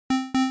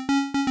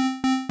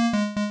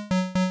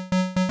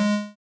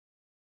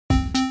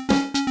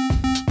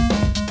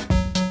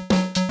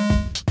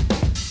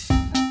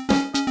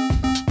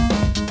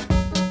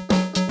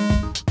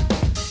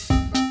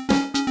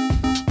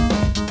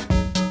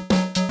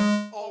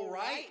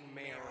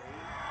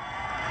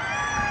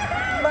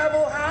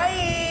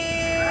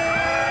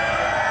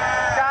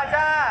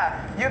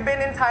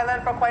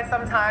Thailand for quite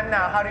some time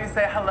now. How do you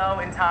say hello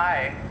in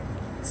Thai?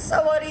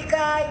 Sawadee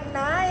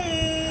Nai.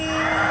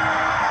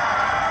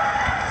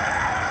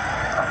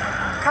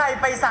 ใคร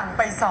ไปสั่งไ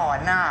ปสอน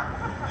น่ะ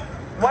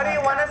What do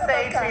you want to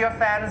say to your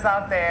fans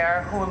out there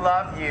who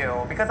love you?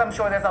 Because I'm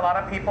sure there's a lot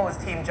of people who's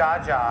Team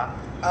Jaja.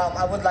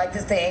 I would like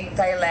to thank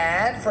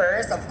Thailand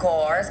first, of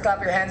course. Clap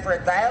your hands for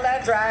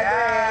Thailand Drag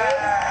Race.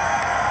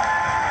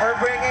 For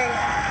bringing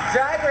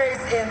Drag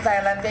Race in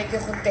Thailand. Thank you,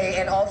 Kunte.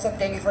 And also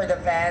thank you for the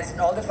fans and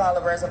all the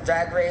followers of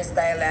Drag Race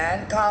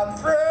Thailand. Come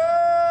through!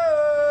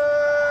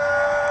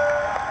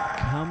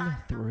 Come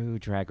through,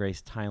 Drag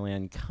Race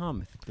Thailand.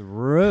 Come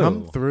through.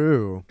 Come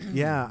through.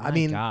 Yeah, I My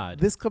mean, God.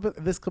 this clip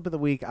of the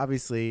week,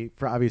 obviously,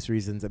 for obvious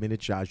reasons. I mean,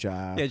 it's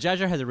Jaja. Yeah,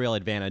 Jaja has a real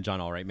advantage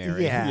on All Right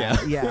Mary.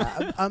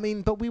 Yeah. I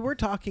mean, but we were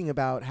talking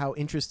about how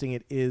interesting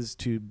it is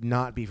to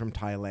not be from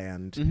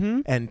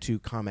Thailand and to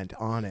comment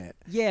on it.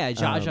 Yeah,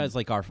 Jaja is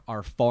like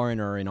our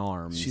foreigner in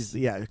arms. She's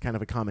kind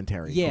of a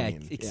commentary.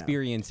 queen.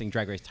 Experiencing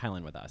Drag Race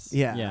Thailand with us.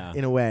 Yeah,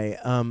 in a way.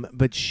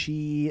 But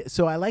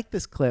so I like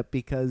this clip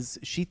because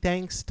she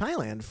thanks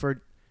Thailand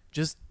for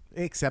just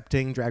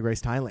accepting Drag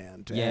Race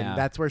Thailand. Yeah. And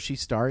that's where she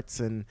starts,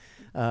 and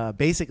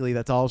basically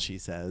that's all she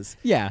says.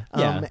 Yeah.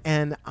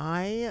 And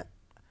I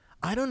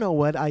don't know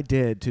what I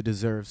did to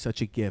deserve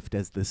such a gift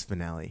as this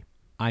finale.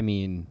 I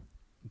mean,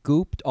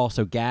 gooped,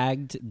 also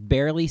gagged,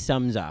 barely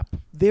sums up.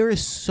 There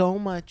is so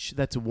much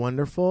that's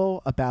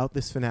wonderful about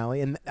this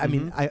finale, and I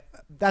mean,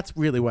 that's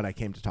really what I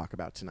came to talk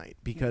about tonight,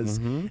 because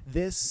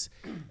this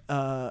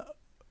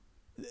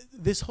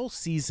whole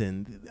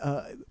season,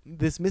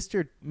 this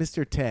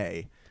Mr.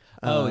 Tay.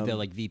 The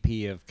like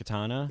VP of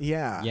Katana.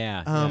 Yeah.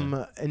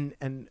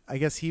 And I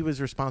guess he was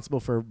responsible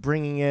for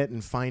bringing it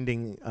and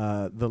finding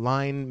the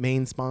line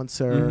main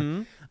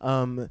sponsor.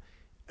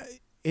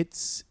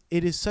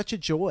 It is such a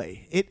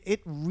joy.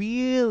 It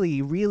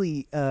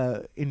really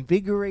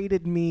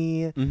invigorated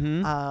me.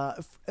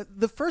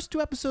 The first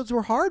 2 episodes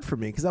were hard for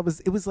me because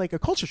it was like a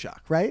culture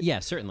shock, right? Yeah,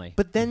 certainly.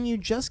 But then you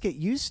just get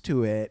used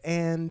to it,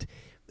 and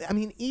I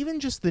mean,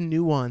 even just the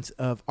nuance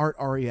of Art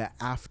Aria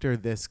after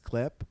this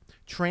clip,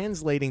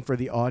 translating for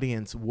the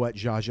audience what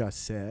Jaja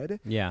said.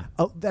 Yeah.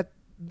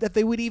 That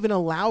they would even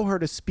allow her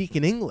to speak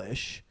in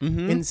English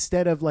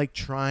instead of like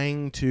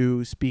trying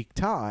to speak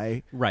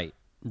Thai. Right,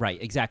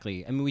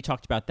 exactly. I mean, we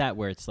talked about that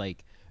where it's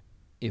like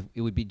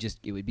it would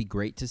be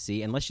great to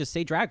see, and let's just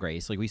say Drag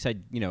Race, like we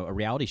said, a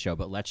reality show,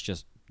 but let's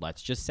just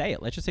say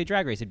it. Let's just say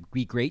Drag Race. It'd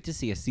be great to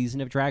see a season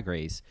of Drag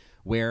Race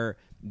where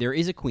there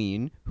is a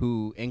queen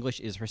who English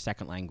is her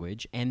second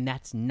language, and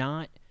that's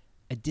not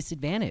a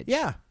disadvantage.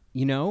 Yeah.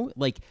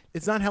 Like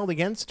it's not held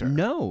against her.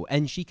 No,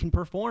 and she can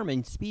perform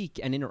and speak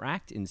and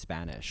interact in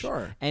Spanish.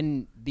 Sure.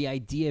 And the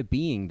idea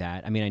being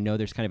that, I mean, I know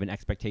there's kind of an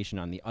expectation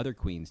on the other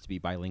queens to be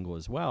bilingual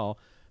as well,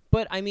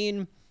 but I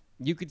mean,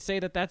 you could say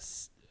that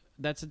that's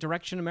a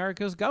direction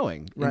America's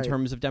going in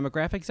terms of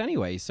demographics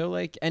anyway. So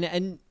like,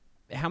 and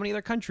how many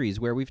other countries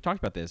where we've talked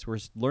about this, where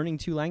learning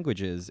 2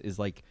 languages is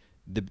like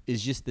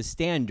is just the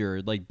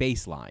standard like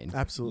baseline.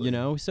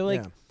 Absolutely. So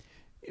like. Yeah.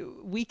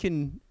 We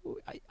can.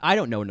 I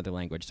don't know another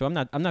language, so I'm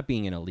not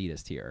being an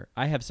elitist here.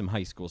 I have some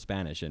high school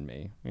Spanish in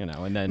me,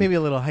 and then maybe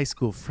a little high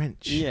school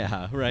French.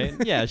 Yeah, right.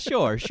 Yeah,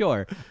 sure.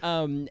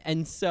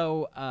 And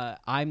so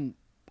I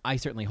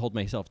certainly hold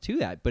myself to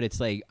that. But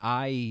it's like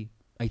I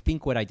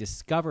think what I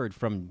discovered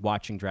from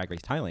watching Drag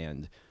Race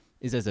Thailand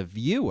is, as a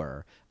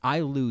viewer,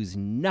 I lose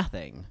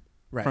nothing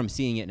from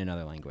seeing it in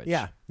another language.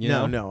 Yeah.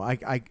 No.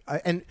 I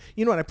and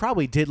you know what? I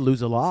probably did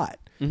lose a lot.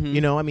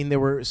 I mean, there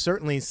were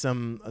certainly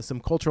some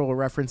cultural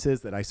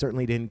references that I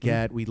certainly didn't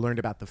get. We learned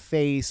about the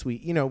face. We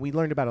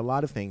learned about a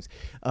lot of things.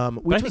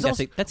 Which was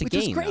that's a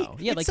game, great. Though.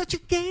 Yeah, it's such a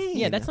game.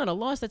 Yeah, that's not a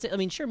loss. I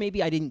mean, sure,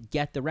 maybe I didn't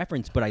get the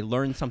reference, but I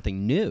learned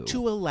something new.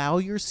 To allow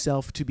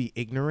yourself to be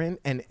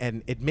ignorant and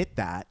admit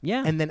that,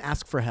 and then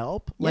ask for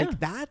help, like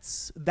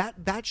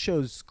that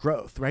shows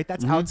growth, right?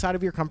 That's outside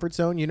of your comfort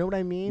zone. You know what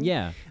I mean?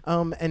 Yeah.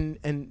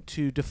 And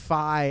to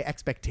defy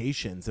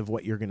expectations of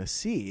what you're going to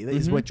see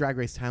is what Drag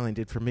Race Thailand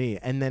did for me.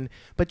 And then,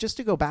 but just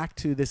to go back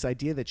to this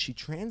idea that she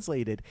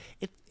translated,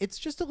 it's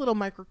just a little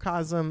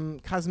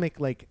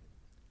cosmic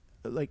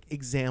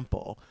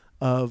example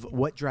of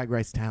what Drag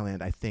Race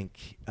Thailand, I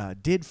think,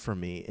 did for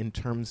me in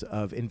terms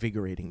of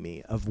invigorating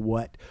me, of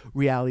what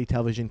reality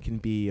television can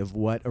be, of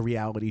what a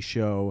reality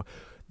show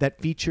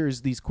that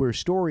features these queer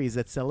stories,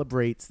 that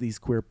celebrates these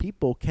queer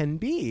people can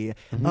be.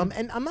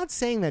 And I'm not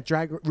saying that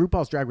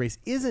RuPaul's Drag Race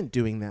isn't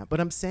doing that, but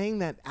I'm saying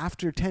that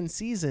after 10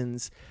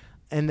 seasons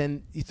and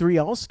then 3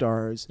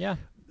 All-Stars,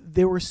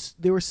 there were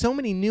so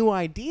many new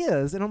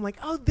ideas, and I'm like,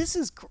 oh, this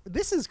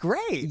is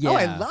great. Yeah. Oh,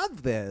 I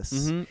love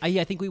this.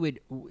 I think we would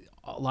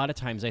a lot of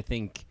times. I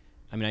think,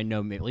 I mean, I know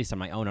at least on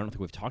my own, I don't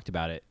think we've talked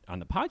about it on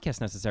the podcast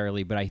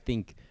necessarily, but I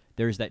think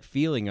there's that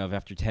feeling of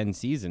after 10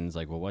 seasons,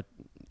 like, well, what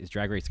is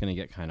Drag Race going to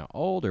get kind of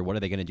old, or what are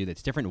they going to do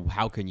that's different?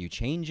 How can you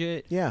change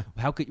it? Yeah.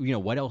 How could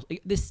what else?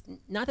 This,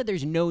 not that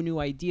there's no new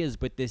ideas,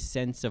 but this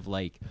sense of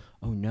like,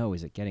 oh no,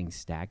 is it getting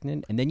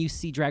stagnant? And then you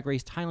see Drag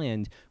Race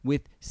Thailand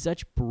with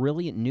such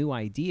brilliant new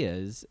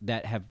ideas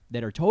that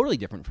are totally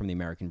different from the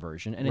American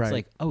version, and it's Right.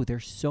 like, oh,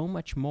 there's so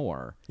much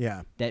more.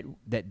 Yeah.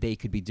 That they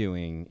could be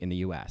doing in the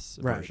U.S.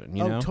 Right. version.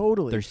 You Oh, know,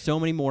 totally. There's so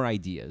many more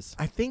ideas.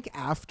 I think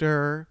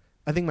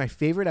my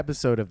favorite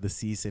episode of the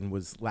season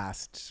was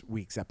last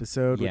week's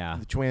episode Yeah.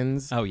 with the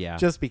twins. Oh, yeah.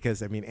 Just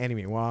because, I mean,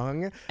 Anime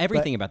Wong.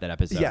 Everything about that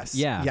episode. Yes.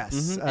 Yeah.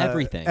 Yes. Mhm.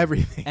 Everything.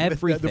 Everything.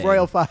 Everything. The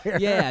royal fire.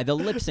 Yeah. The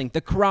lip sync,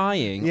 the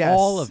crying, Yes,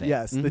 all of it.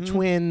 Yes, the Mhm.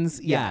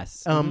 twins. Yeah.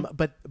 Yes.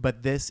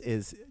 But this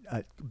is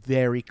a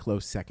very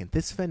close second.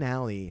 This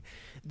finale,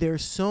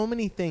 there's so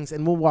many things,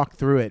 and we'll walk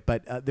through it.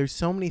 But there's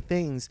so many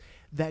things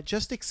that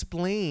just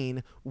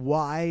explain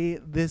why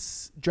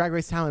this Drag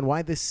Race Thailand,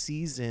 why this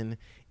season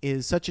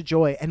is such a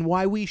joy, and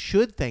why we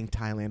should thank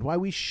Thailand, why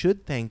we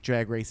should thank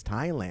Drag Race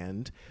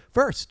Thailand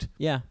first.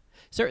 Yeah.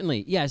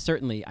 Certainly. Yeah.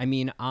 Certainly. I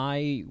mean,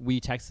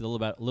 we texted a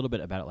little bit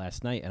about it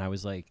last night, and I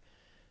was like,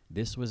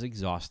 this was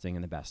exhausting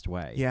in the best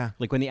way. Yeah.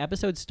 Like when the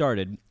episode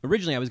started,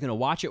 originally I was going to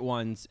watch it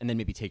once and then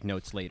maybe take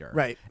notes later.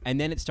 Right. And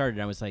then it started,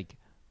 and I was like,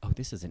 oh,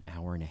 this is an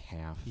hour and a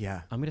half.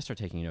 Yeah. I'm going to start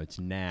taking notes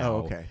now. Oh,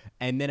 okay.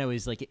 And then I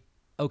was like,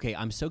 okay,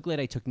 I'm so glad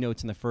I took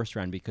notes in the first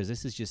round, because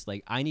this is just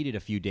like, I needed a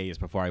few days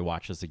before I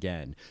watch this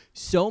again.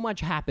 So much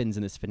happens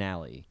in this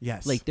finale.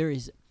 Yes. Like there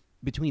is,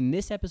 between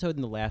this episode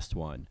and the last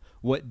one,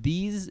 what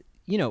these,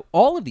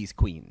 all of these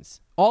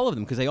queens, all of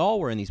them, because they all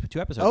were in these 2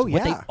 episodes. Oh,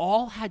 What they yeah.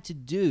 all had to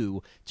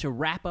do to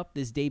wrap up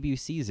this debut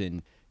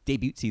season,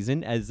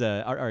 as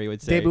Ari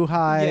would say. Debut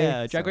high.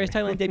 Yeah, Drag Race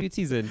Sorry. Thailand debut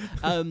season.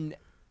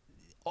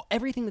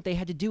 Everything that they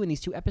had to do in these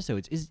 2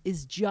 episodes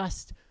is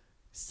just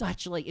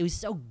such, like, it was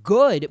so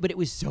good, but it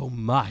was so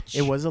much.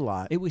 It was a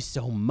lot. It was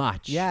so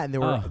much. Yeah, and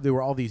there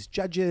were all these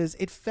judges.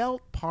 It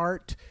felt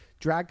part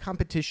drag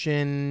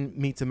competition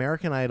meets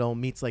American Idol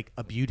meets like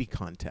a beauty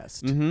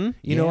contest. Mm-hmm.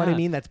 You know what I Yeah.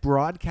 mean? That's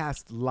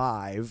broadcast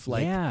live,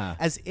 like Yeah.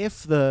 as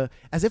if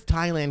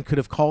Thailand could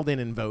have called in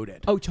and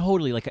voted. Oh,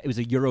 totally. Like it was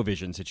a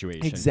Eurovision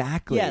situation.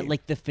 Exactly. Yeah,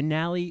 like the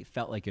finale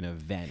felt like an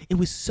event. It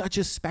was such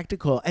a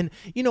spectacle. And,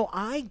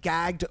 I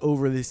gagged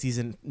over the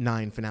season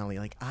 9 finale.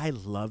 Like, I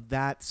loved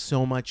that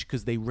so much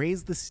because they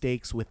raised the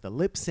stakes with the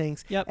lip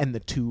syncs Yep. and the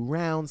 2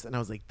 rounds. And I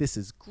was like, this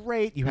is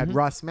great. You had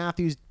Ross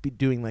Matthews be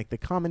doing like the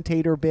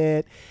commentator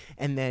bit.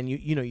 And then,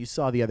 you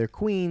saw the other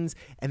queens.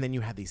 And then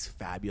you had these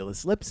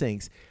fabulous lip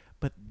syncs.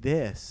 But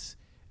this,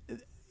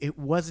 it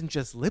wasn't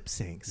just lip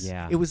syncs.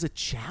 Yeah. It was a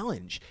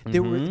challenge.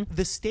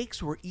 The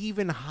stakes were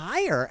even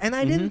higher. And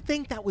I didn't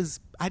think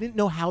I didn't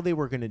know how they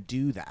were going to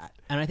do that.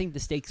 And I think the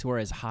stakes were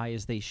as high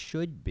as they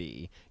should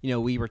be.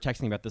 We were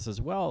texting about this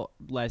as well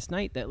last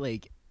night, that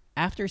like,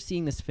 after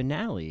seeing this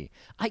finale,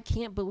 I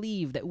can't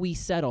believe that we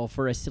settle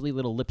for a silly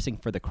little lip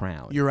sync for the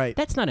crown. You're right.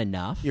 That's not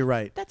enough. You're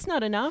right. That's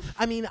not enough.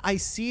 I mean, I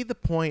see the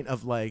point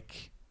of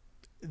like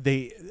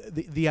the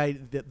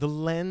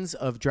lens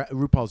of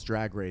RuPaul's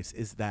Drag Race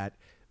is that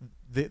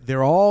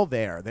they're all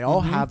there. They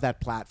all have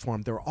that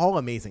platform. They're all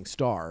amazing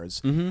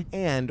stars,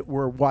 and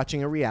we're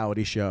watching a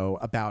reality show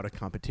about a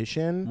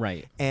competition.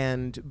 Right.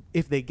 And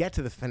if they get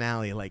to the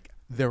finale, like,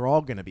 they're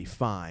all going to be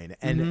fine,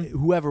 and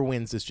whoever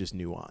wins is just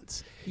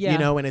nuance. Yeah.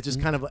 And it's just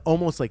kind of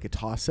almost like a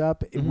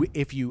toss-up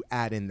if you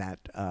add in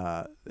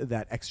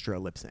that extra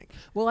lip sync.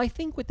 Well, I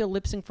think with the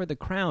lip sync for the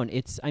crown,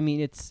 I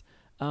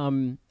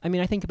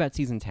think about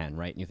season 10,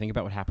 right? And you think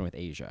about what happened with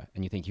Asia,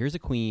 and you think, here's a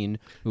queen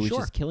who was Sure.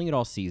 just killing it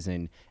all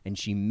season, and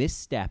she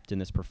misstepped in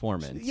this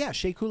performance. Yeah,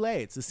 Shea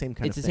Coulee. It's the same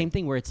kind It's of the thing. same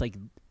thing where it's like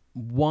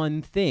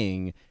one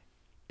thing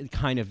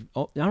kind of,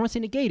 I don't want to say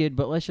negated,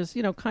 but let's just,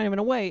 kind of in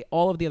a way,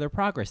 all of the other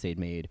progress they'd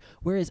made.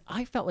 Whereas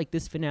I felt like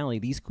this finale,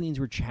 these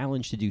queens were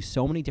challenged to do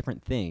so many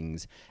different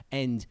things,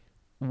 and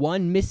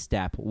one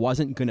misstep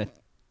wasn't going to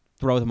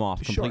throw them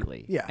off Sure.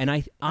 completely. Yeah. And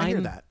I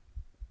hear that.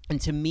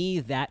 And to me,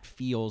 that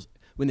feels,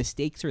 when the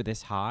stakes are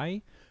this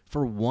high,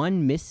 for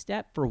one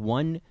misstep, for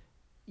one,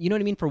 you know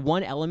what I mean? For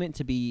one element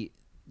to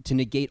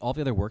negate all the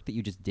other work that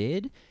you just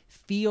did,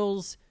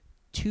 feels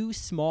too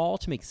small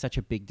to make such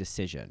a big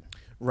decision.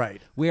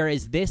 Right.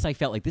 Whereas this, I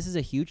felt like this is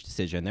a huge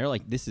decision. They're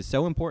like, this is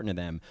so important to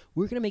them.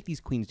 We're going to make these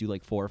queens do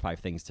like 4 or 5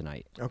 things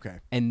tonight. Okay.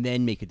 And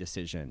then make a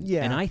decision.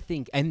 Yeah. And I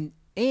think, and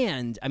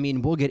I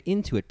mean, we'll get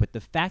into it, but the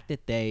fact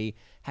that they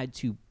had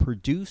to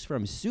produce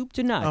from soup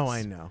to nuts. Oh,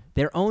 I know.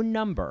 Their own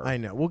number. I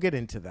know. We'll get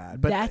into that.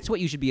 But that's what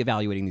you should be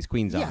evaluating these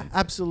queens yeah, on.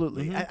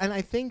 absolutely. And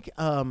I think,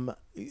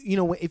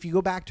 if you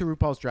go back to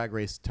RuPaul's Drag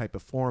Race type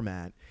of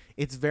format,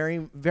 it's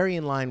very, very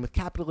in line with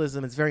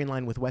capitalism. It's very in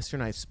line with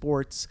westernized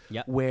sports,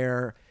 Yep.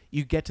 where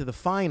you get to the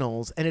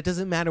finals and it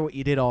doesn't matter what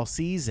you did all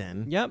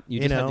season. Yep, you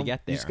just have to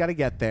get there. You just got to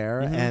get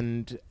there,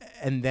 and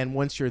then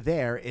once you're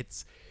there,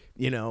 it's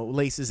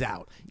laces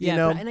out.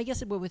 Yeah, and I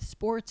guess with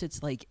sports,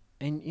 it's like,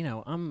 and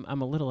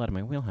I'm a little out of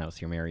my wheelhouse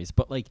here, Marys,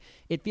 but like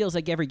it feels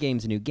like every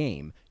game's a new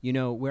game,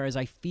 whereas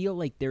I feel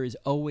like there is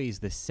always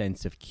this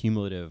sense of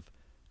cumulative,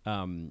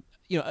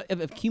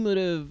 of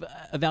cumulative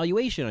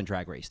evaluation on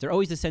Drag Race. There's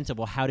always a sense of,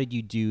 well, how did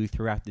you do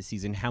throughout the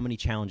season? How many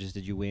challenges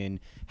did you win?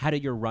 How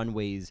did your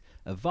runways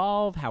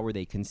evolve? How were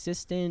they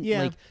consistent?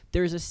 Yeah. Like,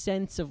 there's a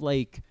sense of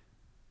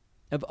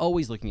of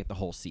always looking at the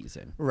whole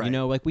season. Right. You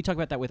know, like we talk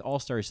about that with All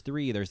Stars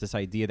 3. There's this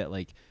idea that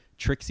like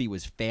Trixie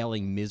was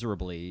failing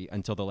miserably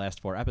until the last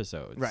 4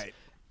 episodes. Right.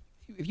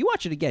 If you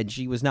watch it again,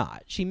 she was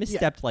not. She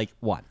misstepped like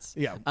once.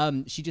 Yeah.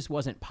 She just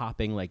wasn't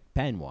popping like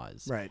Ben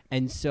was. Right.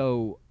 And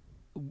so,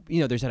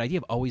 there's that idea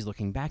of always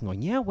looking back and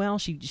going, yeah, well,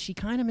 she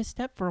kind of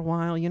misstepped for a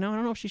while. I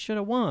don't know if she should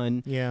have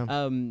won.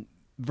 Yeah.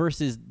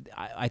 Versus,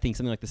 I think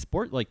something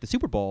like the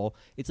Super Bowl.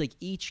 It's like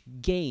each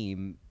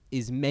game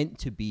is meant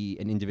to be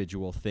an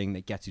individual thing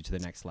that gets you to the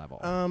next level.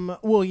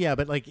 Well, yeah,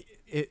 but like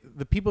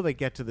the people that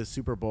get to the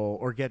Super Bowl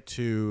or get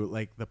to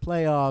like the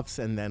playoffs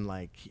and then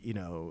like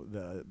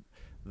the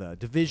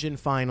division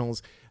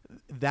finals,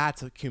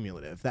 that's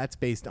cumulative. That's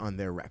based on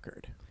their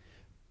record.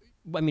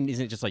 I mean,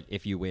 isn't it just like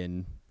if you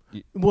win?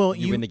 Well,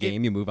 you win the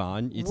game, you move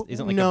on.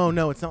 Isn't like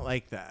no, it's not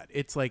like that.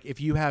 It's like if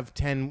you have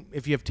 10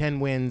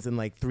 wins and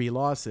like 3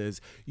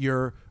 losses,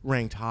 you're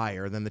ranked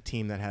higher than the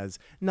team that has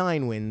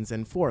 9 wins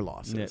and 4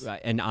 losses.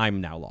 And I'm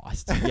now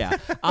lost. Yeah,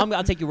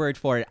 I'll take your word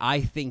for it.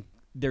 I think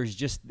there's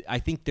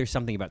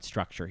something about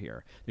structure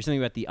here. There's something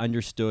about the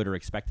understood or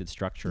expected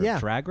structure of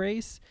Drag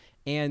Race,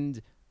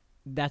 and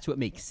that's what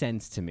makes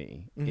sense to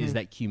me, is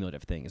that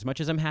cumulative thing. As much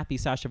as I'm happy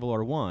Sasha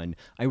Velour won,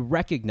 I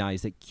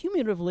recognize that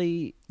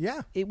cumulatively,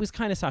 it was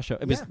kind of Sasha.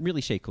 It was really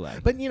Shea Coulee.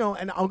 But,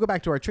 and I'll go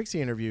back to our Trixie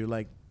interview.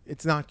 Like,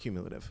 it's not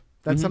cumulative.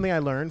 That's something I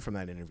learned from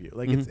that interview.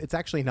 Like, it's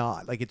actually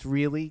not. Like, it's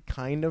really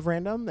kind of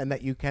random, and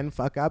that you can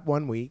fuck up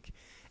one week.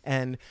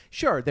 And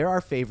sure, there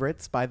are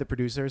favorites by the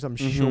producers, I'm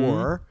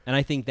sure. And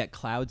I think that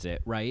clouds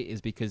it, right?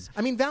 Is because...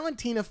 I mean,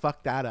 Valentina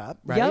fucked that up,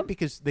 right? Yep.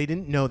 Because they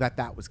didn't know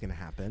that was going to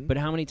happen. But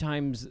how many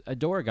times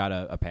Adora got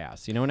a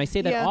pass? And I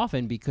say that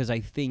often because I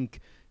think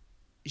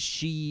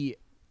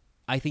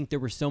there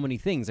were so many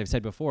things I've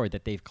said before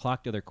that they've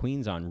clocked other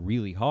queens on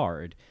really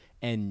hard,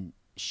 and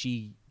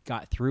she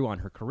got through on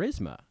her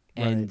charisma.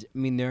 And I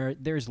mean,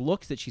 there's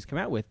looks that she's come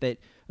out with that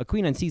a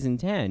queen on season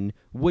 10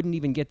 wouldn't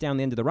even get down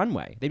the end of the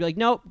runway. They'd be like,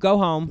 "Nope, go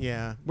home.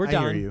 Yeah, we're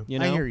done." I hear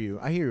you.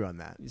 I hear you on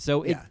that.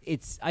 So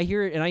I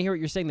hear what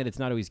you're saying, that it's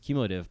not always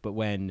cumulative, but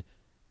when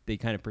they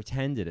kind of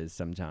pretend it is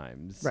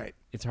sometimes, right?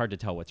 It's hard to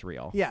tell what's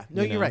real. Yeah,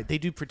 no, you're right. They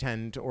do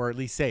pretend, or at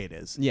least say it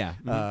is. Yeah,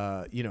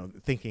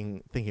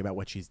 thinking about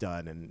what she's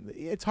done, and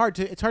it's hard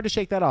to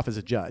shake that off as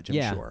a judge.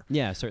 I'm sure.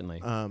 Yeah,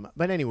 certainly.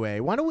 But anyway,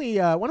 why don't we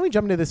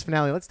jump into this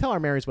finale? Let's tell our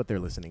Marys what they're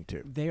listening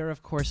to. They are,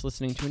 of course,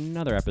 listening to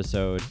another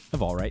episode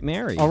of All Right,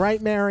 Mary. All Right,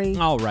 Mary.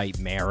 All Right,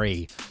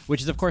 Mary,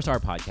 which is, of course, our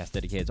podcast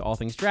dedicated to all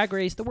things Drag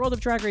Race, the world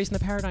of Drag Race, and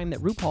the paradigm that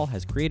RuPaul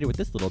has created with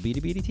this little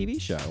bitty TV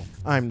show.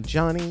 I'm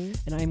Johnny.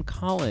 And I'm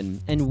Colin.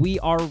 And we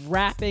are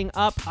wrapping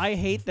up. I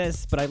hate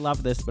this, but I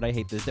love this, but I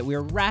hate this, that we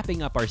are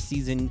wrapping up our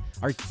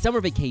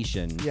summer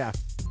vacation recap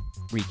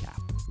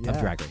of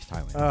Drag Race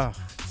Thailand. Oh,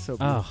 so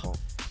beautiful.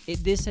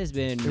 This has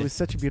been... It was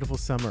such a beautiful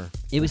summer.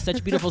 It was such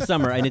a beautiful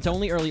summer, and it's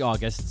only early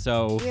August,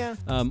 so... Yeah.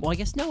 I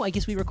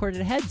guess we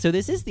recorded ahead, so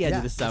this is the end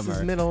of the summer. This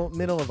is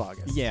middle of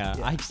August. Yeah.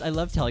 I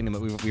love telling them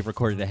that we've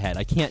recorded ahead.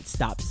 I can't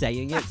stop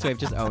saying it, so I've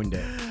just owned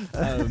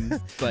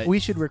it. But we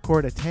should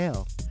record a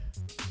tale.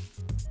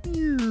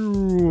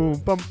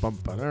 That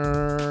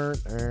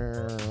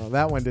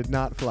one did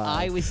not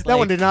fly. That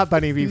one did not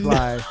bunny bee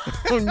fly.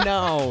 Oh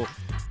no!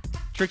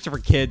 Tricks are for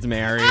kids,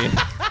 Mary.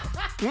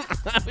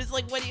 I was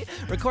like, "What do you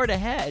record a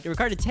head?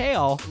 Record a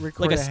tail?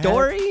 Like a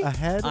story? A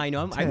head? I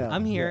know.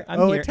 I'm here. Yeah.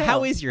 I'm here.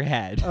 How is your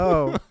head?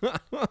 Oh,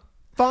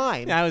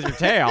 fine. How is your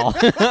tail?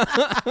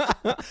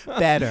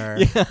 Better.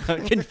 Yeah,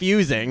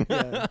 confusing.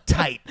 Yeah.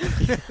 Tight.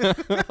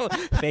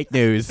 Fake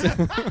news.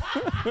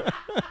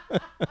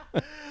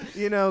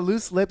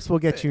 Loose lips will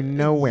get you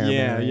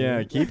nowhere.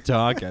 Yeah. Keep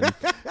talking.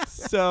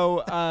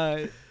 So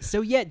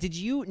did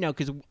you know?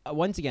 Because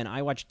once again,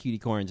 I watched Cutie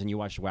Corns and you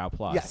watched WoW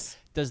Plus. Yes.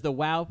 Does the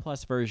WoW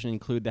Plus version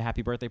include the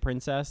Happy Birthday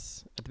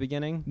Princess at the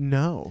beginning?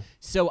 No.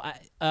 So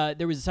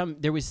there was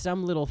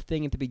some little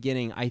thing at the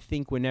beginning. I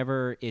think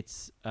whenever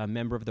it's a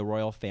member of the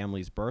royal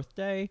family's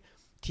birthday,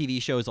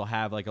 TV shows will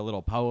have like a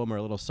little poem or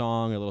a little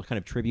song or a little kind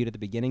of tribute at the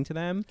beginning to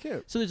them.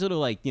 Cute. So there's a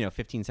little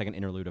 15-second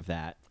interlude of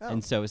that. Oh.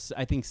 And so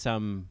I think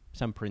some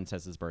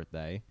princess's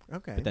birthday.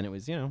 Okay. But then it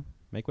was,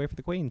 make way for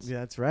the queens.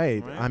 Yeah, that's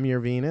right. I'm your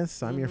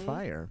Venus. I'm your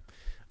fire.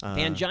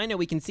 Angina,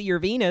 we can see your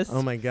Venus.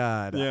 Oh my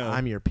God. Yeah.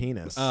 I'm your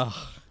penis.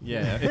 Oh,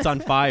 yeah. It's on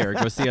fire.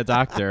 Go see a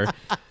doctor.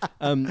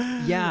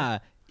 Yeah.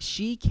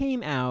 She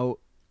came out.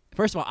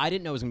 First of all, I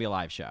didn't know it was going to be a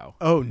live show.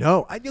 Oh,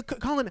 no.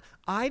 Colin,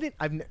 I've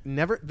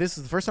never, this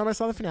is the first time I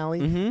saw the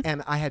finale,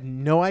 and I had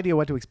no idea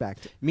what to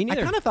expect. Me neither.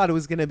 I kind of thought it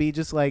was going to be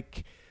just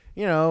like,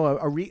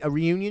 a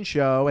reunion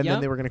show, and then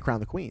they were going to crown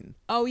the queen.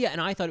 Oh, yeah,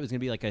 and I thought it was going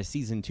to be like a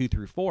season 2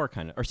 through 4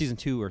 kind of, or season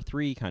 2 or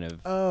 3 kind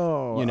of.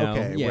 Oh,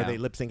 okay, yeah. where they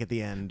lip sync at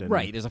the end. And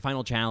right, there's a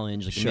final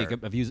challenge, like sure.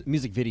 make a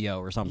music video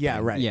or something. Yeah,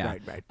 right.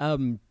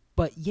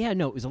 But yeah,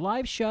 no, it was a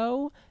live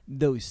show.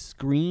 Those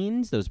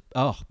screens, those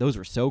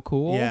were so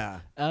cool.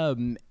 Yeah.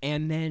 And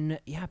then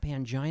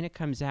Pangina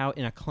comes out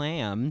in a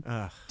clam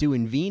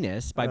doing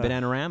Venus by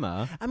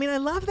Bananarama. I mean, I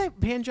love that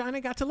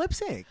Pangina got to lip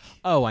sync.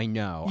 Oh, I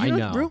know.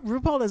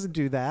 RuPaul doesn't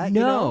do that.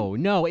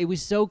 No, it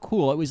was so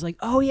cool. It was like,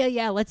 oh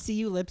yeah, let's see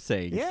you lip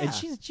sync. Yeah. And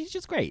she's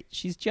just great.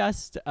 She's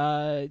just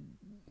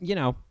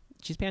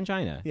she's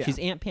Pangina. Yeah. She's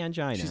Aunt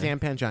Pangina. She's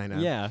Aunt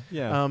Pangina. Yeah,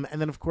 yeah.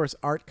 And then of course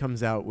Art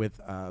comes out with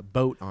a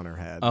boat on her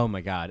head. Oh my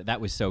God, that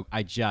was so.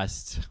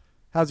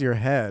 How's your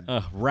head?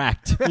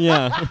 Wrecked.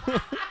 Yeah.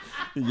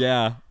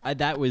 Yeah.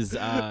 That was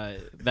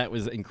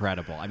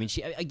incredible. I mean,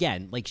 she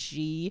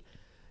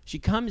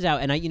comes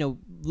out, and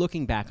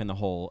looking back on the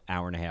whole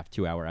hour and a half,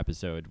 2 hour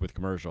episode with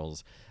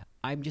commercials,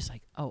 I'm just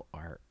like, oh,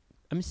 Art,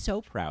 I'm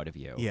so proud of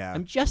you. Yeah.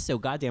 I'm just so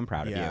goddamn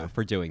proud of you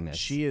for doing this.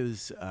 She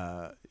is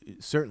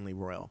certainly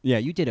royal. Yeah,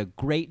 you did a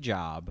great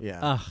job.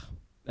 Yeah.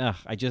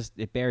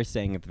 It bears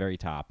saying at the very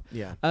top.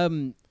 Yeah.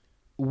 I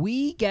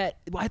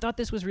thought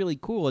this was really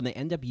cool, and they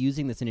end up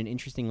using this in an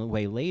interesting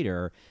way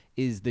later,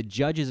 is the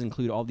judges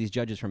include all these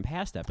judges from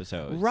past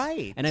episodes.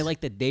 Right. And I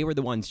like that they were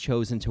the ones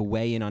chosen to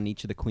weigh in on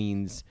each of the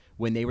queens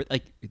when they were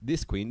like,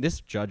 this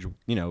judge,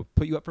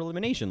 put you up for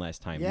elimination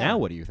last time. Yeah. Now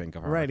what do you think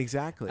of her? Right,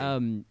 exactly.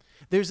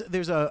 There's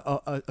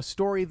a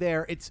story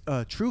there. It's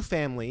a true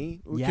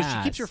family, because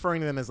she keeps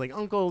referring to them as like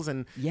uncles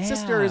and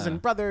sisters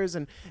and brothers,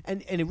 and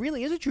it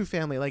really is a true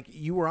family. Like,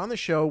 you were on the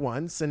show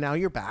once and now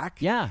you're back.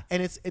 Yeah.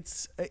 And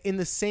it's in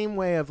the same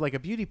way of like a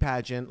beauty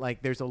pageant.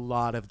 Like, there's a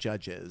lot of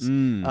judges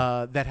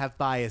that have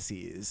biases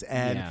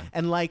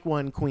and like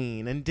one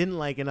queen and didn't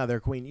like another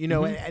queen,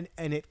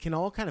 and it can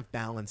all kind of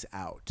balance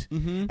out,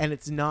 and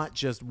it's not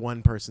just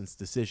one person's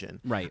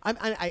decision. Right.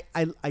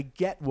 I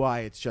get why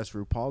it's just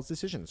RuPaul's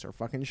decision. It's her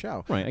fucking show.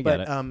 Right, I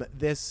get it.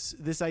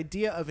 This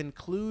idea of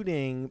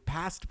including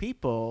past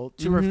people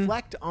to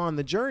reflect on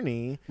the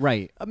journey,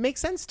 right,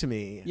 makes sense to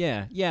me.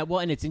 Yeah. Well,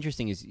 and it's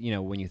interesting is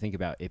when you think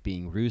about it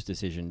being Ru's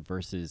decision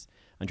versus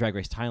on Drag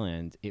Race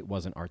Thailand, it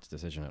wasn't Art's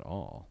decision at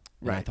all.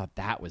 And Right. I thought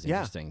that was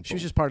interesting. She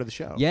was just part of the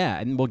show. Yeah,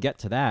 and we'll get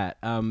to that.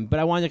 But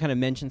I wanted to kind of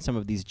mention some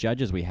of these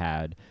judges we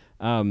had.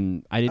 I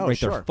didn't write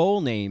their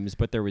full names,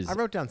 but there was I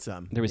wrote down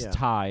some. There was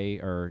Ty,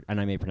 and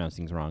I may pronounce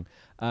things wrong,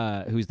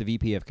 who's the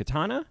VP of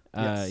Katana.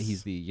 Yes.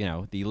 He's the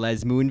the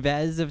Les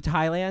Moonves of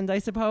Thailand, I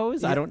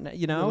suppose. Yeah. I don't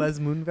know. Les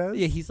Moonves?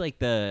 Yeah, he's like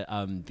the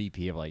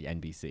VP of like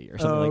NBC or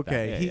something like that.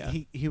 Okay. Yeah,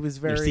 He was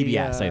very or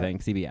CBS, I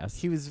think CBS.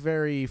 He was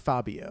very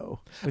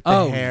Fabio with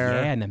the hair.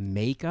 Yeah, and the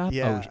makeup.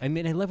 Yeah. I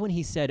mean, I love when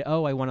he said,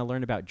 "Oh, I want to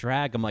learn about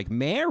drag." I'm like,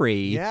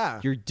 Mary, Yeah.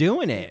 you're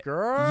doing it,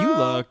 Girl. You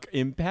look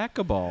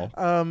impeccable.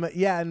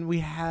 And we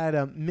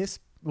had Miss.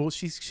 Well,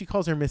 she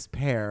calls her Miss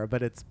Pear,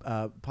 but it's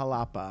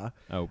Palapa.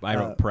 Oh, I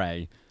wrote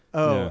pray.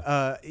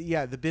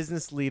 The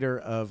business leader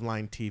of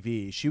Line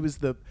TV. She was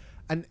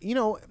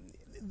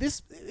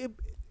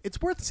it's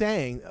worth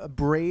saying, a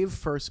brave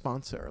first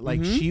sponsor.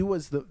 Like,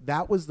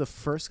 that was the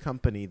first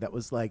company that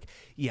was like,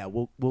 yeah,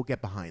 we'll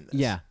get behind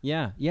this.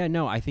 Yeah.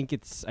 No, I think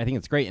it's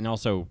great, and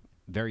also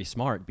very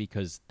smart,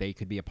 because they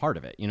could be a part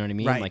of it. You know what I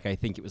mean? Right. Like, I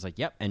think it was like,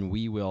 yep, and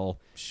we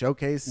will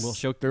showcase. We'll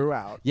show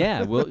throughout.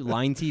 Yeah,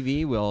 Line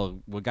TV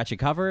will got you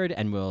covered,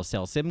 and we'll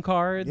sell SIM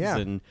cards. Yeah.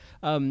 And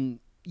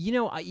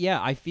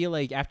I feel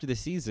like after the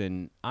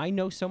season, I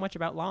know so much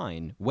about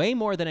Line, way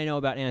more than I know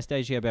about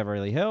Anastasia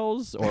Beverly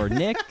Hills or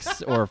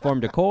NYX or Form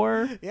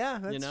Decor. Yeah,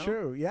 that's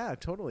true. Yeah,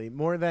 totally.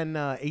 More than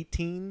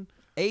 18.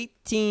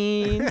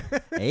 18.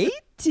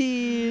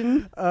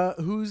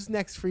 Who's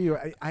next for you?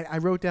 I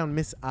wrote down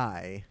Miss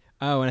I.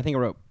 Oh, and I think I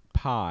wrote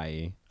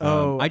Pie.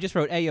 I just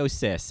wrote Ayo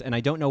Sis, and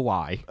I don't know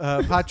why.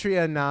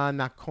 Patria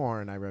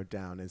Nakorn, I wrote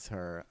down, is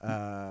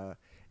her.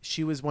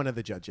 She was one of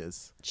the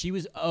judges. She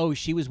was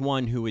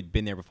one who had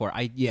been there before.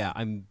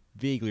 I'm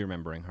vaguely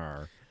remembering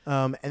her.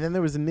 And then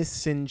there was a Miss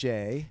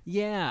Sinjay.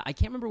 Yeah, I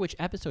can't remember which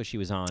episode she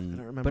was on, I don't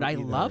remember but I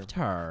either. loved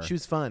her. She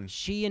was fun.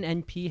 She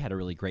and NP had a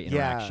really great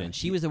interaction. Yeah.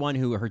 She was the one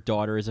who her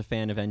daughter is a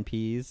fan of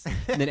NP's,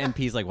 and then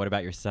NP's like, "What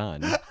about your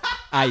son?"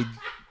 I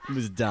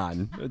was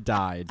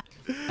died.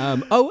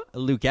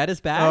 Luquette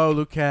is back. Oh,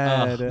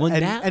 Luquette. Well,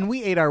 and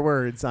we ate our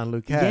words on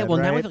Luquette. Yeah, well,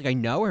 now I right? feel like I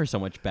know her so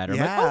much better.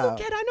 Yeah. I'm like,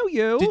 Luquette, I know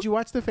you. Did you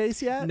watch The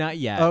Face yet? Not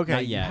yet. Okay,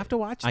 not yet. you have to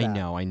watch that. I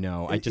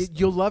know.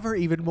 You'll love her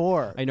even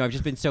more. I know. I've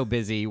just been so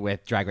busy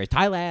with Drag Race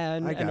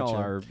Thailand I and all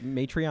gotcha. our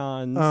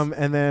Matreons.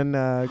 And then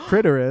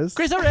Critteris.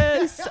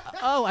 Chrysalis!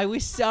 Oh, I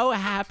was so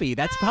happy.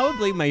 That's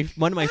probably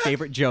one of my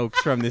favorite jokes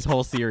from this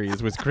whole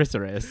series was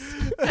Chrysalis.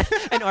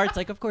 And Art's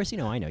like, of course, I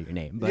know your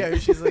name. But Yeah,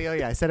 she's like, oh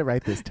yeah, I said it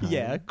right this time.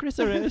 yeah,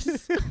 Chrysalis.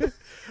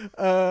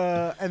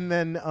 And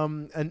then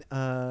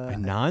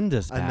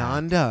Ananda's back.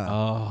 Ananda.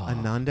 Oh.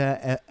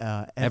 Ananda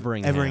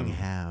Everingham.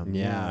 Everingham.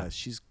 Yeah.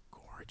 She's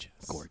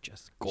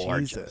gorgeous.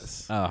 Gorgeous.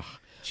 Jesus. Ugh.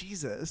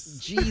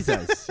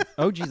 Jesus.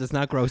 Oh, Jesus,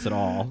 not gross at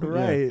all.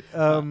 Right.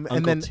 Yeah. And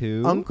Uncle then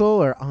Two. Uncle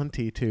or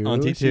Auntie Two.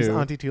 Auntie She was Two.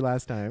 Auntie Two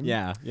last time.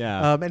 Yeah,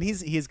 yeah. And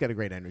he's got a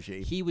great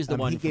energy. He was the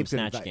one he from gave good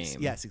Snatch advice.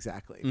 Game. Yes,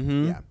 exactly.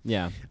 Mhm.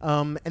 Yeah.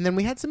 Yeah. And then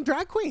we had some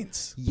drag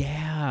queens.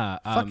 Yeah.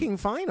 Fucking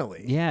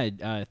finally.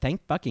 Yeah.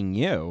 Thank fucking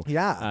you.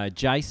 Yeah.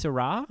 Jai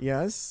Sarah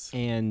Yes.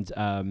 and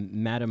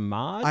Madame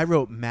Maud. I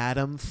wrote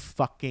Madame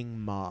fucking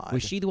Maud.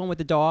 Was she the one with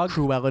the dog?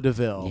 Cruella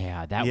DeVille?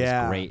 Yeah, that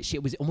was great.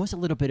 It was almost a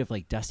little bit of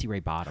like Dusty Ray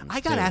Bottoms. I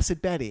got too.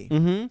 Acid Betty.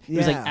 Mm-hmm. It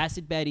was like Yeah.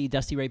 Acid Betty,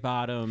 Dusty Ray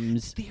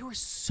Bottoms. There was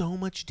so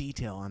much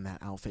detail on that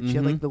outfit. She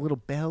had like the little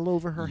bell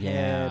over her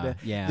head.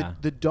 Yeah.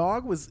 The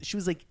dog was. She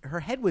was like her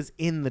head was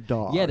in the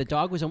dog. Yeah, the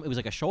dog was. It was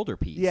like a shoulder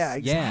piece. Yeah,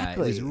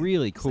 exactly. Yeah, it was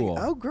really It's like, cool.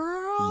 oh,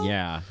 girl.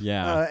 Yeah,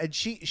 yeah. And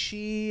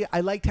she.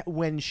 I liked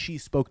when she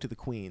spoke to the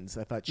queens.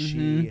 I thought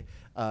she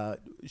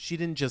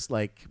didn't just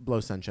like blow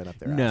sunshine up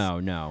their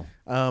ass. No.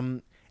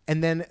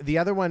 And then the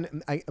other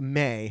one,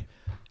 May.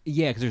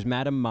 Yeah, because there's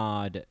Madame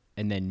Maud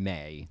and then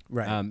May.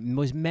 Right.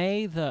 Was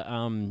May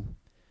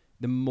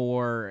the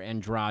more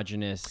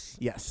androgynous?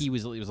 Yes. He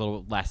was a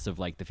little less of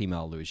like the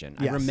female illusion.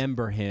 Yes. I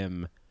remember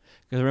him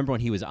because I remember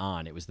when he was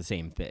on, it was the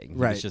same thing. It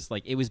Right. was just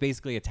like it was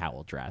basically a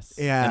towel dress.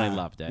 Yeah. And I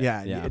loved it.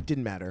 Yeah. Yeah. It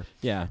didn't matter.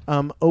 Yeah.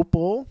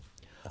 Opal.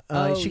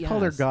 Oh, she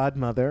called her yes.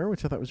 godmother,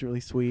 which I thought was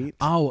really sweet.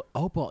 Oh,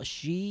 Opal.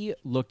 She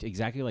looked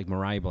exactly like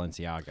Mariah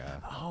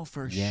Balenciaga. Oh,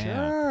 for Yeah.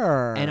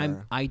 sure.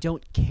 And I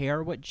don't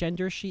care what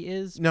gender she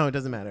is. No, it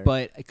doesn't matter.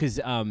 But because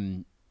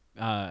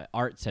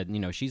Art said,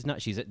 she's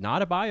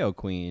not a bio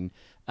queen,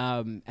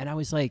 and I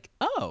was like,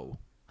 oh,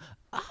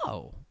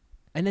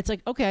 and it's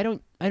like, okay, I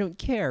don't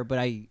care, but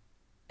I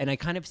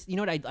kind of,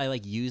 what I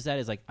like use that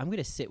as like, I'm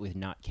gonna sit with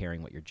not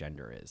caring what your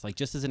gender is, like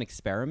just as an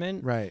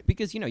experiment, Right.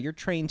 Because you're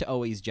trained to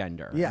always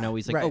gender, yeah, and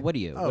always like, right. oh, what are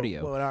you? What are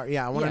you?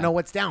 Yeah, I want to Yeah. know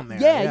what's down there.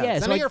 Yeah.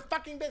 It's So none of I- your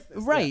fucking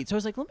business. Right. Yeah. So I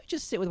was like, let me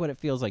just sit with what it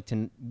feels like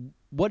to.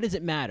 What does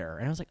it matter?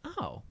 And I was like,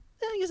 oh,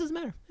 I guess it doesn't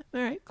matter.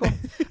 All right, cool.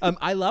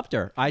 I loved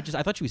her. I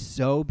thought she was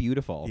so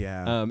beautiful.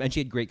 Yeah. And she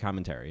had great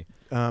commentary.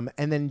 And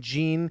then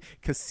Jean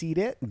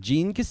Cassidet.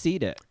 Jean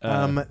Cassidet.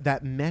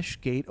 That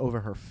mesh gate over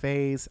her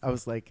face. I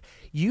was like,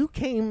 you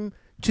came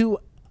to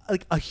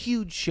like a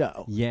huge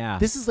show. Yeah.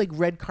 This is like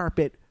red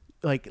carpet,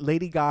 like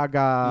Lady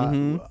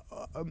Gaga,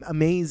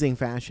 amazing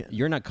fashion.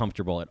 You're not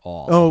comfortable at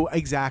all. Oh,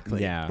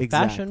 exactly. Yeah.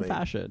 Exactly.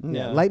 Fashion.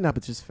 Yeah. Yeah. Lighten up.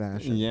 It's just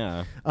fashion.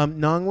 Yeah.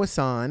 Nong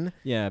Wasan.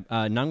 Yeah.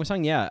 Nang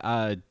Wasang.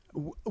 Yeah.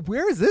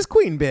 Where has this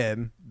queen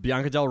been?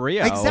 Bianca Del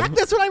Rio. Exactly.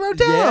 That's what I wrote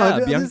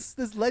down. Yeah,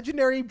 This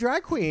legendary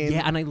drag queen.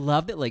 Yeah, and I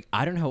love that. Like,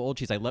 I don't know how old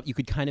she is. You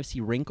could kind of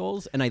see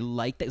wrinkles, and I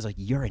like that. It's like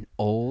you're an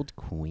old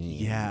queen.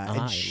 Yeah.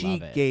 And I she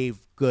love it. gave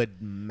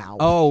good mouth.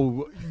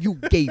 Oh, you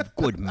gave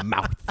good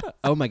mouth.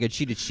 Oh my god,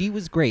 she did. She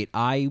was great.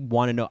 I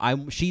want to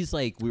know. She's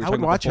like we were I would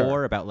talking watch her.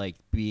 before about like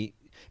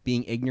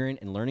being ignorant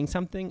and learning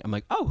something. I'm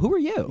like, oh, who are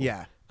you?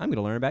 Yeah. I'm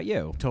gonna learn about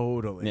you.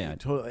 Totally. Yeah.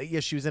 Totally.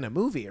 Yeah, she was in a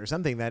movie or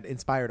something that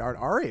inspired Art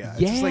Aria.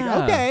 It's Yeah. just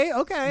like,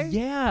 okay.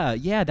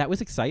 Yeah, that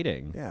was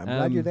exciting. Yeah, I'm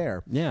glad you're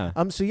there. Yeah.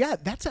 So yeah,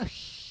 that's a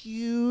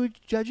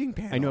huge judging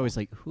panel. I know. I was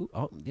like, who?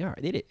 Oh, yeah.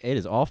 It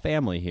is all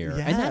family here, and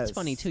that's Yes.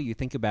 funny too. You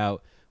think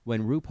about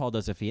when RuPaul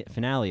does a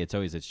finale,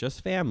 it's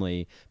just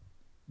family,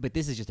 but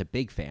this is just a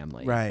big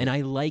family, Right. And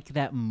I like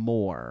that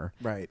more.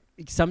 Right.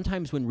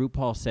 Sometimes when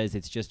RuPaul says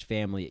it's just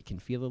family, it can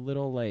feel a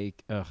little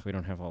like, ugh, we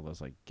don't have all those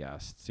like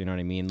guests. You know what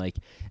I mean? Like,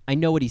 I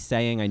know what he's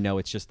saying. I know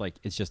it's just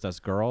us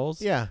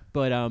girls. Yeah.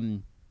 But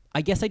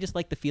I guess I just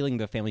like the feeling of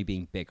the family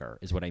being bigger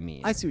is what I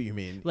mean. I see what you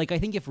mean. Like, I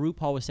think if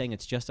RuPaul was saying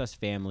it's just us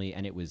family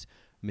and it was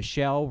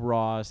Michelle,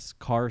 Ross,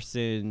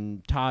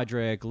 Carson,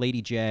 Todrick,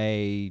 Lady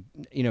J,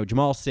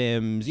 Jamal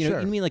Sims, you know Sure.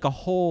 what I mean? Like a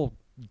whole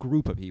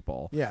group of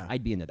people. Yeah.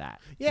 I'd be into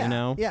that. Yeah. You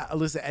know? Yeah.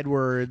 Alyssa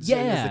Edwards. Yeah.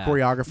 As the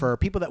choreographer.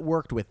 People that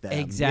worked with them.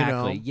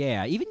 Exactly. You know?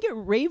 Yeah. Even get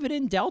Raven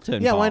and Delta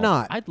involved. Yeah, why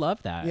not? I'd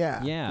love that.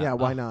 Yeah. Yeah. Yeah,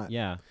 why not?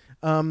 Yeah.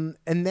 And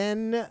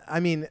then, I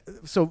mean,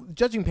 so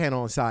judging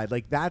panel aside,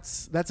 like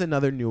that's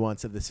another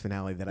nuance of this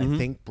finale that Mm-hmm. I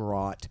think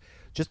brought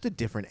just a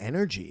different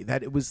energy.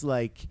 That it was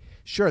like,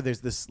 sure, there's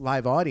this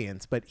live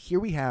audience, but here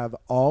we have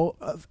all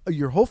of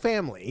your whole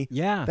family,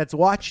 Yeah. that's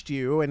watched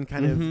you and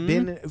kind of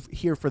been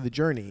here for the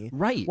journey,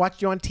 Right.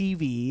 Watched you on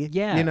TV,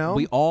 Yeah. you know.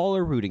 We all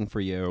are rooting for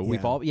you.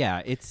 We've Yeah. all.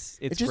 Yeah. It's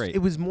it just great. it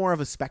was more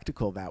of a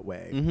spectacle that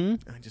way.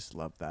 I just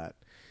love that.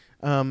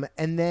 And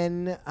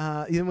then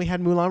we had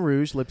Moulin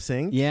Rouge lip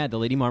sync. Yeah. The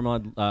Lady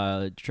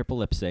Marmalade triple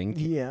lip sync.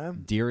 Yeah.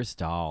 Dearest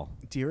Doll.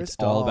 Dearest It's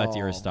Doll. all about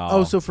Dearest Doll.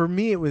 Oh, so for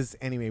me it was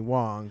Annie Mae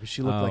Wong because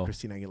she looked like Oh.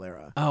 Christina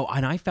Aguilera. Oh,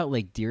 and I felt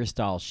like Dearest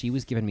Doll. She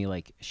was giving me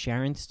like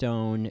Sharon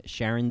Stone,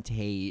 Sharon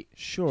Tate,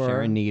 Sure.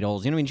 Sharon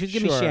Needles. You know what I mean? She was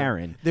giving me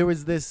Sharon. There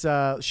was this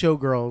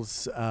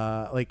Showgirls,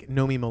 like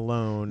Nomi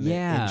Malone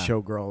Yeah. in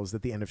Showgirls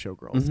at the end of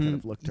Showgirls kind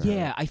of looked to her.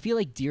 Yeah, I feel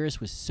like Dearest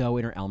was so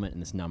in her element in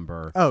this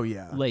number. Oh,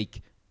 yeah.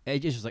 Like, it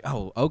just was like,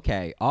 oh,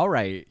 okay, all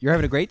right. You're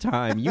having a great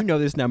time. You know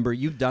this number.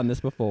 You've done this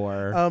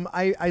before.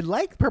 I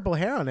like purple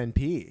hair on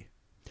NP.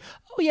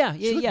 Oh, yeah,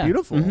 yeah, looked yeah.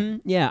 beautiful.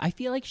 Mhm. Yeah, I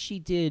feel like she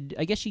did,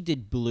 I guess she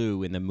did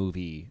blue in the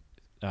movie,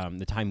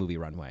 the Time movie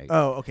Runway.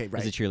 Oh, okay, As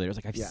right. a cheerleader. I was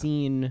like, I've Yeah.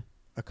 seen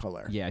A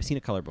Color. Yeah, I've seen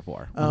A Color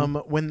before.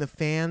 When the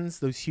fans,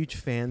 those huge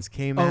fans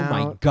came Oh out.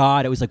 my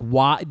God! I was like,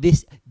 why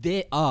this?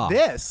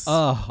 This?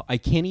 I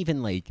can't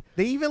even like.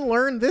 They even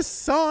learned this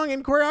song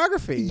in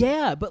choreography.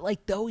 Yeah, but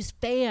like those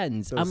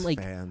fans, Those I'm like,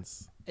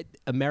 fans.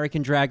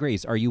 American Drag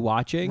Race, are you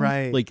watching?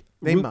 Right. Like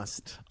They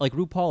must. Like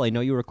RuPaul, I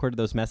know you recorded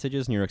those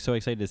messages and you're so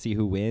excited to see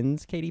who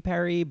wins, Katy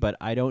Perry, but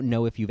I don't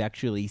know if you've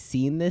actually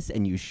seen this,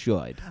 and you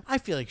should. I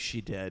feel like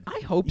she did.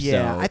 I hope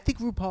Yeah, so. I think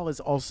RuPaul is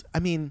also. I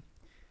mean,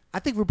 I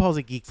think RuPaul's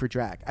a geek for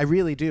drag. I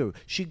really do.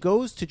 She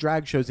goes to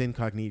drag shows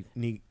incognito.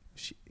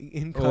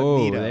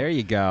 Oh, there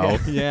you go.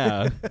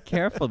 Yeah.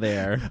 Careful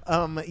there.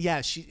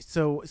 Yeah.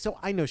 So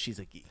I know she's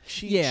a geek.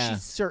 She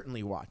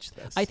certainly watched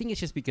this. I think it's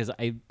just because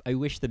I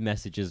wish the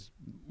message was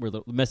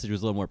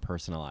a little more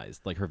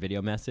personalized, like her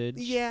video message.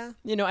 Yeah.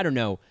 You know, I don't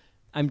know.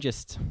 I'm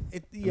just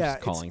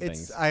calling it's,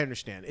 things. I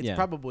understand. It's Yeah.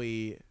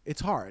 probably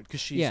it's hard because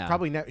she's Yeah.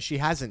 probably she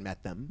hasn't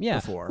met them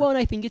before. Well, and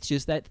I think it's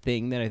just that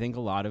thing that I think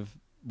a lot of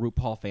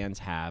RuPaul fans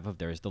have of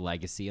there's the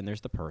legacy and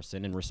there's the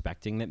person, and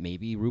respecting that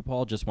maybe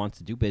RuPaul just wants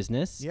to do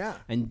business. Yeah.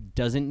 And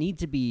doesn't need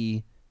to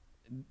be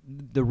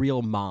the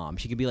real mom.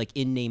 She could be like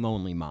in name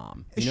only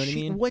mom. You know what I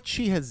mean? What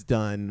she has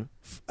done,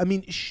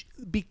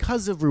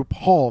 because of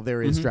RuPaul,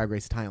 there is Drag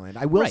Race Thailand.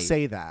 I will Right.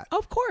 say that.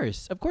 Of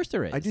course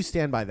there is. I do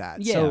stand by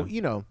that. Yeah.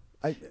 So,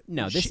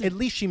 at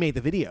least she made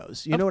the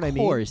videos. You know what I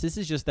mean? Of course. This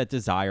is just that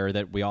desire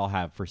that we all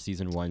have for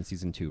season 1,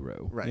 season 2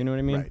 Ru. Right. You know what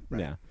I mean?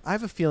 Right. Yeah. I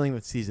have a feeling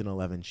that season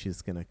 11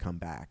 she's going to come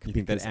back. You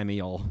think that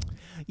Emmy will...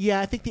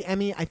 Yeah, I think the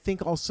Emmy. I think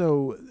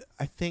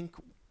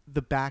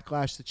the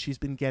backlash that she's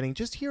been getting,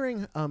 just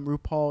hearing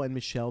RuPaul and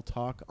Michelle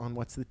talk on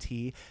What's the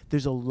Tea,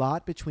 there's a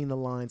lot between the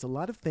lines, a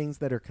lot of things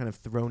that are kind of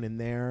thrown in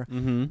there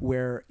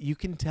where you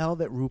can tell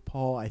that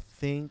RuPaul, I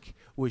think,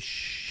 was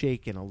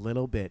shaken a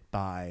little bit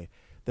by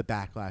the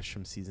backlash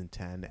from season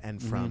 10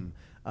 and from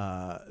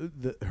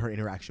her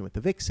interaction with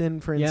the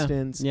Vixen, for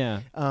instance.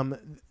 Yeah.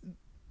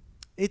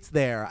 It's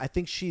there. I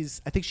think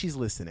she's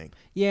listening.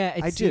 Yeah,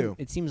 I do.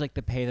 It seems like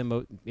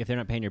if they're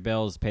not paying your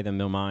bills, pay them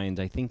no mind.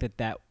 I think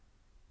that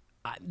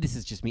this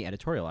is just me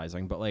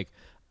editorializing, but like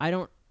I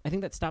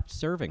think that stopped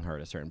serving her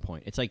at a certain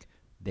point. It's like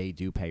they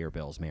do pay your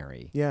bills,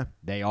 Mary. Yeah.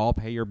 They all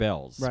pay your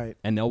bills. Right.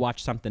 And they'll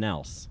watch something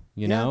else.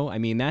 You know? I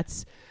mean,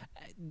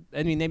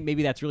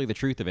 maybe that's really the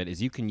truth of it,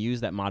 is you can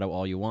use that motto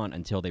all you want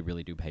until they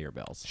really do pay your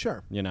bills.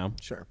 Sure. You know?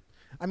 Sure.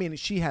 I mean,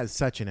 she has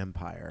such an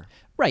empire.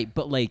 Right,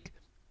 but like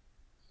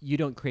you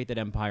don't create that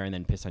empire and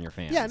then piss on your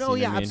fans. Yeah, no,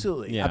 you know what I mean?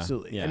 absolutely. Yeah,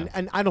 Absolutely. yeah.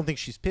 And I don't think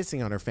she's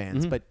pissing on her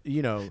fans, but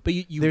you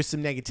there's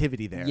some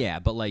negativity there. Yeah,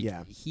 but like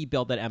he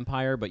built that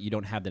empire, but you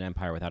don't have that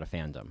empire without a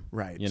fandom.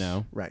 Right. You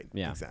know? Right.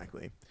 Yeah.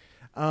 Exactly.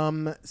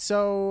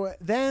 So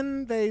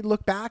then they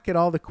look back at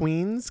all the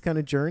queens' kind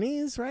of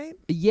journeys, right?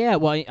 Yeah,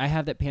 well, I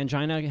have that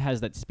Pangina has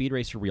that Speed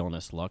Racer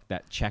realness look,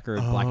 that checkered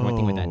black and white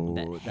thing with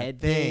that head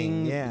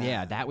thing, thing.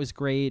 yeah. That was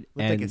great.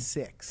 Looked like a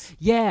 6.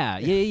 Yeah.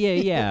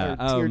 Or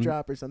a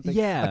teardrop or something.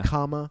 Yeah. A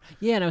comma.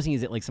 Yeah, and I was thinking,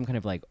 is it like some kind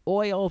of like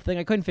oil thing?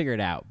 I couldn't figure it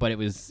out, but it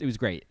was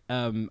great.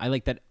 I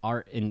like that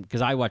Art,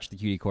 because I watched the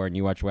Cutie Core and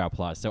you watched WoW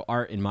Plus. So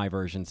Art in my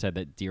version said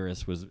that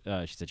Dearest was,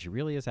 she said she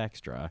really is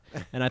extra,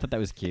 and I thought that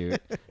was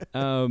cute.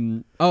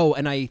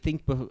 And I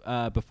think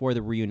before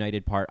the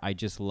reunited part, I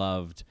just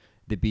loved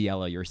the Be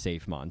Ella, You're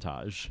Safe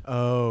montage.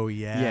 Oh,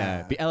 yeah.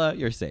 Yeah, Be Ella,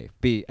 You're Safe.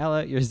 Be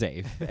Ella, You're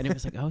Safe. And it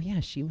was like, oh yeah,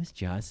 she was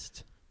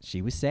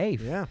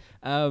safe. Yeah.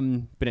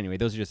 But anyway,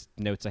 those are just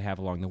notes I have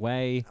along the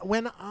way.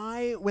 When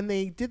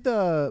they did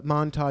the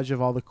montage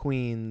of all the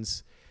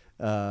queens,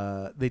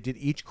 they did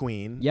each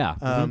queen. Yeah.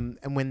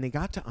 And when they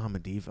got to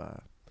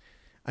Amadiva,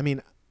 I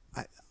mean,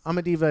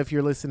 Amadiva, if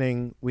you're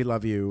listening, we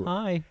love you.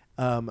 Hi.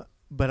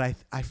 But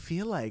I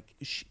feel like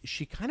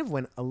she kind of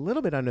went a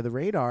little bit under the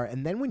radar,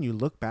 and then when you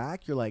look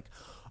back, you're like,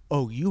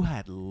 oh, you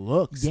had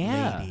looks,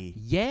 lady.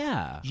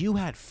 Yeah. You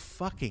had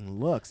fucking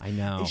looks. I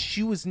know.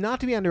 She was not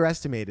to be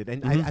underestimated.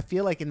 And I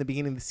feel like in the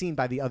beginning of the scene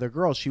by the other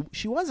girls,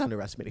 she was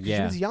underestimated because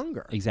she was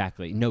younger.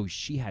 Exactly. No,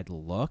 she had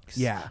looks.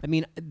 Yeah. I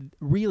mean,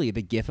 really,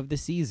 the gif of the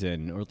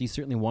season, or at least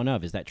certainly one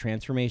of, is that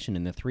transformation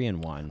in the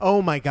 3-in-1.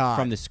 Oh, my God.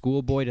 From the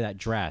schoolboy to that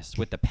dress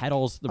with the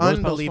petals, the rose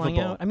petals flying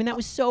out. I mean, that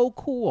was so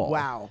cool.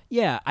 Wow.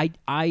 Yeah, I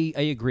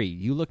agree.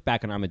 You look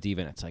back on Amadiva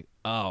and it's like,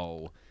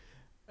 oh...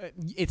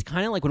 It's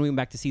kind of like when we went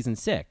back to season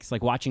 6,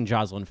 like watching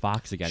Jocelyn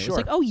Fox again. It was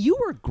like, oh, you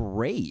were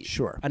great.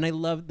 Sure. And I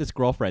love this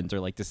girlfriends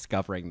are like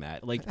discovering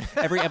that. Like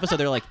every episode,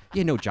 they're like,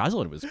 yeah, no,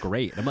 Jocelyn was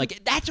great. And I'm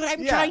like, that's what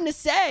I'm trying to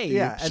say.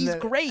 Yeah, she's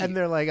great. And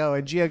they're like, oh,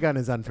 and Gia Gunn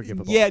is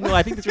unforgivable. Yeah, no,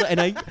 I think that's really,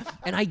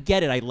 and I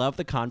get it. I love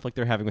the conflict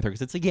they're having with her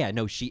because it's like, yeah,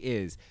 no, she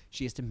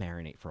has to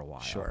marinate for a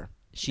while. Sure.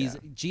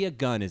 Gia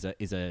Gunn is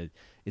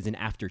an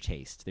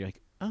aftertaste. They're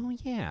like, oh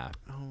yeah.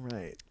 Oh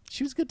right.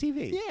 She was good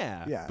TV.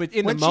 Yeah. Yeah. But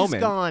in when the moment.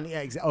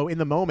 she's gone, in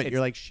the moment, you're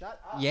like, shut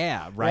up.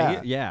 Yeah,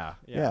 right? Yeah.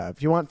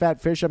 If you want fat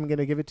fish, I'm going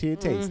to give it to you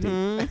tasty.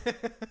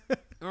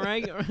 All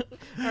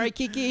right,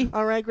 Kiki.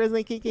 All right,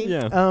 Grizzly Kiki.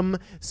 Yeah.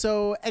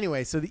 So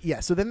anyway, so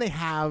then they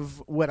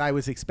have what I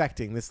was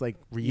expecting, this like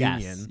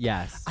reunion.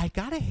 Yes. I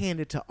got to hand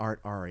it to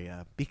Art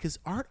Aria because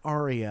Art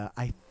Aria,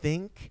 I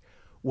think,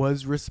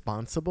 was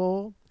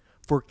responsible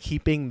for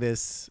keeping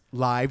this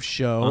live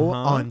show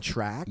on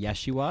track. Yes,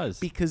 she was.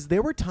 Because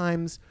there were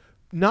times,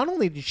 not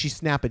only did she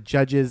snap at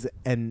judges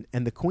and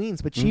the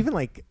queens, but she even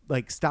like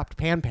stopped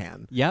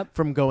Pan Yep.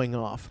 from going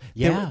off.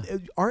 Yeah.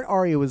 Art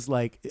Aria was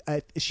like,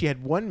 she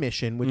had one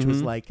mission, which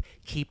was like,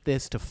 keep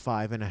this to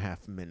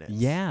 5.5 minutes.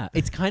 Yeah,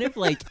 it's kind of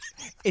like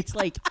it's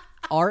like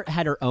Art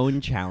had her own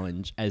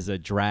challenge as a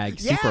drag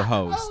super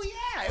host. Oh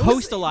yeah,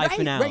 Host a live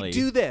finale. Right,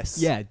 do this.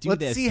 Yeah, do Let's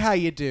this. see how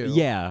you do.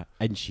 Yeah,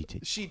 and she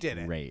did. She did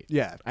it. Great.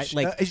 Yeah, I,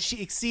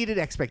 she exceeded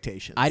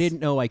expectations. I didn't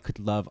know I could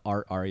love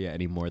Art Aria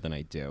any more than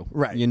I do.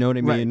 Right. You know what I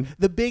Right. mean?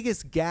 The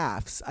biggest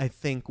gaffes, I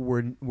think,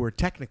 were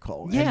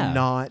technical Yeah. and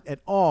not at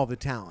all the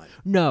talent.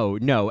 No,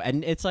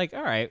 and it's like,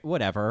 all right,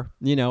 whatever.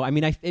 You know, I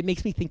mean, it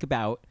makes me think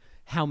about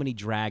how many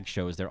drag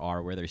shows there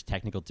are where there's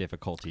technical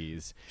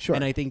difficulties. Sure.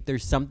 And I think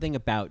there's something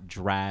about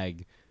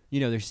drag, you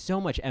know, there's so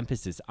much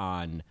emphasis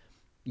on,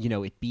 you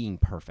know, it being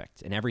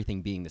perfect and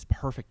everything being this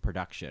perfect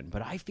production.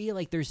 But I feel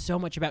like there's so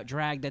much about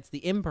drag that's the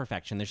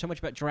imperfection. There's so much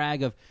about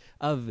drag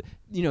of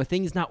you know,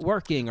 things not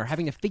working or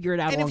having to figure it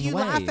out And along if you the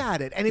way. laugh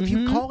at it, and if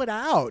you call it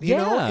out, you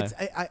know, Yeah. it's,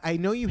 I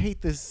know you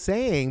hate this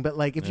saying, but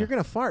like if you're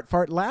gonna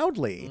fart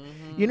loudly.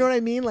 You know what I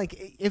mean?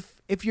 Like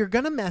if you're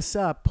gonna mess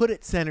up, put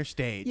it center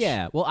stage.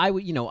 Yeah, well, I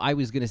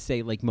was gonna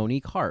say like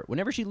Monique Hart.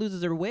 Whenever she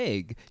loses her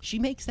wig, she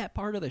makes that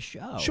part of the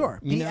show. Sure.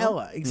 you Be know?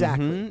 Ella,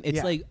 exactly. It's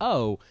Yeah. like,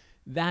 oh,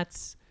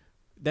 that's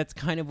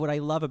kind of what I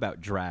love about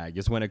drag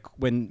is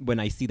when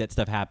I see that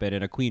stuff happen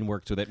and a queen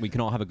works with it, and we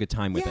can all have a good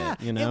time with Yeah,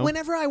 it. You know, and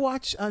whenever I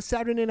watch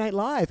Saturday Night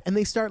Live and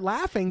they start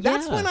laughing,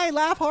 that's Yeah. when I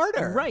laugh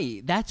harder.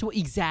 right? That's what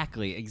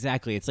exactly.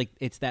 It's like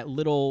it's that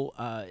little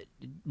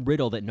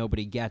riddle that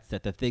nobody gets.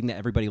 That the thing that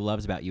everybody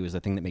loves about you is the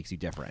thing that makes you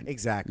different.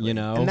 Exactly. You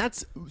know, and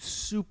that's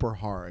super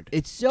hard.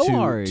 It's so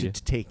hard to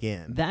take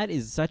in. That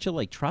is such a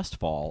like trust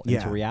fall Yeah.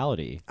 into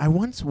reality. I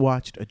once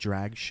watched a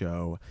drag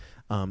show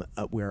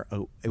where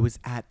it was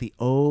at the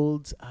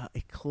old,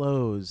 it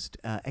closed,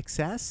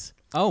 Excess.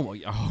 Oh.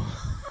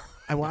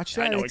 I watched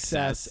it I at know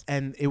Excess, Excess.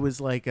 and it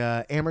was like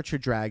a amateur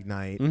drag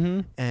night.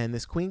 And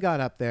this queen got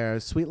up there,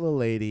 sweet little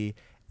lady,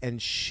 and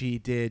she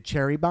did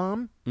Cherry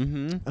Bomb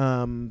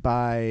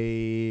by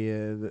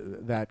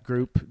that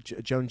group,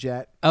 Joan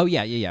Jett. Oh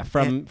yeah.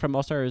 From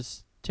All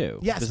Stars 2.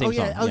 Yes. The same Oh,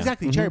 yeah. song. Oh,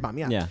 exactly. Mhm. Cherry Bomb.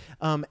 Yeah.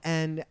 Yeah.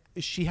 And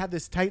she had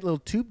this tight little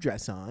tube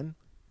dress on.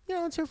 You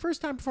know, it's her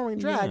first time performing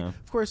drag. Yeah.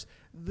 Of course,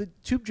 the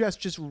tube dress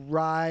just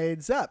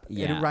rides up. And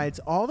Yeah. it rides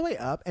all the way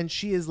up. And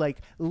she is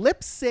like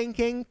lip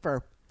syncing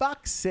for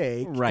fuck's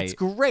sake. Right. It's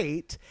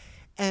great.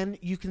 And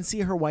you can see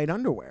her white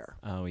underwear.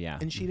 Oh yeah.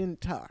 And she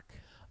didn't tuck.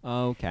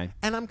 Okay.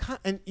 And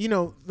and you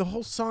know, the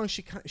whole song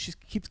she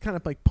keeps kind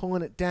of like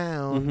pulling it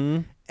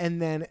down,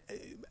 and then,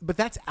 but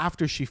that's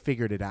after she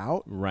figured it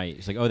out. Right.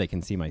 It's like, oh, they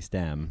can see my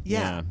stem.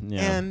 Yeah.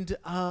 Yeah. And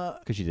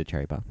because she's a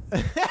cherry bomb.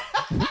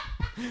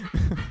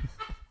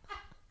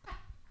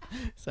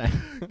 Sorry.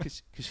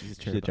 because she's a She's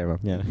cherry a cherry bomb.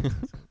 Yeah.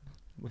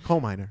 coal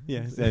miner.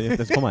 Yeah.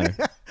 That's coal miner.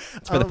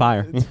 It's for the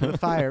fire. It's for the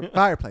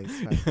fireplace.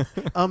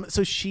 Right.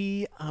 So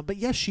she, but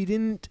yeah, she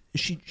didn't.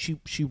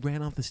 She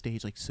ran off the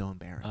stage like so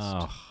embarrassed.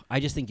 Oh, I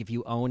just think if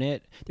you own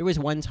it, there was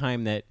one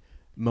time that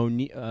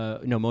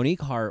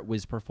Monique Hart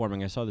was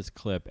performing. I saw this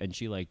clip, and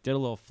she like did a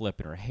little flip,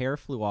 and her hair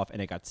flew off,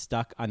 and it got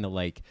stuck on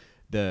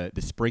the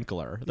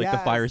sprinkler, like the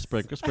fire Yes.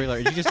 sprinkler.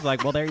 And she just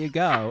like, well, there you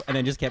go, and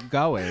then just kept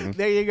going.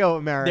 There you go,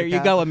 America. There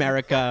you go,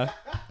 America.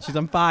 She's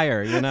on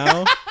fire, you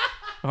know.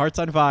 Heart's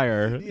on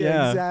fire.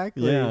 Yeah,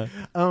 exactly. Yeah.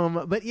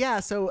 But yeah,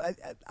 so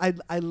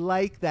I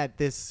like that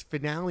this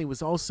finale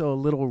was also a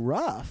little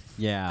rough.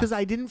 Yeah. Because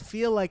I didn't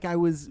feel like I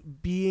was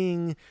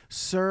being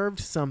served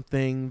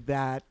something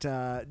that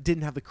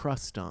didn't have the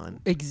crust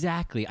on.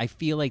 Exactly. I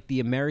feel like the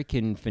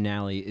American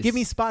finale is. Give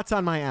me spots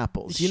on my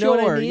apples. You sure,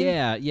 know what I mean?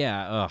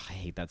 Yeah. Ugh, I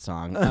hate that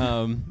song.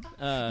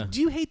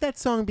 Do you hate that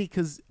song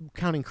because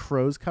Counting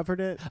Crows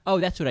covered it? Oh,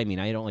 that's what I mean.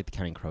 I don't like the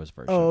Counting Crows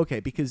version. Oh, okay.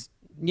 Because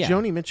Yeah.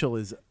 Joni Mitchell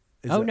is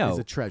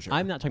a treasure.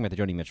 I'm not talking about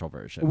the Joni Mitchell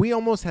version. We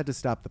almost had to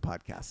stop the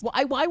podcast. Well,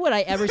 why would I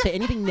ever say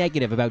anything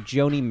negative about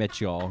Joni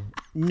Mitchell?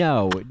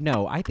 No,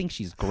 I think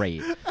she's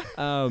great.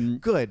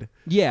 Good.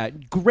 Yeah,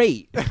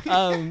 great.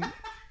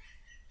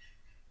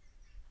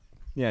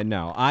 Yeah,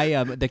 no.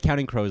 The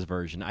Counting Crows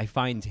version. I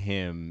find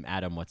him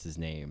Adam. What's his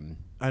name?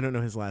 I don't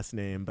know his last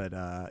name, but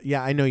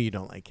yeah, I know you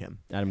don't like him.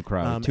 Adam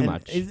Crow. Too and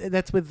much.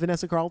 That's with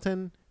Vanessa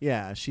Carlton.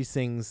 Yeah, she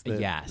sings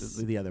Yes.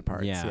 the other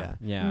parts. Yeah,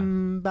 yeah.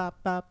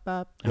 Bop, bop,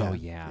 bop. Oh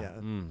yeah.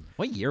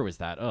 What year was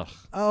that? Ugh.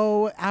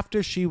 Oh,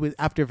 after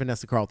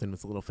Vanessa Carlton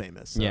was a little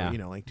famous. So, Yeah. you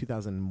know, like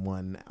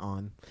 2001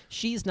 on.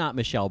 She's not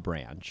Michelle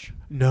Branch.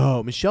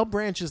 No, Michelle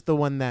Branch is the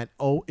one that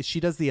she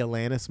does the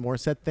Alanis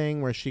Morissette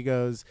thing where she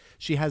has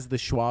the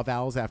schwa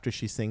vowels after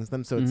she sings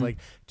them. So it's like,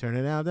 turn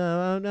it out,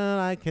 no,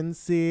 I can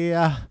see.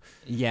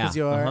 Yeah. 'Cause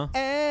you're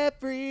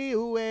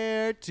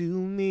everywhere to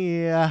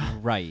me.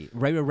 Right.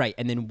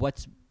 And then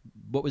what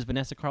was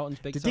Vanessa Carlton's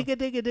big song? Digga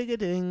digga digga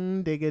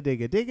ding, digga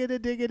digga digga da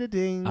digga da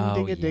ding, Oh,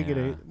 digga digga yeah.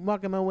 ding.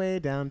 Walking my way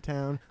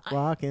downtown,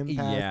 walking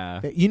past.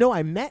 yeah. You know,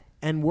 I met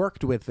and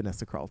worked with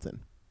Vanessa Carlton.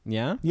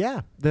 Yeah?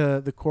 Yeah,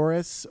 the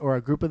chorus or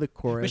a group of the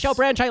chorus. Michelle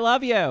Branch, I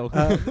love you.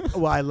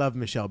 Well, I love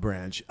Michelle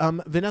Branch.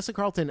 Vanessa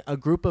Carlton, a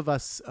group of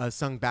us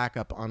sung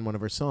backup on one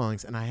of her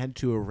songs, and I had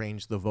to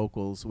arrange the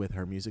vocals with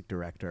her music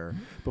director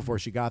before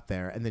she got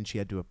there, and then she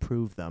had to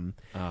approve them.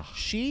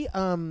 She's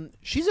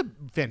a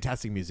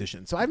fantastic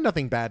musician, so I have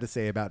nothing bad to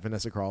say about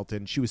Vanessa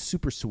Carlton. She was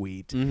super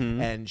sweet,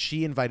 and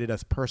she invited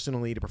us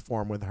personally to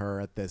perform with her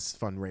at this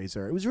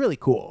fundraiser. It was really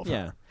cool.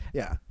 Yeah.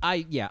 Yeah.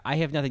 I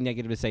have nothing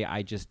negative to say.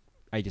 I just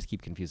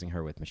keep confusing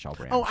her with Michelle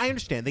Branch. Oh, I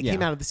understand. They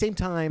came out at the same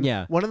time.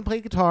 Yeah. One of them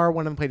played guitar,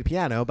 one of them played the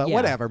piano, but Yeah.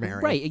 whatever,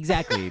 Mary. Right,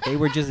 exactly. they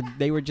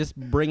were just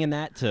bringing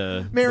that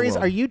to Mary's, the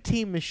world. are you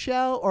team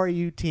Michelle or are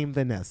you team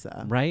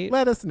Vanessa? Right?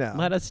 Let us know.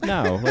 Let us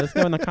know. Let us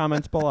know in the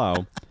comments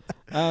below.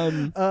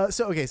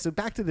 So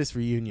back to this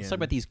reunion. Let's talk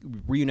about these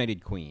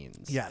reunited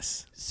queens.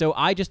 Yes. So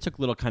I just took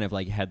little kind of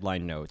like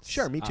headline notes.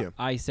 Sure, me too.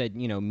 I said,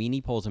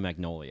 Meanie pulls a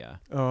Magnolia.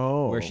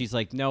 Oh. Where she's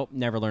like, nope,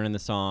 never learning the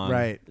song.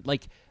 Right.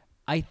 Like,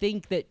 I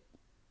think that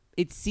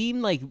it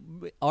seemed like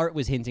Art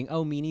was hinting,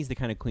 Meanie's the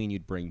kind of queen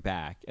you'd bring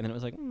back. And then it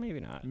was like, maybe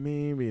not.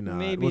 Maybe not.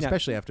 Maybe well, not.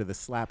 especially after the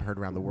slap heard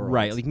around the world.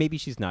 Right. Like, maybe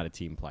she's not a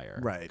team player.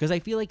 Right. Because I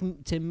feel like,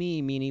 to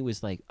me, Meanie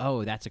was like,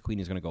 that's a queen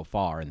who's going to go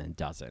far and then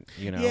doesn't.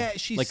 Yeah,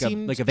 she like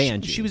seemed like a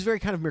Vanjie. She was very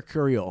kind of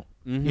mercurial.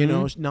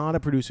 Not a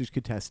producer's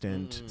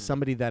contestant.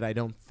 Somebody that I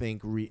don't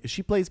think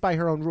she plays by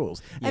her own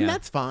rules, and Yeah.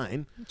 that's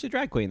fine. She's a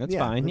drag queen. That's Yeah,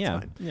 fine.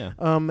 that's Yeah.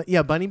 fine.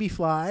 Yeah. Bunny Be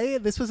Fly.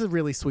 This was a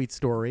really sweet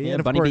story. Yeah, and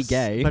of Bunny Be course,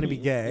 Gay. Bunny Be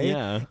Gay.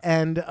 Yeah.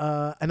 And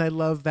I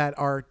love that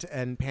Art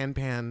and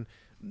Pan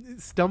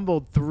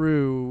stumbled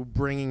through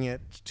bringing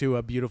it to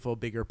a beautiful,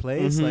 bigger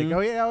place. Like,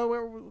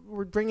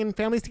 we're bringing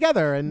families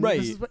together, and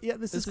Right.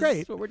 this is great.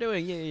 This is what we're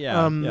doing.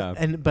 Yeah.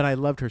 But I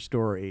loved her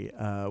story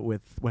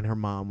with when her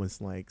mom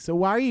was like, "So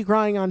why are you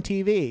crying on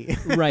TV?"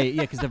 Right.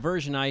 Yeah. Because the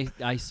version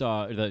I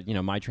saw,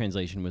 my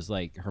translation was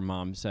like her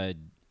mom said,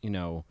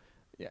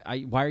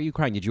 why are you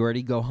crying? Did you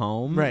already go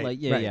home? Right, Like,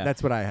 right. yeah.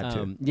 That's what I had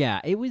too. Yeah.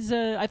 It was.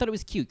 I thought it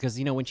was cute because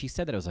when she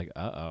said that, I was like,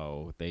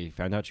 they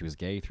found out she was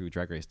gay through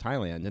Drag Race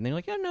Thailand, and they're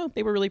like, no,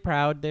 they were really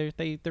proud. They're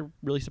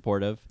really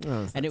supportive,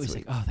 Oh, and it was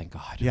sweet. like, thank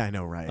God. Yeah, I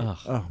know, right? Ugh,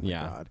 oh my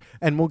yeah. God!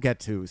 And we'll get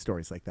to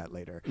stories like that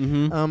later.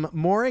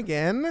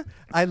 Morgan,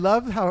 I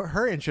love how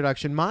her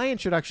introduction. My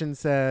introduction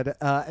said,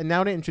 "And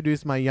now to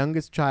introduce my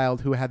youngest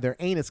child who had their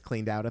anus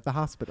cleaned out at the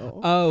hospital."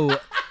 Oh,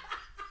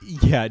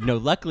 yeah. No,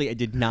 luckily I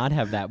did not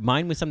have that.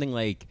 Mine was something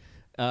like.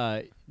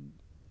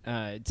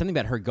 Something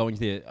about her going to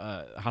the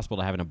hospital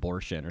to have an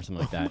abortion or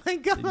something like that. Oh my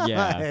God!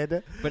 Yeah.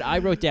 But I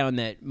wrote down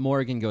that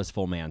Morgan goes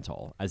full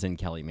Mantle, as in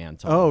Kelly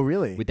Mantle. Oh,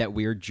 really? With that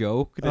weird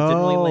joke that didn't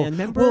really land.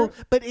 Remember? Well,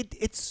 but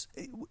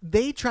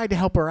they tried to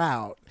help her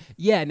out.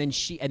 Yeah, and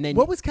then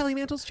What was Kelly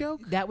Mantle's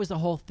joke? that was the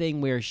whole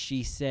thing where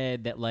she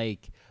said that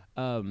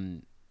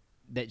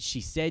that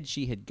she said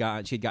she'd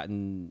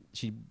done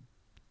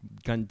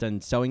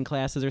sewing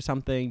classes or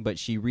something, but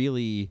she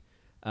really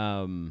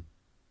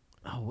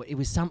it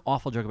was some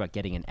awful joke about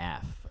getting an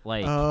F.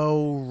 Like,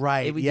 Oh,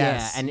 right. it was,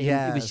 yes. yeah, and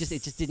yes.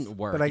 it just didn't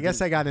work. But I It guess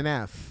didn't- I got an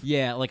F.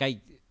 Yeah, like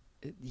I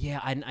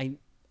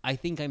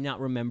think I'm not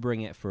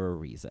remembering it for a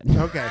reason.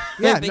 Okay.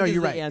 Yeah, think no, is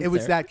you're the right. It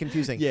was answer. that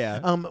confusing. Yeah.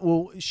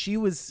 Well,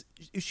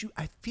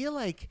 I feel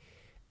like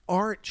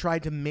Art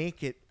tried to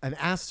make it an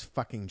ass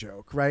fucking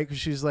joke, right? Because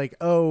she's like,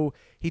 "Oh,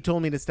 he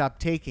told me to stop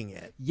taking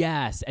it,"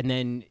 Yes, and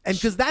then and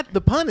because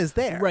the pun is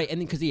there, right, and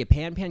then because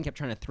Pan kept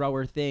trying to throw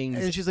her things.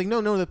 And she's like,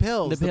 "No, the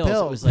pills, the pills.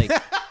 It was like,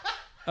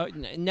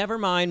 never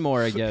mind,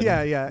 Morgan.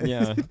 yeah,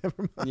 yeah,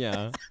 Never mind.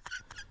 yeah.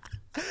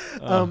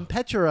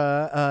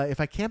 Petra, if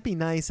I can't be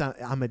nice,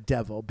 I'm a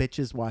devil.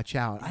 Bitches, watch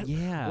out.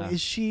 Yeah.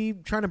 Is she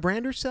trying to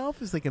brand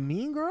herself as like a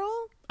mean girl?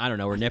 I don't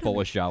know. Her nipple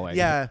was showing.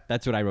 Yeah.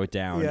 That's what I wrote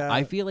down. Yeah.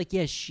 I feel like,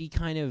 she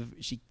kind of,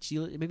 she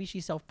maybe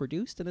she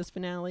self-produced in this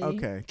finale.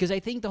 Okay. Because I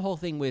think the whole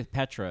thing with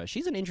Petra,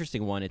 she's an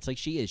interesting one. It's like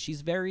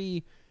she's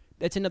very,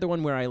 that's another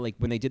one where I like,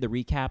 when they did the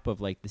recap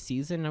of like the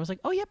season, I was like,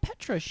 oh yeah,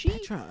 Petra.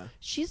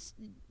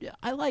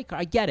 I like her.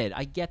 I get it.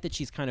 I get that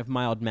she's kind of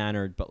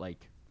mild-mannered, but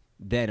like,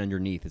 then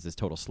underneath is this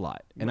total slut.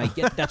 And I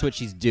get that's what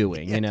she's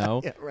doing,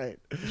 Yeah, right.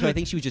 So I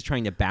think she was just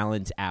trying to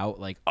balance out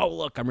like, oh,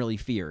 look, I'm really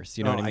fierce.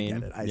 You know what I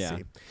mean? I get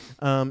it.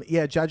 I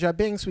see. Jar Jar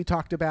Binks we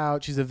talked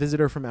about. She's a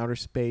visitor from outer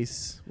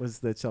space was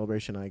the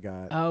celebration I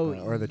got. Oh,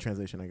 or the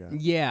translation I got.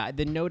 Yeah,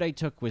 the note I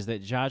took was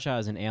that Jaja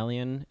is an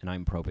alien, and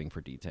I'm probing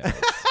for details.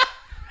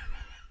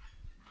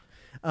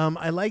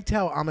 I liked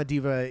how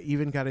Amadiva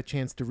even got a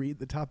chance to read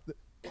the top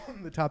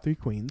three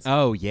queens.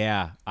 Oh,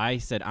 yeah. I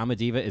said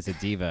Amadiva is a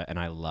diva, and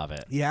I love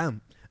it. Yeah.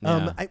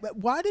 Yeah.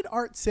 Why did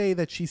Art say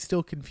that she's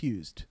still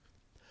confused?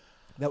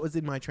 That was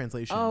in my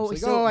translation. Oh,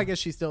 It's like, so- I guess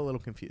she's still a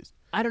little confused.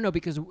 I don't know,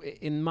 because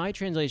in my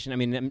translation, I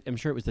mean, I'm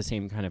sure it was the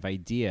same kind of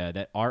idea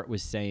that Art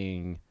was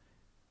saying...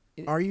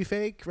 Are you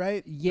fake,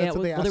 right? Yeah, That's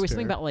what they well, there was asked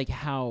something her. about like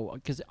how,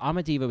 because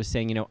Amadiva was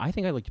saying, I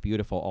think I looked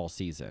beautiful all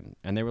season,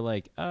 and they were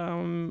like,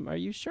 are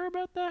you sure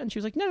about that? And she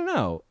was like,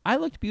 no, I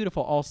looked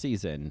beautiful all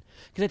season,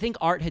 because I think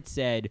Art had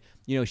said,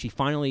 she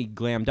finally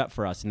glammed up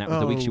for us, and that was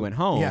the week she went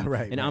home. yeah,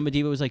 right, And right.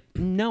 Amadiva was like,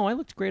 no, I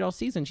looked great all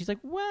season. She's like,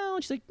 well,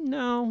 and she's like,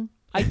 no,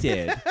 I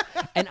did.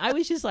 And I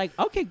was just like,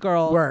 okay,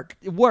 girl.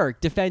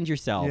 Work. Defend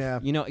yourself. Yeah.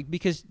 You know,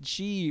 because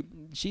she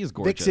is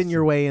gorgeous. Vixen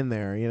your way in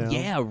there, you know?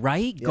 Yeah,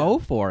 right? Go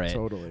for it.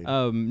 Totally.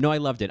 No, I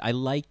loved it. I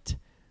liked,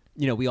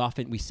 you know,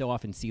 we so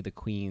often see the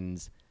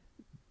queens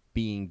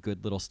being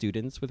good little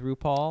students with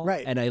RuPaul.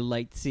 Right. And I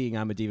liked seeing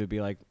Amadiva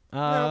be like,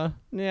 Nope.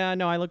 yeah,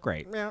 no, I look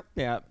great. Yeah.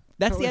 Yeah.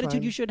 That's Totally the attitude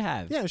fine. you should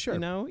have. Yeah, sure. You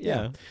know?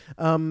 Yeah.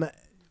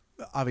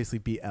 Obviously,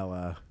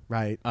 Ella,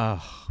 right?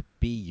 Oh,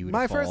 beautiful.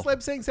 My first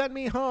lip sync sent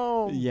me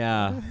home.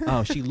 Yeah.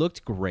 Oh, she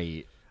looked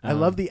great. I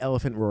love the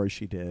elephant roar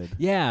she did.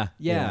 Yeah.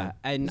 It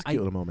And was a cute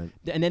little moment.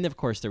 And then, of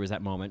course, there was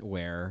that moment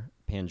where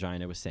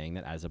Pangina was saying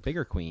that as a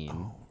bigger queen,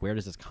 where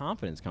does this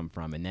confidence come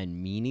from? And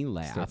then Meanie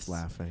laughs. Starts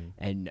laughing.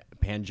 And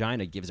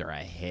Pangina gives her a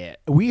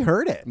hit. We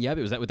heard it. Yep,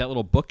 it was that with that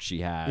little book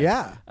she had.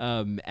 Yeah.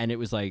 And it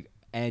was like,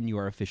 and you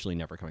are officially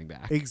never coming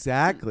back.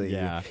 Exactly.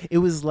 Yeah. It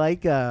was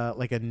like a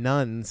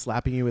nun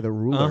slapping you with a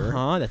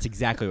ruler. That's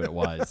exactly what it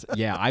was.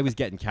 Yeah, I was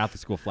getting Catholic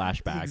school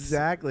flashbacks.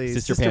 Exactly.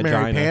 Sister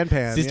Mary Pangina.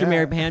 Pan. Sister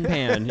Mary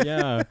Pan.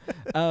 Yeah.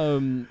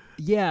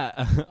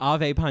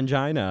 Ave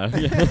Pangina.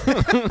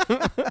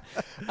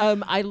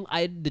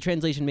 Yeah. The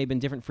translation may have been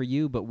different for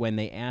you, but when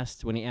he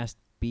asked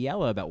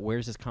Biella about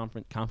where's this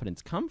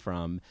confidence come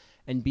from,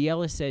 and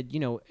Biella said, you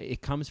know,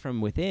 it comes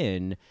from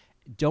within.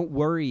 Don't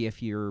worry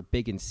if you're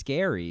big and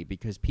scary,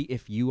 because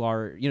if you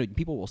are, you know,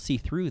 people will see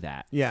through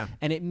that. Yeah.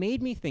 And it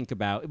made me think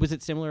about, was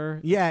it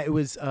similar? Yeah, it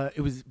was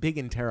big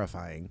and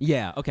terrifying.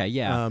 Yeah. Okay.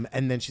 Yeah.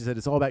 And then she said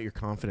it's all about your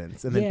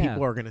confidence, and then Yeah.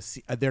 people are gonna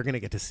see. They're gonna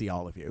get to see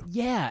all of you.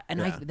 Yeah. And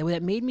Yeah. what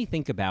that made me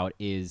think about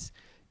is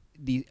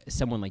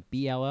someone like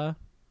Biella,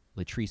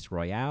 Latrice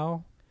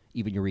Royale,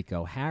 even Eureka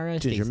O'Hara,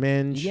 Ginger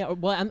Minge. Yeah.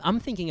 Well, I'm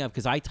thinking of,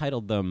 because I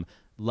titled them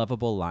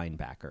lovable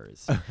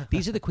linebackers.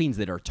 These are the queens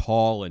that are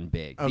tall and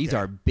big. These Okay.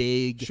 are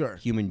big Sure.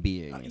 human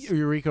beings.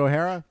 Eureka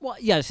O'Hara. Well,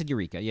 yeah, I said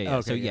Eureka. Yeah.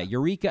 Okay, So yeah.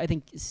 Eureka, I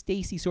think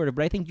Stacy sort of,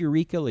 but I think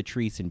Eureka,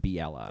 Latrice, and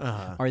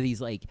Biella are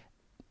these like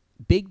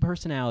big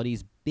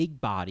personalities,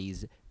 big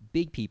bodies,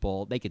 big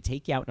people. They could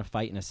take you out in a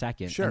fight in a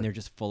second, Sure. and they're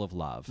just full of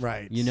love.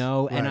 Right. You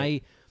know? And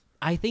Right.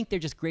 I think they're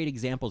just great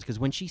examples, because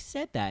when she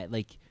said that,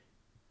 like,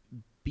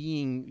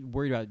 being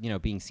worried about, you know,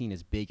 being seen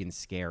as big and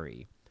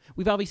scary.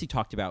 We've obviously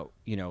talked about,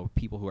 you know,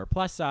 people who are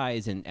plus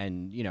size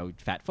and you know,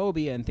 fat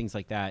phobia and things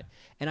like that.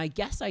 And I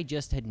guess I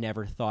just had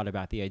never thought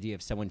about the idea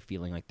of someone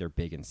feeling like they're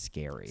big and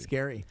scary.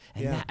 Scary.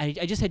 And yeah. that,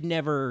 I just had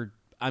never.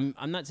 I'm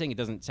not saying it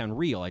doesn't sound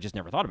real. I just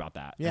never thought about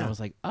that. Yeah. And I was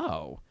like,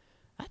 oh,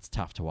 that's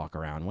tough to walk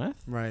around with.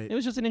 Right. It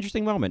was just an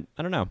interesting moment.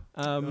 I don't know.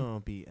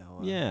 Biella.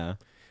 Yeah.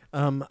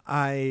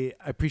 I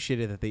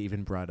appreciated that they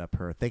even brought up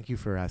her. Thank you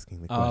for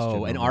asking the question.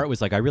 Oh, and Mama. Art was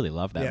like, I really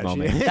love that Yeah, she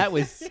moment. did. That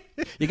was.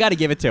 You got to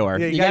give it to her.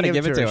 Yeah, you got to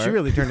give it to her. She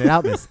really turned it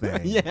out this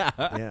thing. Yeah.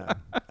 Yeah.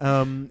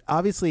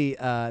 Obviously,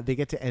 they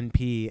get to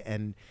NP,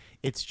 and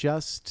it's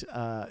just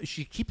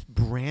she keeps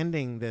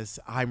branding this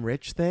 "I'm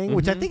rich" thing,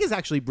 which I think is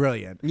actually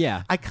brilliant.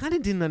 Yeah. I kind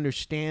of didn't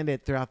understand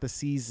it throughout the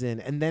season,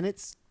 and then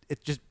it's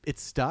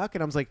stuck,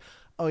 and I was like,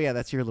 oh yeah,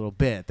 that's your little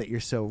bit that you're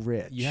so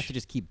rich. You have to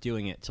just keep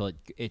doing it till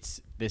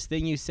it's this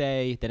thing you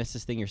say, then it's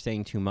this thing you're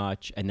saying too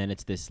much, and then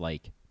it's this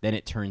like, then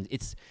it turns,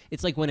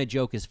 it's like when a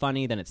joke is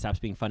funny, then it stops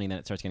being funny, then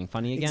it starts getting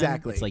funny again.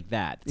 Exactly. It's like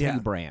that. It's how you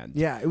brand.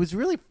 Yeah, it was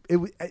really,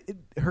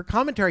 her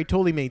commentary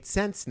totally made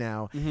sense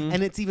now,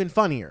 and it's even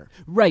funnier.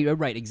 Right,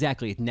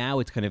 exactly. Now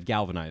it's kind of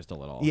galvanized a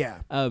little. Yeah.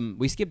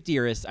 We skipped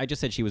Dearest. I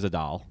just said she was a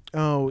doll.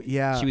 Oh,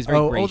 yeah. She was very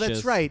Oh, gracious.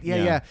 that's right.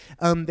 Yeah.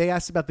 They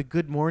asked about the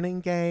Good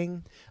Morning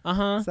Gang.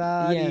 Uh-huh.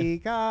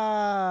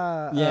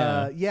 Sadiqa.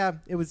 Yeah. Yeah,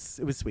 it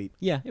was sweet.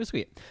 Yeah, it was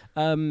sweet.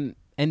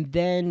 And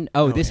then,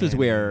 this was Annie.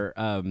 where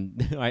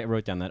I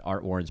wrote down that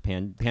Art warns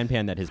Pan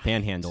that his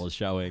panhandle is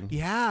showing.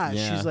 Yeah,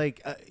 Yeah. she's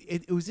like,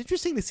 it was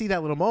interesting to see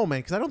that little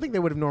moment, because I don't think they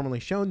would have normally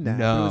shown that.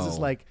 No. It was just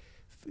like,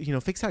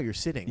 fix how you're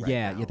sitting right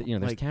Yeah, now. yeah,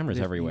 there's cameras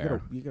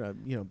everywhere. You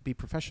gotta be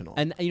professional.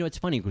 And it's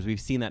funny because we've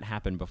seen that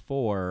happen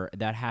before.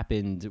 That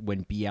happened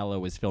when Biella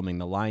was filming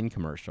the Line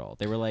commercial.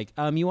 They were like,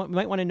 you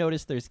might want to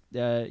notice there's,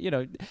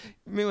 you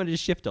may want to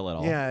just shift a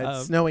little. yeah,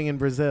 it's snowing in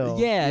Brazil.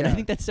 Yeah, and I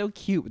think that's so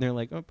cute. And they're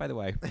like, oh, by the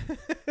way,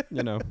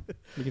 you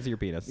can see your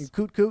penis.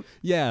 Coot coot.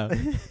 Yeah.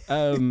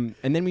 And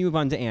then we move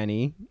on to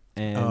Annie.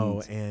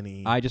 And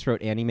Annie. I just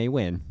wrote Annie may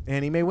win.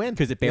 Annie may win.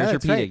 Because it bears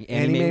that's repeating. right.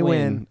 Annie may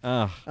win.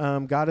 Ugh.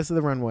 Goddess of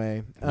the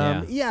runway.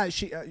 Yeah.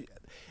 She.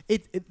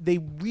 They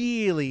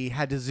really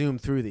had to zoom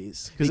through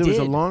these, because They it was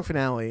a did. long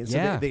finale. So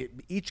Yeah. they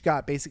each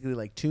got basically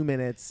like 2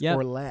 minutes Yep.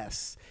 or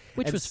less,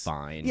 Which And was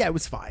fine. Yeah, it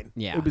was fine.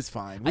 Yeah. it was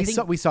fine. I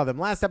think- We saw them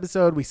last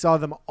episode. We saw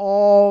them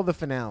all the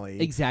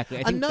finale. Exactly.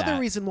 I think Another that.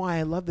 reason why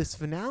I love this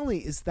finale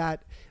is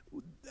that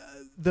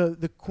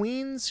the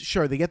queens,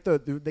 sure, they get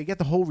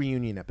the whole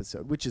reunion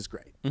episode, which is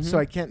great. Mm-hmm. So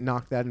I can't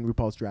knock that in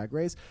RuPaul's Drag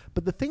Race.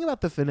 But the thing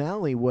about the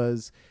finale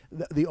was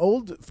the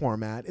old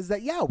format is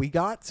that we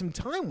got some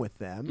time with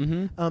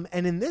them, Mm-hmm.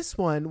 and in this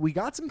one we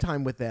got some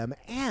time with them,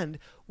 and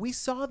we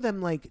saw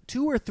them like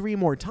 2 or 3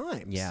 more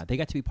times. Yeah, they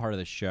got to be part of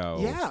the show.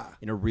 Yeah.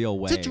 In a real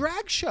way. It's a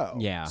drag show.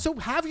 Yeah. So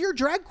have your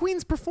drag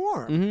queens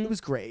perform. It was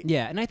great.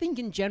 Yeah, and I think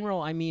in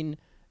general, I mean,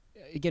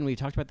 again, we've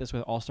talked about this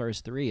with All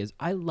Stars 3, is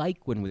I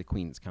like when the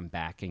queens come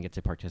back and get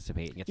to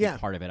participate and get to be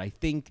part of it. I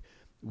think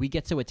we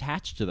get so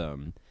attached to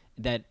them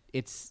that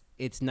it's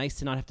nice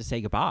to not have to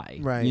say goodbye.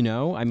 Right. You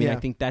know? I mean, Yeah. I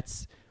think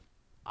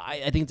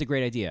I think it's a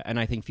great idea, and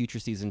I think future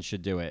seasons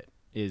should do it,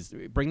 is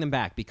bring them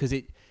back, because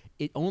it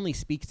only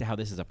speaks to how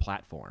this is a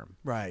platform.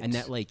 Right. And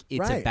that, like, it's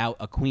Right. about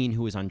a queen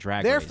who is on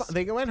Drag Race.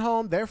 They went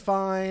home. They're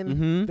fine.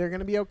 Mm-hmm. They're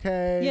gonna be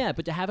okay. Yeah,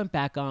 but to have them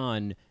back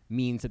on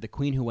means that the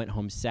queen who went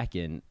home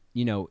second,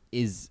 you know,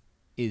 is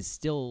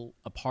still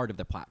a part of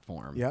the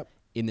platform. Yep.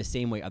 In the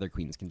same way other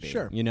queens can be.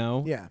 Sure. You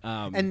know? Yeah.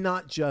 And And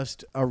not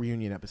just a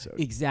reunion episode.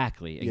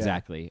 exactly.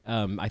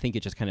 I think it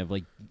just kind of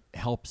like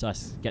helps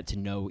us get to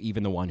know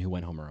even the one who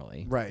went home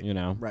early. Right. You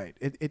know? Right.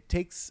 It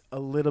takes a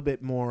little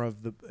bit more of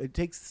it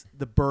takes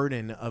the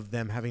burden of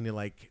them having to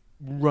like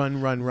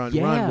run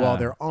Yeah. while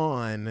they're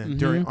on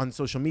on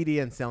social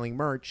media and selling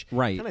merch.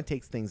 Right. Kind of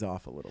takes things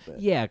off a little bit.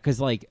 Yeah, because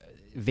like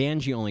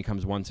Vanjie only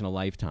comes once in a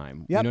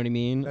lifetime. You Yep. know what I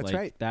mean? That's like,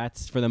 right.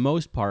 That's for the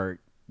most part.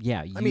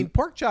 Yeah. I mean,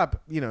 Pork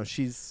Chop, you know,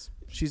 she's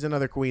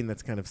another queen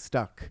that's kind of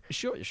stuck.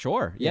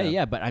 Sure. Yeah.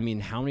 Yeah. But I mean,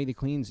 how many of the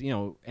queens, you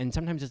know, and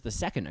sometimes it's the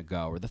second to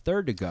go or the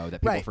third to go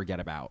that people Right. forget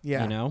about.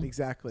 Yeah. You know?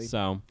 Exactly.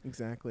 So,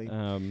 Exactly.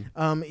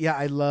 yeah.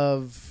 I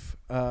love.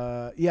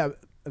 Yeah,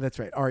 that's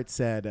right. Art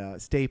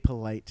said, "Stay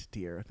polite,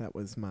 dear." That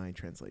was my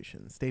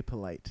translation. Stay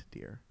polite,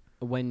 dear.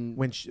 When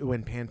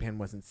Pan Pan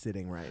wasn't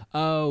sitting right.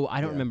 Oh,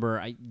 I don't Yeah. remember.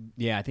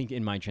 I think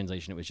in my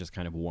translation it was just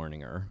kind of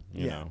warning her.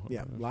 You know?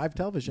 Yeah. Live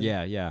television.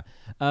 Yeah.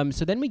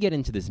 So then we get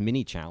into this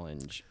mini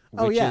challenge,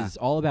 which Oh, yeah. is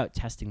all about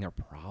testing their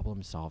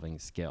problem-solving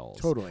skills.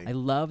 Totally. I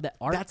love that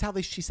Art. That's how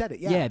she said it.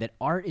 Yeah. Yeah, that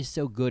Art is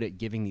so good at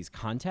giving these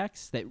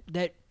contexts that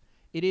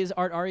it is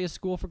Art Aria's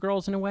school for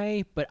girls in a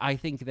way, but I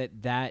think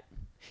that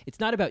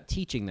it's not about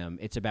teaching them;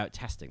 it's about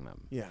testing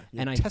them. Yeah,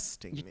 and you're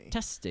testing me.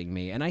 testing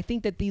me, and I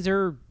think that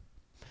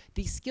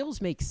these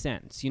skills make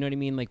sense. You know what I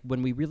mean? Like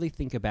when we really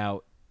think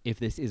about if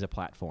this is a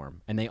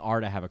platform and they are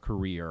to have a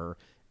career,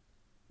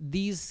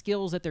 these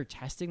skills that they're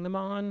testing them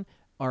on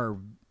are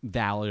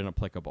valid and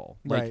applicable.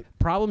 Like Right.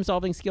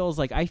 problem-solving skills,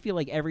 like I feel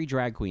like every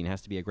drag queen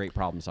has to be a great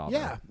problem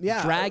solver.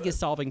 Yeah. Drag is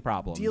solving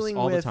problems Dealing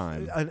all with the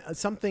time.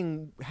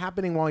 something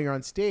happening while you're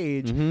on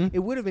stage, it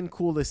would have been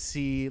cool to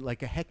see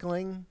like a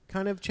heckling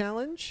kind of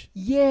challenge.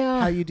 Yeah.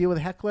 How you deal with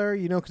a heckler,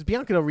 you know, because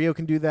Bianca Del Rio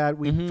can do that.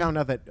 We found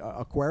out that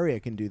Aquaria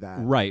can do that.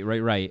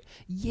 Right.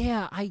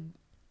 Yeah,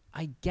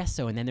 I guess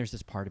so. And then there's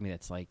this part of me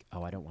that's like,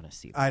 oh, I don't want to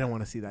see that. I don't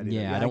want to see that either.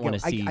 Yeah, I don't wanna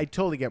see- I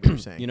totally get what you're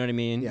saying. You know what I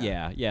mean?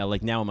 Yeah. Yeah.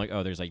 Like now I'm like,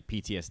 oh, there's like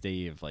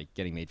PTSD of like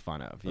getting made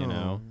fun of, you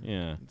know?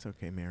 Yeah. It's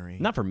okay, Mary.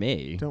 Not for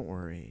me. Don't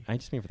worry. I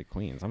just mean for the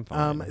queens. I'm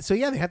fine. So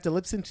yeah, they have to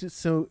lip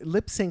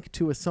sync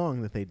to a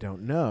song that they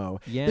don't know.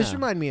 Yeah. This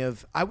reminded me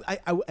of I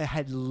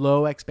had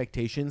low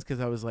expectations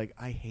because I was like,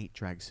 I hate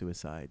drag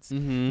suicides. You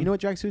know what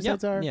drag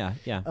suicides are? Yeah.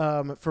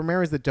 For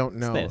Marys that don't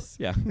know, It's this.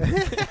 Yeah.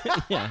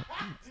 Yeah.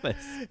 It's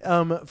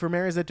this. For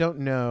Marys that don't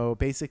know,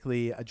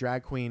 basically a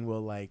drag queen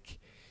will like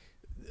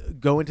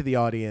go into the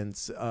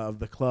audience of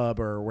the club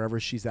or wherever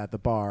she's at the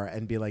bar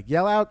and be like,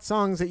 yell out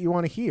songs that you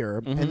want to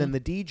hear. And then the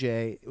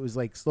DJ was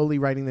like slowly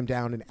writing them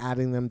down and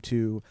adding them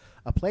to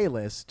a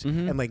playlist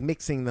and like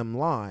mixing them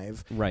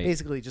live. Right.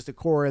 Basically just a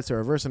chorus or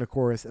a verse and a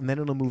chorus, and then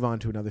it'll move on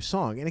to another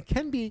song. And it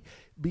can be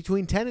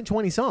between 10 and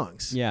 20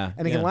 songs. Yeah,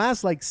 And it yeah. can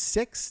last like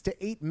 6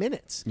 to 8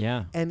 minutes.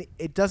 Yeah. And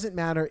it doesn't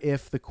matter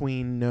if the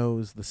queen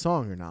knows the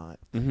song or not.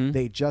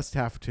 They just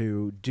have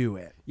to do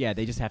it. Yeah.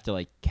 They just have to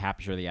like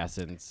capture the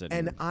essence.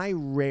 And I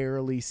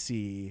rarely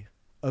see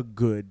a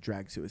good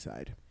drag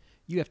suicide.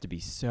 You have to be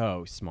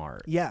so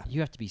smart. Yeah.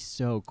 You have to be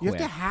so quick. You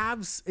have to have,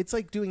 it's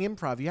like doing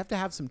improv. You have to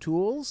have some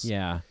tools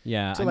Yeah. to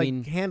I like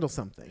mean, handle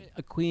something.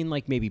 a queen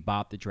like maybe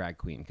Bop the drag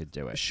queen could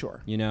do it.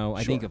 Sure. You know,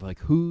 I think Sure. of like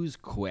who's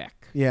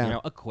quick. Yeah. You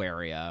know,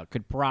 Aquaria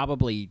could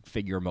probably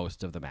figure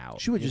most of them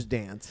out. She would just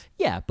dance.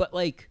 Yeah, but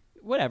like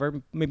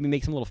whatever, maybe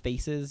make some little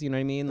faces, you know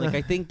what I mean? Like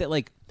I think that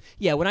like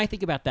when I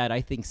think about that,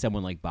 I think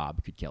someone like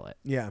Bob could kill it.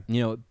 Yeah.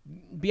 You know,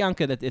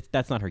 Bianca,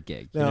 that's not her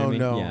gig. You know what I mean?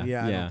 No,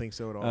 Yeah, I don't think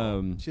so at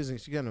all. She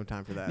She got no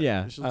time for that.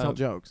 Yeah, She'll tell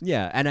jokes.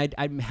 Yeah, and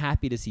I'm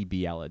happy to see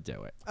Biella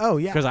do it. Oh,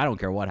 yeah. Because I don't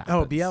care what happens.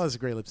 Oh, Biella's a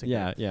great lip sync.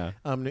 Yeah.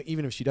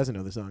 Even if she doesn't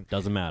know the song.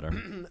 Doesn't matter.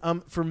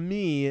 For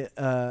me,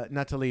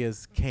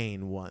 Natalia's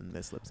Kane won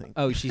this lip sync.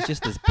 Oh, she's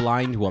just this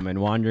blind woman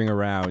wandering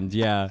around.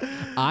 Yeah.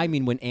 I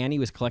mean, when Annie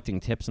was collecting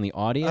tips in the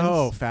audience.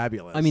 Oh,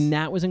 fabulous. I mean,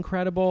 that was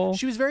incredible.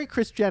 She was very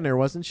Kris Jenner,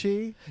 wasn't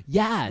she?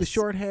 Yes. The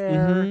short hair,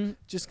 Mhm.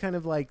 just kind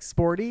of like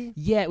sporty.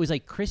 Yeah, it was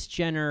like Kris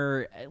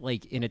Jenner,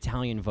 like in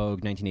Italian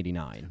Vogue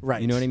 1989.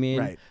 Right, You know what I mean?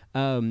 right.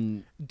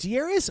 Um,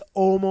 Dieris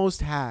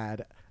almost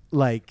had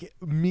like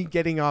me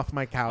getting off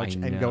my couch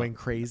I and know. going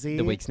crazy.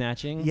 the wig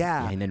snatching.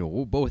 Yeah. And then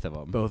both of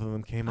them. Both of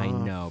them came I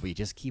off. know, but you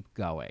just keep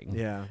going.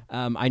 Yeah.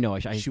 I know.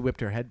 She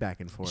whipped her head back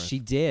and forth. She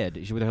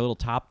did. She with her little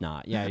top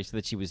knot. Yeah. So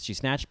that she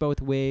snatched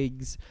both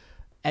wigs.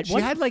 At She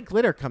one- had like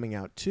glitter coming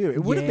out too.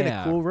 It would have been a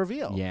Yeah. cool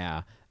reveal.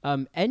 Yeah.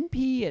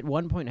 NP at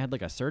one point had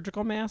like a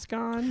surgical mask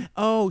on.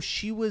 Oh,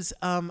 she was.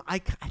 I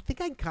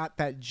think I caught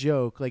that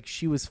joke. Like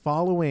she was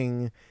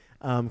following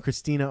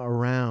Christina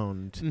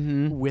around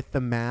with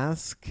the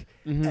mask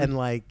and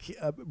like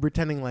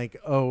pretending like,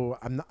 oh,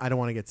 I don't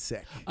want to get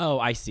sick. Oh,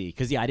 I see.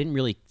 Because I didn't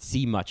really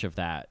see much of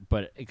that,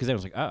 but because I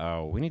was like,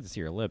 we need to see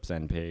your lips,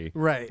 NP.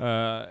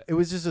 Right. It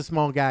was just a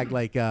small gag,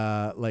 like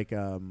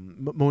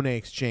Monet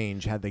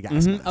Exchange had the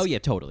gas mask. Oh yeah,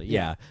 totally.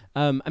 Yeah.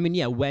 I mean,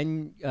 yeah.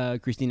 When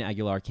Christina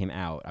Aguilar came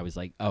out, I was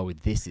like, oh,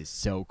 this is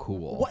so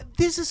cool. What?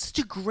 This is such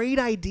a great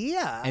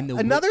idea. And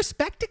another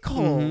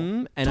spectacle.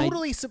 And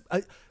totally.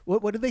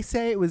 What did they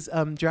say? It was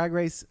Drag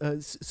Race,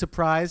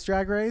 surprise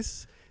Drag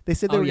Race. They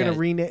said they were going to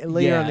rename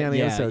later on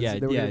the episode. Yeah,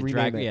 they were gonna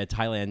rename it.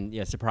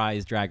 Thailand.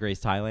 Surprise Drag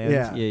Race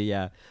Thailand.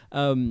 Yeah.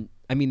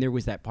 I mean, there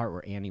was that part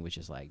where Annie was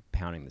just like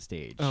pounding the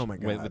stage. Oh my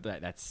God. With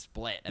that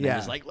split, and I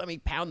was like, let me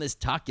pound this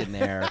tuck in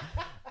there.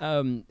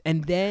 And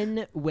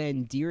then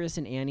when Dearest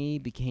and Annie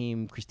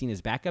became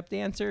Christina's backup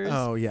dancers.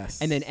 Oh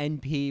yes. And then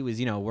NP was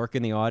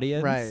working the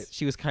audience. Right.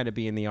 She was kind of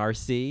being the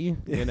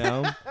RC.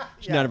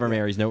 None of our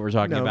Marys know what we're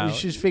talking about.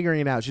 She's figuring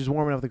it out. She's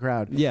warming up the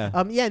crowd. Yeah.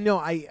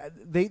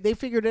 They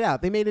figured it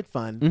out. They made it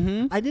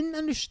fun. I didn't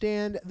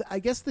understand. I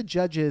guess the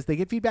judges, they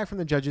get feedback from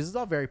the judges. It's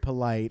all very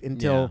polite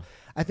until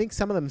I think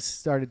some of them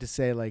started to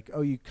say like,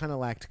 oh, you kind of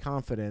lacked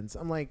confidence.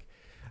 I'm like,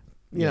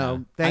 you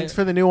know, thanks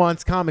for the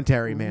nuanced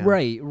commentary, man.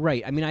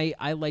 Right. I mean,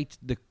 I liked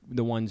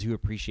the ones who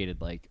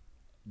appreciated like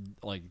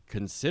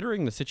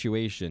considering the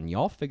situation,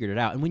 y'all figured it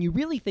out. And when you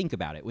really think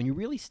about it, when you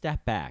really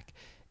step back,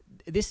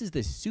 this is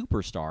this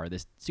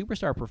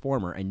superstar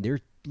performer, and they're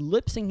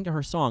lip syncing to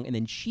her song, and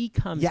then she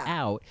comes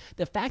out.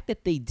 The fact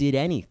that they did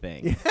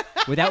anything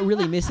without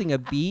really missing a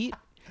beat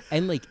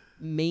and like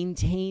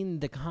maintain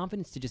the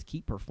confidence to just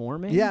keep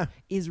performing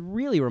is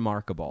really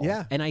remarkable.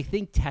 Yeah. And I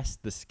think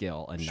test the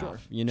skill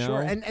enough,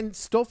 Sure. And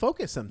still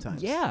focus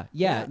sometimes.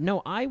 Yeah.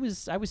 No, I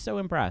was so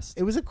impressed.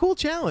 It was a cool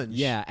challenge.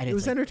 Yeah. And it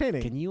was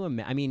entertaining. Can you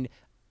imagine? I mean,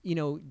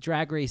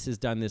 Drag Race has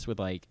done this with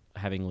like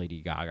having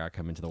Lady Gaga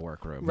come into the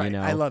workroom. Right.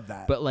 I love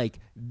that. But like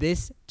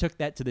this took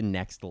that to the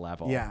next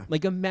level. Yeah.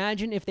 Like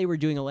imagine if they were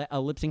doing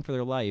a lip sync for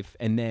their life,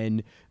 and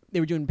then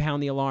they were doing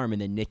Pound the Alarm,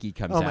 and then Nikki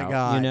comes out. Oh my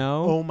God.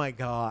 Oh my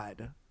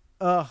God.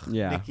 Ugh,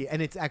 yeah. Nikki. And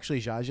it's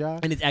actually Zsa Zsa.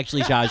 And it's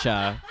actually Zsa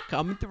Zsa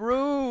coming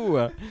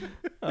through.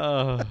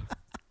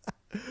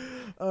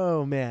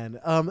 Oh, man.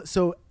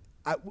 So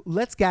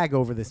let's gag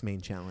over this main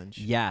challenge.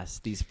 Yes,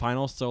 these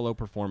final solo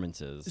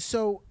performances.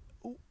 So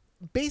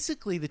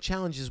basically the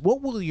challenge is,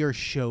 what will your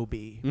show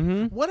be?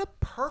 What a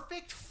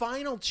perfect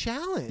final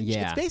challenge.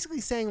 Yeah. It's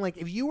basically saying, like,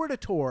 if you were to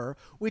tour,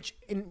 which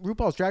in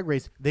RuPaul's Drag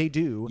Race they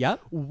do,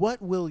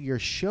 what will your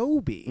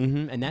show be?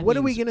 And that what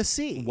are we going to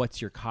see?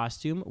 What's your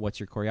costume? What's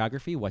your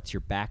choreography? What's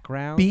your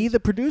background? Be the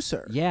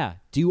producer. Yeah,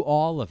 do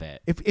all of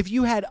it. If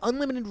you had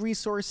unlimited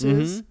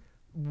resources,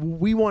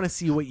 we want to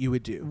see what you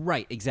would do.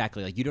 Right,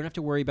 exactly. Like, you don't have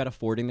to worry about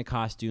affording the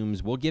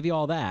costumes. We'll give you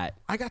all that.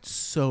 I got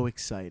so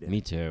excited.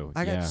 Me too.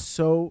 I got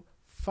so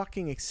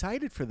fucking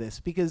excited for this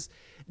because,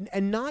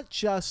 and not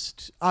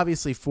just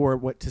obviously for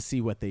to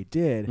see what they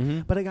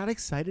did, but I got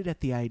excited at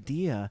the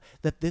idea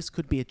that this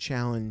could be a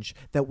challenge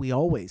that we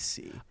always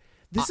see.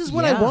 This is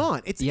what I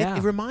want.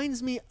 It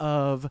reminds me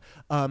of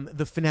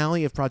the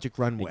finale of Project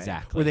Runway,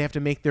 where they have to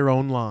make their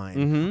own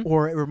line,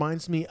 or it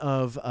reminds me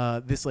of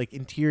this like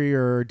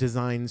interior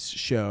designs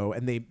show,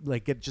 and they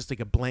like get just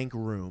like a blank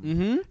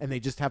room, and they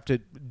just have to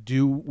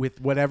do with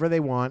whatever they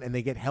want, and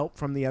they get help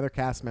from the other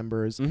cast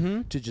members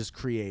to just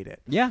create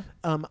it. Yeah.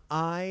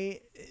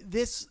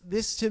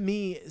 This to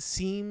me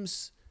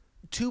seems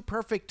too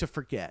perfect to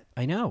forget.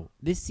 I know.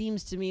 This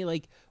seems to me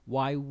like,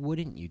 why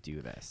wouldn't you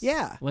do this?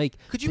 Yeah. Like,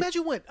 could you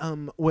imagine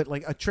what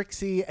like a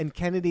Trixie and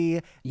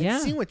Kennedy,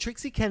 seeing what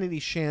Trixie,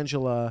 Kennedy,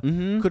 Shangela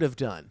could have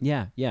done?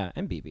 Yeah.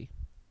 And BB.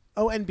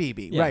 Oh, and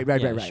BB. Yeah,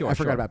 right. Sure, I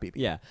forgot about BB.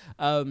 Yeah.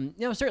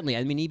 No, certainly.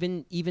 I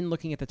mean, even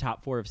looking at the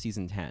top 4 of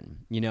season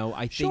 10,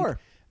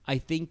 I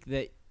think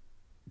that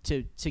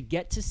to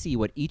get to see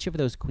what each of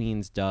those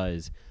queens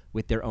does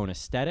with their own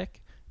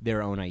aesthetic,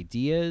 their own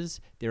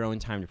ideas, their own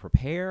time to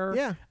prepare.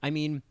 Yeah. I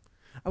mean,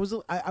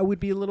 I would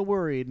be a little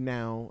worried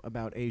now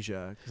about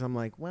Asia, because I'm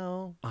like,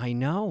 well, I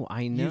know.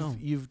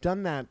 You've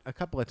done that a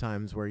couple of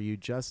times where you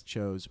just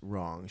chose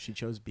wrong. She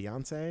chose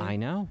Beyonce. I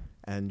know.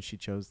 And she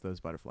chose those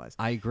butterflies.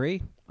 I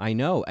agree. I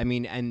know. I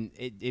mean, and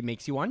it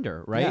makes you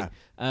wonder, right?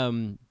 Yeah.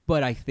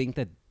 But I think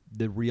that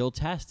the real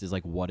test is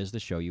like, what is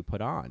the show you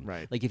put on?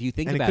 Right. Like, if you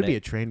think about it. And it could be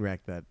a train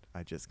wreck that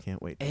I just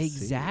can't wait to see.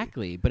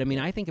 Exactly. But I mean,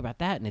 I think about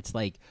that, and it's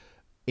like,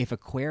 if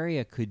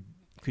Aquaria could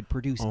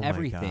produce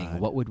everything,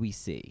 what would we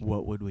see?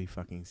 What would we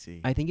fucking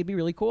see? I think it'd be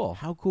really cool.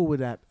 How cool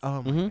would that?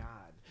 Oh my God.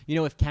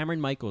 If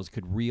Cameron Michaels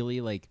could really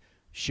like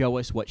show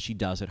us what she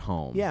does at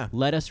home. Yeah.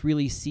 Let us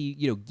really see,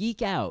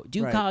 geek out,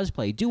 do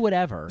cosplay, do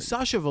whatever.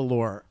 Sasha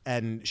Velour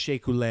and Shea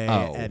Coulee.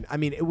 And I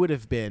mean, it would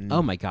have been.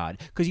 Oh my God.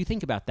 Because you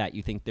think about that.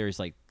 You think there's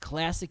like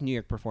classic New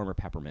York performer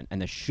Peppermint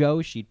and the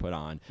show she'd put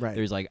on. Right.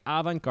 There's like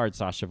avant-garde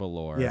Sasha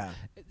Velour. Yeah.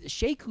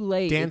 Shea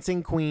Coulee.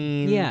 Dancing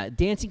queen. Yeah.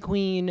 Dancing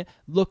queen,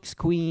 looks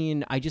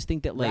queen. I just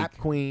think that like. Rap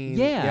queen.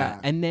 Yeah.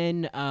 And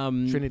then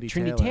Trinity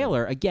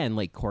Taylor. Again,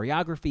 like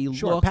choreography,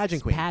 sure, looks.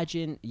 pageant queen.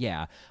 Pageant.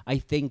 Yeah. I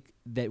think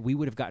that we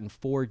would have gotten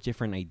 4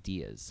 different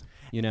ideas,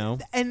 you know?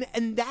 And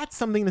that's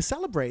something to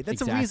celebrate.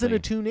 That's a reason to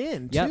tune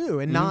in too,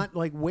 and not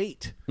like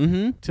wait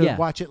to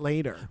watch it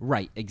later.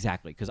 Right,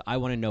 exactly. Because I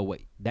want to know what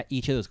that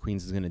each of those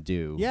queens is going to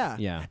do.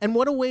 Yeah. And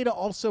what a way to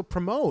also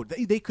promote.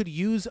 They could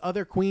use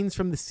other queens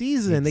from the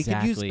season.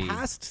 Exactly. They could use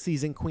past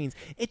season queens.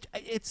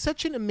 It's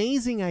such an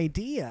amazing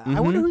idea.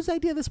 I wonder whose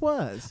idea this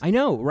was. I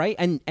know, right?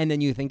 And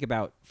then you think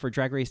about for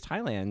Drag Race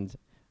Thailand,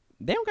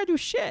 they don't gotta do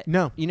shit.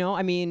 No. You know,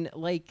 I mean,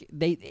 like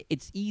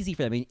it's easy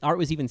for them. I mean, Art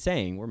was even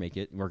saying we're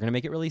gonna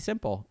make it really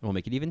simple. And we'll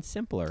make it even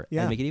simpler.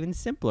 Yeah. And make it even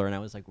simpler. And I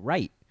was like,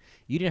 right.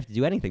 You didn't have to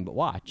do anything but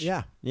watch.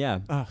 Yeah. Yeah.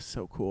 Oh,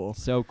 so cool.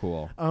 So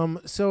cool.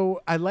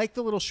 So I like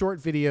the little short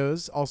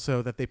videos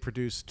also that they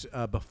produced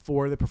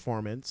before the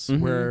performance,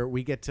 where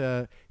we get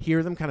to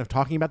hear them kind of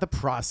talking about the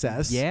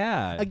process.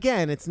 Yeah.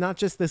 Again, it's not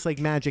just this like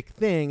magic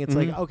thing. It's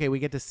like, okay, we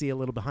get to see a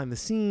little behind the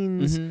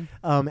scenes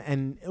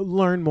and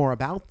learn more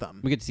about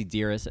them. We get to see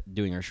Dearest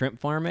doing her shrimp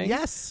farming.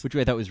 Yes. Which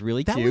I thought was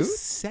really That cute. was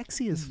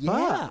sexy as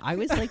fuck. Yeah. I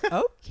was like,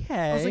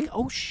 okay. I was like,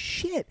 oh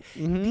shit,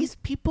 these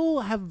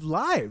people have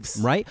lives.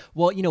 Right?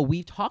 Well, you know,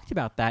 we talked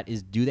about that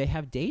is do they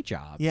have day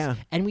jobs? Yeah.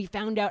 And we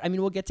found out, I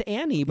mean, we'll get to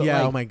Annie, but Yeah,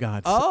 like, oh my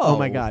God. Oh. Oh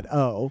my God.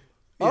 Oh.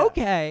 Yeah.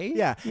 Okay.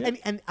 Yeah.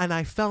 And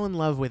I fell in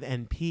love with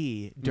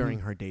NP during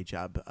her day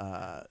job.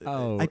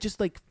 I just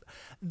like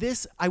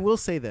this. I will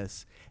say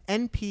this.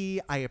 NP,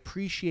 I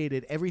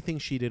appreciated everything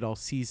she did all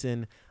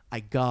season. I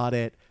got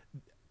it.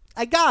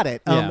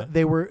 Yeah.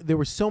 There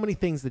were so many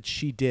things that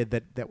she did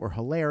that were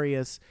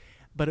hilarious.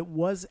 But it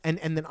was, and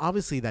then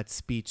obviously that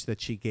speech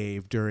that she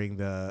gave during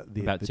the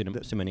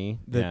Sumini.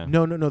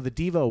 the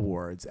Diva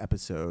Awards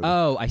episode.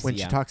 Oh, I see. When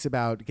she talks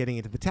about getting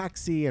into the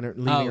taxi and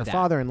leaving her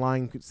father and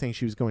lying, saying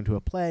she was going to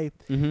a play.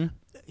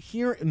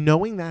 Here,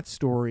 knowing that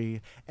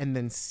story and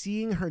then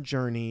seeing her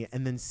journey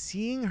and then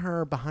seeing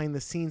her behind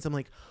the scenes, I'm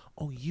like,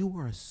 oh, you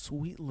were a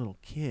sweet little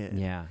kid.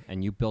 Yeah,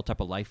 and you built up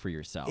a life for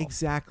yourself.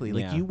 Exactly.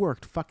 Like Yeah. you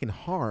worked fucking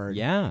hard.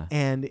 Yeah.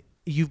 And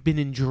you've been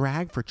in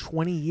drag for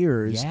 20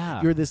 years.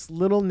 Yeah. You're this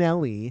little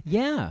Nelly.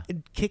 Yeah.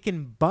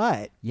 Kicking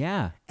butt.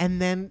 Yeah.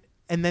 And then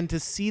to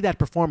see that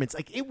performance,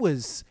 like it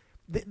was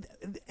the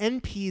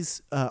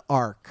NP's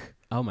arc.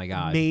 Oh my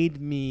God. Made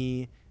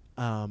me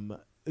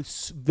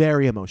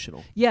very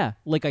emotional. Yeah,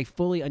 like I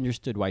fully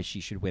understood why she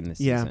should win this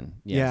Yeah. season.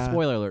 Yeah.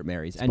 Spoiler alert,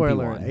 Marys.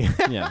 Spoiler NP1.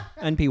 alert. Yeah.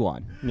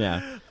 NP1.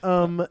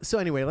 Yeah. So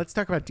anyway, let's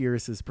talk about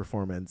Dearest's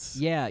performance.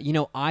 Yeah. You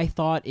know, I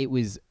thought it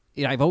was.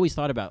 I've always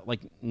thought about,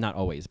 like, not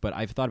always, but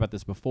I've thought about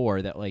this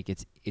before, that like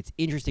it's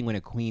interesting when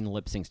a queen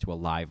lip syncs to a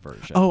live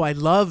version. Oh, I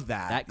love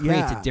that. That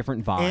creates a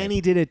different vibe.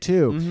 Annie did it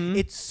too.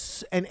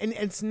 It's and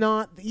it's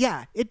not.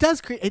 Yeah, it does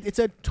create. It's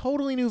a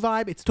totally new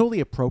vibe. It's totally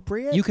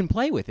appropriate. You can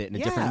play with it in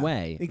a different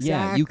way. Exactly.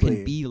 Yeah, you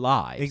can be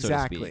live.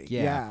 Exactly. So to speak.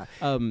 Yeah.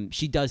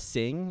 She does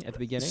sing at the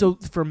beginning. So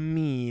for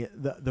me,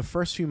 the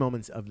first few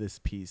moments of this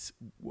piece,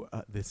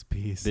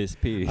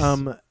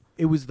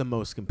 it was the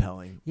most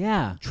compelling.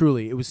 Yeah.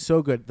 Truly, it was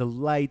so good. The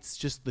lights,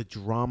 just the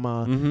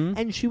drama,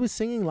 and she was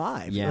singing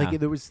live. Yeah. Like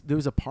there was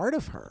a part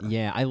of her.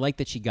 Yeah, I like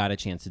that she got a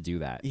chance to do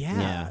that.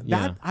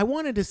 Yeah. I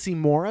wanted to see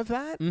more of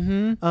that.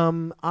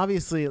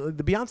 Obviously,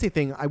 the Beyonce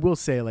thing, I will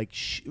say, like,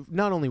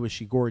 not only was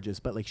she gorgeous,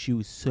 but like she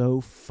was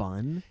so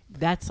fun.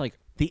 That's like.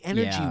 The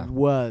energy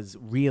was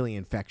really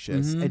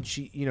infectious, and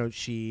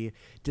she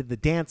did the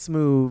dance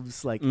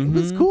moves. Like it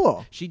was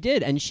cool. She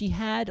did, and she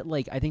had,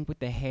 like, I think with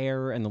the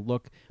hair and the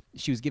look,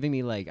 she was giving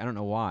me, like, I don't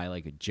know why,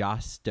 like a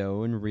Joss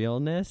Stone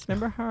realness.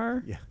 Remember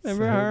her? Yes,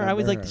 Remember I her? remember I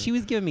was like, her. she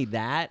was giving me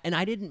that, and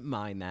I didn't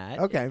mind that.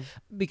 Okay.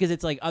 Because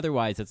it's like,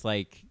 otherwise, it's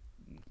like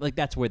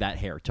that's where that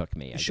hair took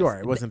me. Sure,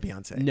 it wasn't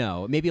Beyonce.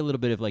 No, maybe a little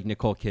bit of like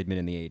Nicole Kidman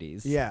in the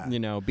 80s. Yeah. You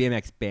know,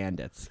 BMX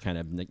Bandits, kind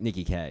of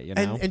Nikki K, you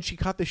know? And she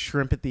caught the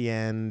shrimp at the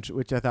end,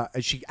 which I thought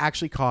she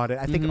actually caught it.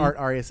 I think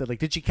Aria said, like,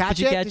 did she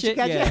catch it? Did she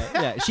catch it?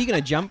 Yeah. Is she going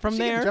to jump from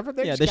there? Jump from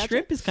there? Yeah, Did the she catch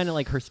shrimp it? is kind of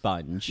like her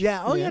sponge.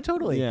 Yeah. Oh, yeah,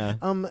 totally. Yeah.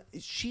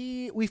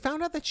 We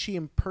found out that she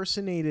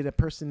impersonated a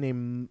person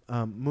named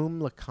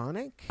Moom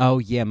Laconic. Oh,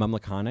 yeah, Mum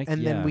Laconic.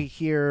 And then we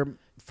hear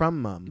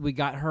from Mum. We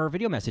got her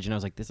video message, and I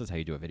was like, this is how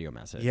you do a video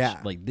message. Yeah.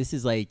 Like, this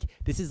is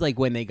like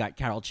when they got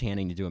Carol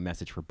Channing to do a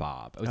message for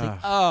Bob. I was like,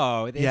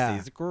 oh,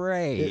 this is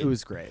great. It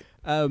was great.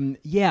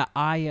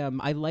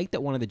 I like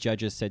that one of the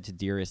judges said to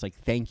Dearest, like,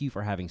 thank you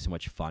for having so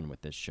much fun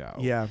with this show.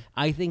 Yeah.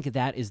 I think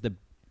that is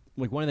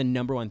one of the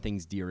number one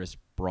things Dearest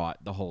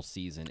brought the whole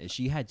season is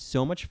she had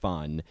so much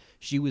fun.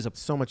 She was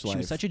so much life. She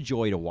was such a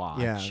joy to watch.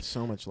 Yeah,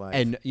 so much life.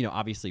 And,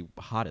 obviously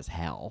hot as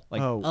hell.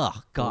 Like,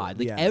 God.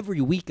 Like, yeah.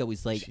 every week I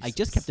was like, I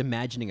just kept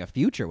imagining a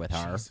future with her.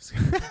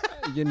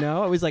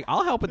 I was like,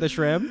 I'll help with the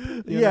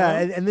shrimp. You know?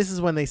 And this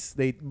is when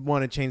they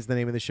want to change the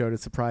name of the show to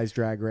Surprise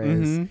Drag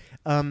Race.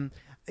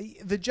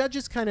 The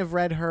judges kind of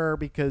read her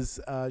because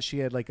she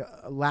had like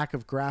a lack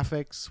of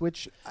graphics,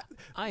 which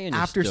I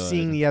after understood.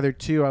 seeing the other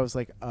two, I was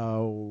like,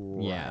 oh,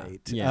 Yeah,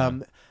 right. yeah.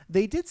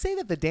 They did say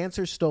that the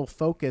dancers stole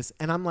focus,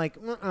 and I'm like,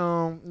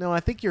 no, I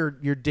think you're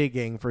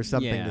digging for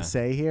something Yeah. to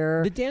say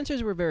here. The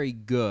dancers were very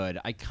good.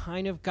 I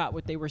kind of got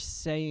what they were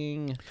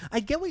saying. I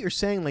get what you're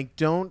saying. Like,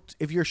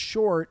 if you're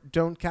short,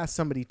 don't cast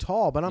somebody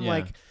tall. But I'm Yeah.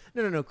 like,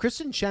 no.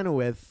 Kristen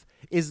Chenoweth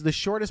is the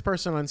shortest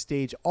person on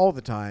stage all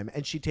the time,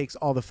 and she takes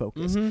all the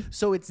focus.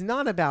 So it's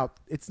not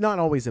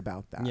always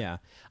about that. Yeah.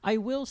 I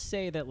will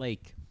say that,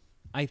 like,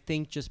 I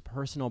think just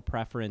personal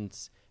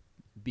preference,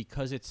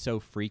 because it's so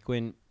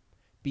frequent,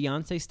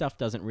 Beyonce stuff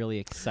doesn't really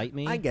excite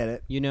me. I get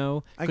it. You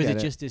know? I Because get it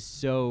it. just is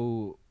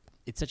so,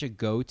 it's such a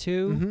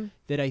go-to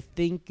that I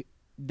think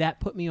that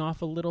put me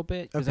off a little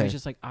bit. Because I Okay. was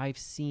just like, I've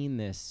seen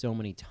this so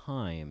many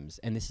times,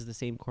 and this is the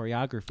same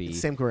choreography. It's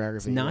the same choreography.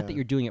 It's not yeah. that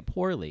you're doing it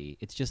poorly.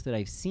 It's just that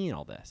I've seen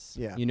all this.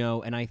 Yeah. You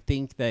know, and I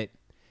think that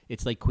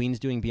it's like Queen's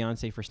doing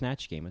Beyonce for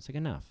Snatch Game. It's like,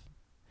 enough.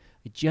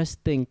 I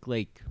just think,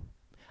 like,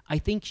 I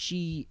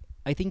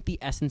think the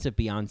essence of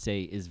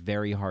Beyonce is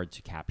very hard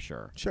to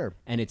capture. Sure.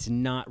 And it's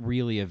not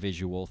really a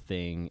visual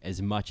thing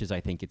as much as I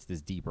think it's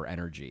this deeper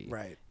energy.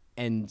 Right.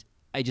 And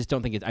I just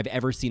don't think I've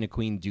ever seen a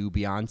queen do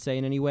Beyonce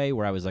in any way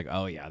where I was like,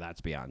 oh, yeah,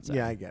 that's Beyonce.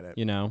 Yeah, I get it.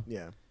 You know?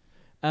 Yeah.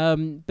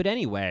 But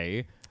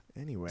anyway,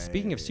 Anyway.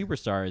 speaking of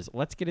superstars,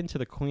 let's get into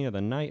the queen of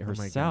the night Oh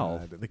my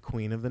herself. God. The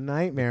Queen of the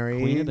Night, Mary.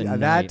 Queen of the That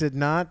Night. did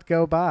not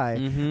go by.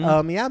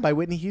 Yeah, by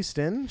Whitney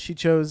Houston. She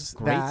chose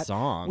Great that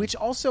song. which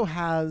also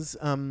has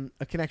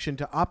a connection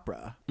to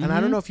opera. And I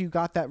don't know if you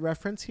got that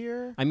reference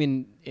here. I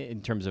mean,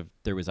 in terms of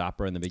there was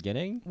opera in the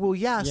beginning. Well,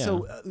 yeah. Yeah.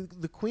 So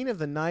the Queen of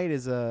the Night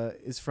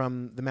is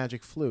from the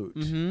Magic Flute,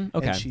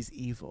 Okay. and she's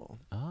evil.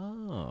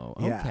 Oh,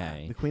 Yeah.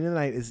 okay. The Queen of the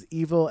Night is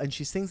evil, and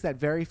she sings that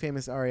very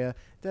famous aria.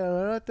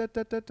 Yeah,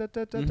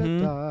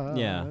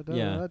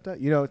 yeah.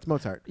 You know, it's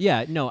Mozart.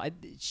 Yeah, no,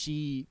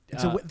 she.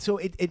 So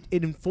it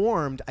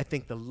informed, I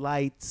think, the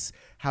lights,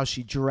 how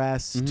she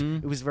dressed.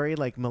 It was very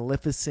like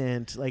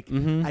Maleficent. Like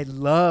I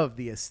love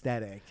the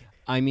aesthetic.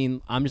 I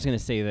mean, I'm just gonna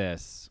say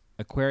this: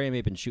 Aquarium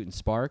had been shooting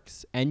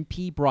sparks.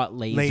 NP brought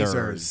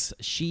lasers.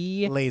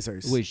 She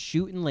Lasers. was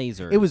shooting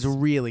lasers. It was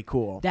really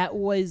cool. that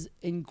was It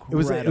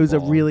incredible. was a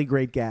really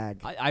great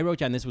gag. I wrote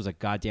down this was a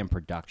goddamn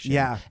production.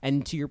 Yeah.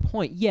 And to your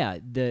point, yeah,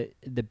 the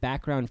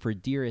background for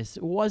Dearest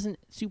wasn't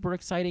super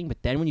exciting,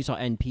 but then when you saw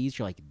NPs,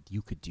 you're like,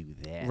 you could do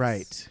this.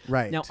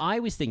 Right. Now I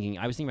was thinking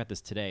about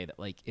this today that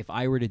like if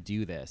I were to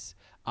do this,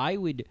 I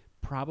would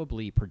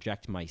probably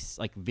project my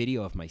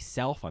video of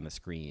myself on the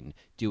screen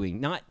doing,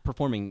 not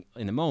performing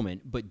in the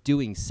moment, but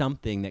doing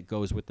something that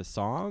goes with the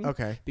song.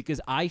 Okay. Because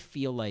I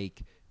feel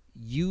like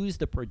use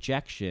the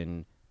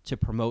projection to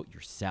promote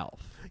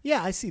yourself.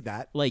 Yeah, I see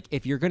that. Like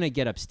if you're gonna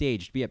get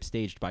upstaged, be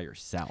upstaged by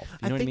yourself.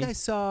 You know I think what I mean?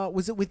 saw.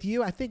 Was it with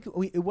you? I think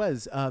it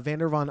was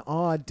Vander Von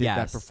Awed did that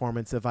Yes.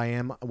 performance of "I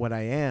Am What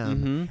I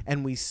Am,"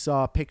 and we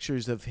saw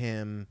pictures of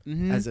him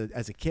as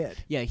a kid.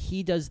 Yeah,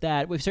 he does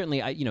that. We've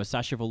certainly,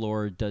 Sasha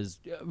Velour does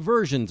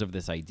versions of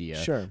this idea.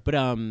 Sure. But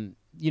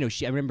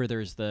I remember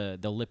there's the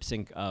lip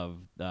sync of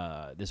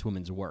this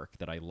woman's work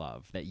that I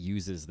love that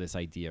uses this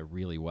idea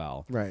really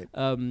well. Right.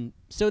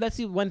 So that's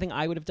the one thing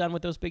I would have done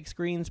with those big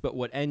screens. But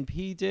what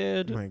NP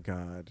did Oh my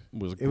God,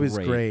 was it was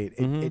great.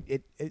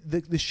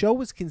 The show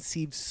was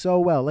conceived so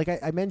well. Like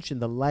I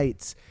mentioned, the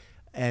lights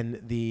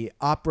and the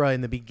opera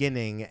in the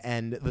beginning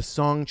and the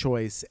song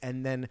choice,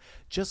 and then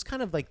just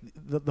kind of like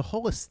the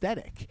whole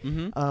aesthetic.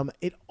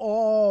 It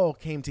all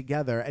came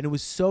together, and it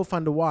was so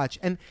fun to watch.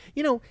 And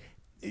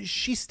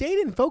she stayed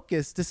in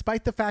focus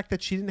despite the fact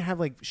that she didn't have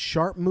like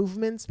sharp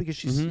movements because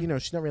she's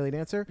she's not really a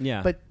dancer.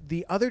 Yeah. But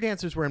the other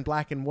dancers were in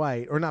black and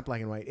white, or not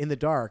black and white, in the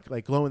dark,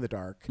 like glow in the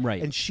dark.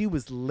 Right. And she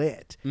was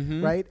lit.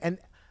 Right. And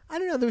I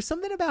don't know, there was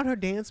something about her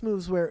dance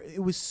moves where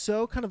it was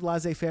so kind of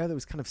laissez-faire that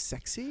was kind of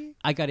sexy.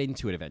 I got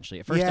into it eventually.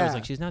 At first I was Yeah.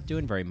 like, she's not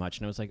doing very much,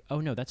 and I was like,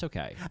 oh no, that's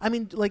okay. I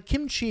mean, like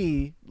Kim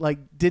Chi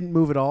didn't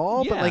move at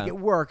all, but Yeah. it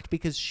worked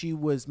because she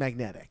was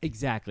magnetic.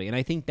 Exactly. And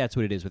I think that's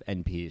what it is with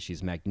NP.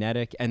 She's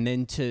magnetic. And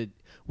then to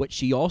what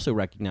she also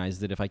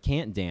recognized that if I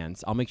can't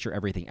dance, I'll make sure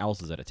everything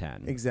else is at a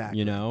 10.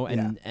 Exactly.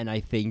 And I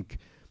think,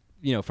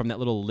 from that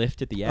little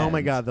lift at the end. Oh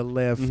my God, the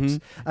lift!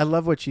 I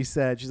love what she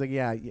said. She's like,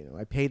 "Yeah,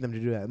 I paid them to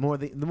do that.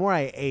 The more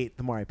I ate,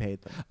 the more I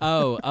paid them."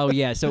 Oh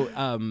yeah. So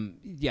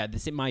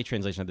my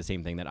translation had the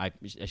same thing that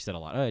she said a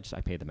lot.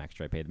 I paid them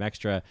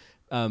extra.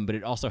 But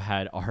it also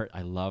had Art.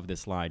 I love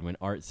this line when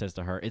Art says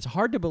to her, "It's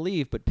hard to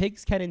believe, but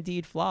pigs can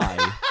indeed fly."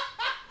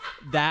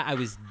 That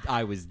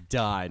I was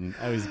done.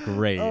 That was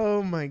great.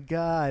 Oh my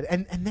God!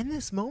 And then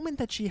this moment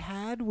that she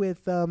had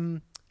with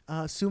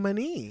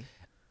Sumani.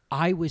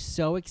 I was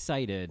so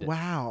excited.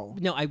 Wow.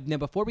 Now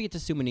before we get to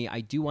Sumani,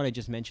 I do want to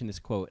just mention this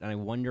quote, and I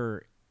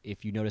wonder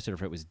if you noticed it or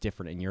if it was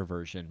different in your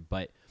version.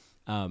 But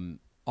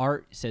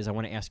Art says, "I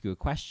want to ask you a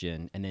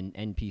question," and then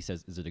NP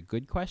says, "Is it a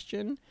good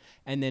question?"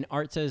 And then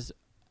Art says,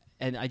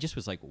 and I just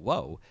was like,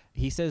 "Whoa!"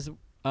 He says,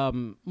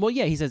 Well,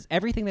 yeah, he says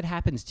everything that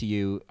happens to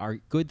you are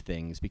good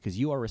things because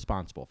you are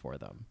responsible for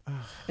them.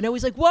 And I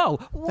was like, whoa.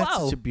 That's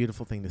such a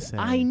beautiful thing to say.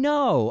 I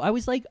know. I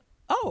was like,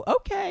 oh,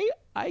 okay.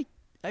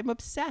 I'm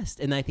obsessed.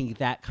 And I think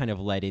that kind of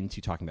led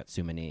into talking about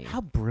Sumini.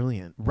 How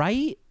brilliant.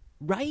 Right?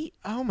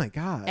 Oh my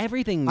God.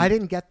 Everything. I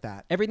didn't get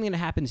that. Everything that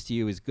happens to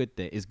you is good.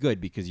 Is good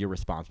because you're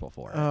responsible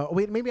for it.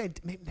 Wait, maybe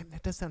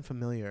that does sound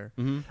familiar.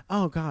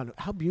 Oh God,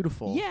 how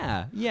beautiful.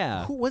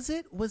 Yeah. Who was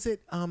it? Was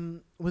it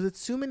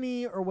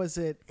Sumini or was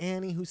it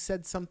Annie who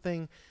said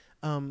something?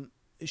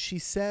 She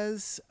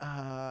says,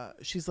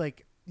 she's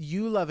like,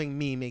 you loving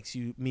me makes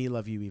me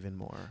love you even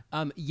more.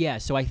 Yeah.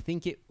 So I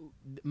think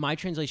my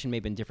translation may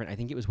have been different. I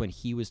think it was when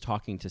he was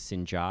talking to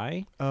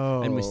Sinjai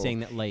and was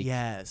saying that like,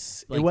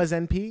 yes, like, it was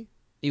NP.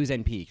 It was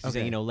NP. Because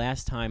he's saying,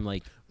 last time,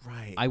 like,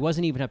 right. I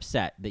wasn't even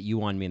upset that you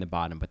wanted me in the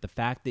bottom, but the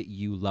fact that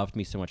you loved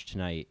me so much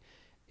tonight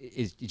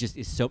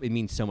it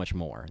means so much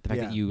more. The fact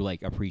that you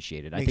like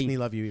appreciate it, makes I think me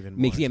love you even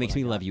more. Makes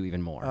me love you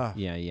even more.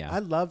 Yeah.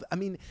 I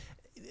mean,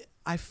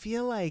 I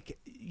feel like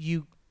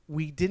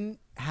we didn't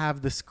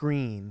have the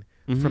screen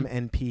from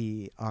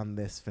NP on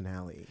this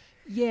finale.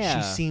 Yeah,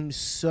 she seems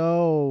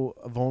so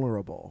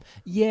vulnerable.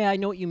 Yeah, I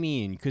know what you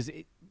mean because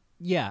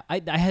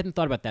I hadn't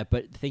thought about that,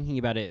 but thinking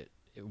about it.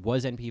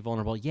 Was NP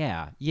vulnerable?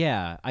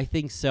 Yeah, I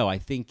think so. I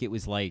think it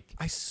was like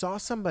I saw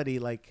somebody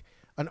like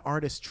an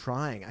artist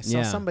trying. I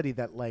saw somebody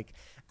that like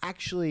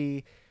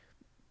actually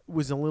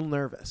was a little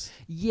nervous.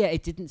 Yeah,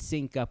 it didn't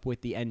sync up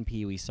with the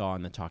NP we saw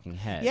in the Talking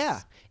Heads.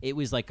 Yeah, it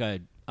was like a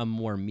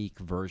more meek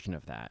version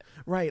of that.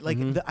 Right. Like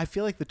I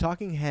feel like the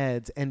Talking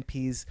Heads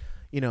NP's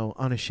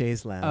on a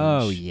chaise lounge.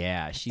 Oh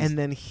yeah, and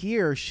then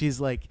here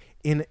she's like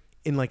in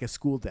like a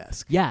school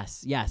desk.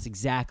 Yes,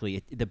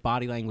 exactly. The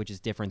body language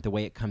is different. The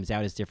way it comes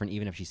out is different,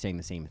 even if she's saying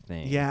the same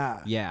thing.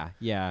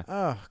 Yeah.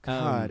 Oh,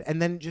 God.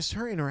 And then just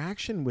her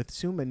interaction with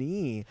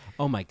Sumini.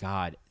 Oh, my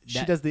God.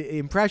 She does the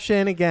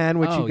impression again,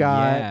 which you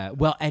got. Yeah.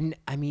 Well, and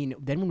I mean,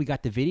 then when we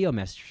got the video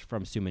message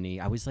from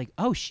Sumini, I was like,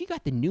 oh, she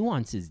got the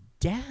nuances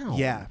down.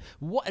 Yeah.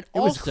 What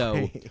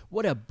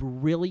a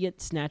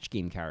brilliant Snatch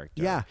Game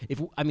character. Yeah.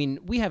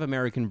 We have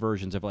American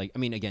versions of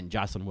again,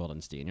 Jocelyn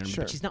Wildenstein.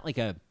 Sure. But she's not like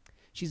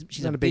She's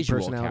not a big visual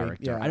personality.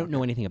 character. Yeah, I don't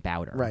know anything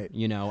about her. Right.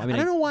 I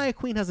don't know why a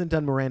queen hasn't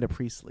done Miranda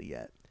Priestley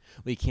yet.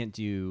 Well, you can't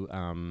do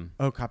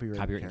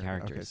copywritten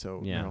characters. Okay, so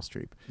Meryl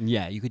Streep.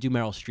 Yeah, you could do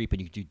Meryl Streep, and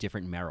you could do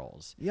different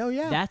Meryls. Oh,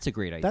 yeah. That's a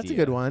great idea. That's a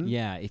good one.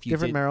 Yeah, if you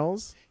different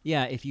Meryls.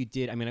 Yeah, if you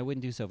did, I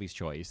wouldn't do Sophie's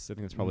Choice. I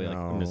think that's probably like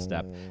a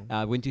misstep.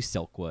 I wouldn't do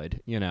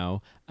Silkwood,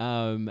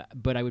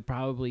 but I would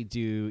probably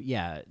do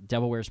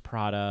Devil Wears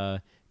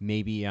Prada.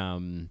 Maybe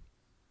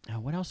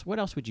what else? What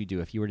else would you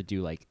do if you were to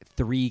do like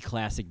 3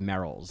 classic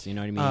Meryls? You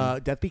know what I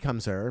mean? Death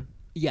Becomes Her.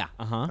 Yeah.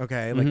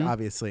 Okay. Like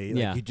obviously,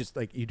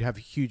 you'd have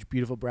huge,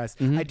 beautiful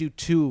breasts. I do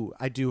 2.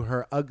 I do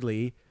her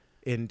ugly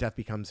in Death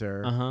Becomes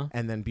Her,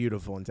 and then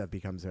beautiful in Death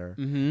Becomes Her,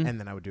 and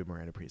then I would do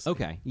Miranda Priestley.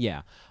 Okay.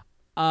 Yeah.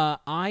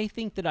 I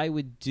think that I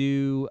would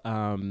do.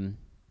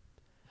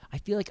 I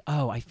feel like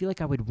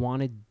I would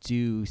want to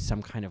do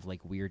some kind of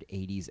like weird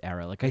 80s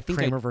era. Like I think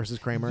Kramer versus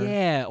Kramer.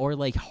 Yeah, or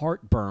like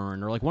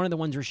Heartburn, or like one of the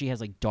ones where she has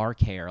like dark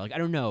hair. Like I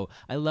don't know.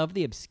 I love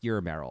the obscure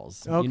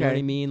Meryls. Okay. You know what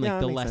I mean? Like Yeah,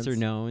 the that makes lesser sense.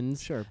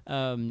 knowns. Sure.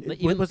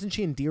 Wasn't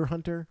she in Deer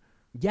Hunter?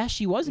 Yeah,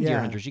 she was in Deer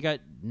Yeah. Hunter. She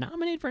got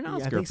nominated for an I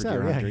Oscar think for so,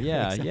 Deer yeah. Hunter.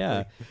 Yeah, Exactly.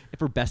 yeah.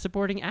 For Best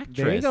Supporting Actress.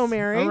 There you go,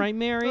 Mary. All right,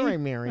 Mary. All right,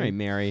 Mary. All right,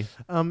 Mary.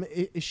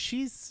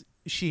 She is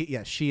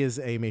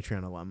a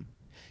Matreon alum.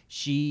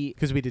 She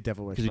because we did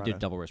Devil Wears Prada. Because we did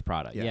Devil Wears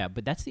Prada. Yeah,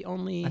 but that's the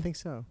only. I think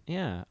so.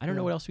 Yeah, I don't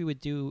know what else we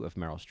would do of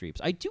Meryl Streep's.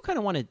 I do kind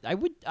of want to. I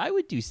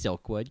would do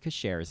Silkwood because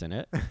Cher's in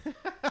it.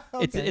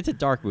 Okay. It's a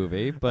dark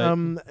movie,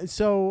 but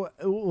so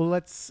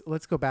let's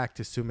go back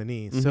to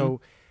Sumini.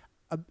 So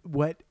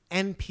what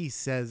NP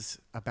says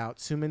about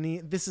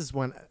Sumini, this is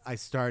when I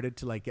started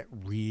to like get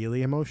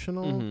really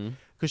emotional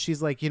because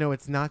she's like,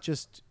 it's not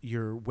just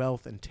your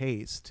wealth and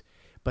taste,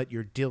 but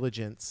your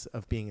diligence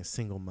of being a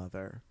single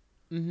mother.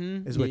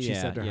 Is what she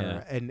said to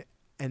her,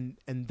 and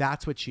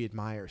that's what she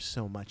admires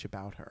so much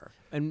about her.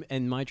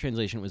 And my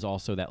translation was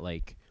also that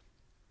like,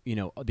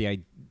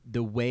 the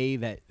way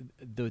that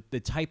the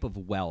type of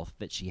wealth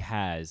that she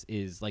has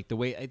is like the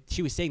way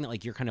she was saying that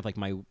like you're kind of like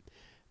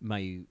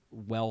my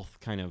wealth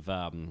kind of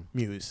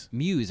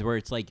muse, where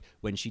it's like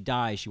when she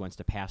dies she wants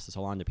to pass this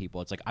all on to people.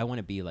 It's like I want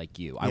to be like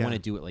you. I want to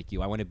do it like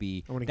you. I want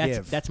to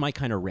give. That's my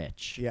kind of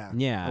rich. Yeah.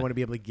 I want to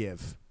be able to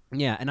give.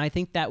 Yeah, and I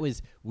think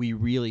we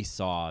really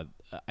saw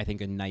I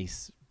think a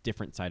nice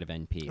different side of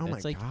NP. Oh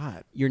That's my like,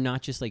 God. You're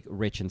not just like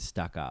rich and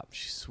stuck up.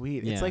 She's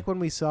sweet. Yeah. It's like when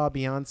we saw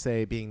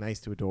Beyonce being nice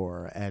to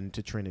Adore and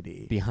to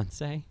Trinity.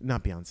 Beyonce?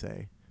 Not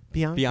Beyonce.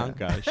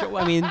 Bianca. Sure,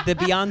 I mean the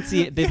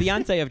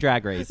Beyonce of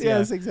Drag Race. Yeah.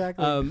 Yes,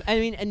 exactly.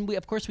 And we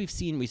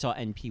saw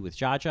NP with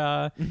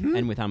Jaja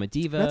and with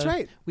Amadiva. That's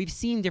right. We've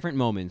seen different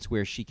moments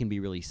where she can be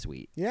really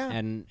sweet. Yeah.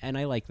 And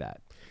I like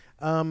that.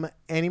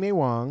 Annie Mae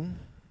Wong.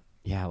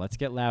 Yeah, let's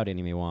get loud,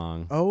 Annie Mae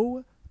Wong.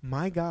 Oh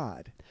my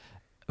God.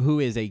 Who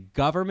is a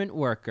government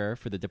worker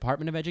for the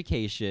Department of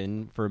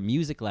Education for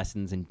music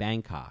lessons in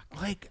Bangkok.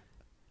 Like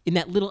in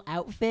that little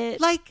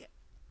outfit. Like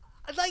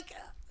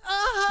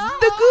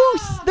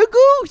The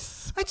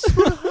goose. I just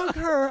want to hug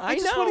her. I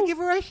just want know. to give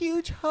her a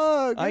huge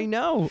hug. I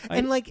know.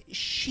 And like,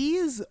 she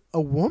is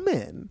a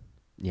woman.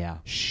 yeah.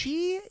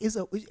 She is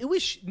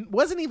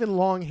wasn't even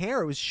long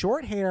hair. It was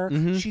short hair.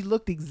 Mm-hmm. She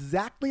looked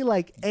exactly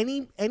like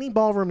any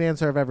ballroom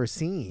dancer I've ever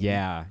seen.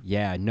 Yeah.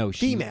 No,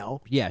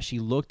 Female. Yeah, she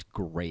looked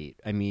great.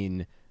 I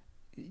mean,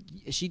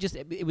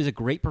 it was a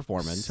great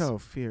performance. So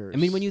fierce. I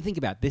mean, when you think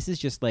about it, this is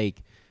just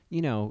like,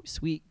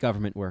 sweet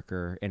government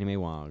worker Annie Mae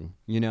Wong,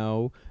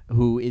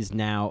 who is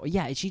now,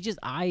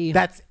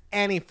 that's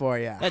Annie for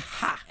you.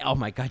 Oh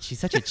my God, she's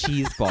such a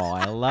cheese ball.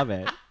 I love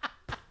it.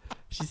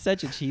 She's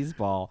such a cheese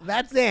ball.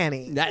 That's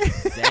Annie.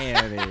 That's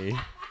Annie.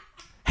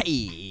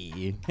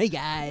 Hey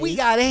guys. We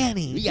got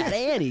Annie. We got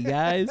Annie,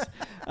 guys.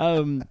 Yeah. I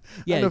don't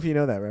know if you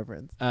know that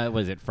reference.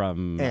 Was it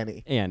from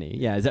Annie? Annie.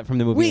 Yeah. Is that from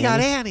the movie? We got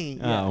Annie?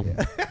 Annie. Oh.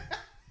 Yeah.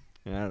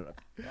 I don't know.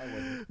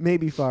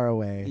 Maybe Far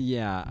Away.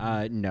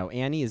 Yeah. No.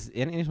 Annie's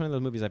one of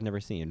those movies I've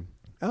never seen.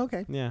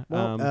 Okay. Yeah.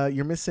 Well,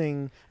 you're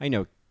missing I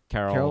know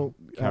Carol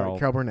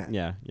Burnett.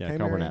 Yeah. Okay, Carol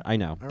Mary. Burnett. I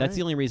know. All That's right.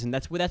 the only reason.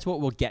 That's what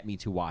will get me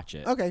to watch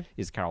it. Okay.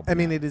 Is Carol I Burnett.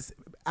 mean, it is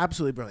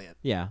absolutely brilliant.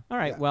 Yeah. All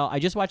right. Yeah. Well, I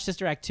just watched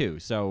Sister Act 2,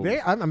 so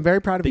I'm very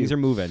proud of things you. are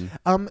moving.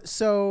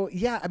 So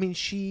yeah, I mean,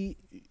 she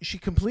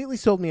completely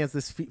sold me as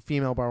this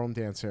female ballroom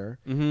dancer.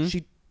 Mm-hmm.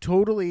 She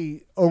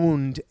totally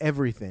owned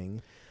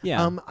everything.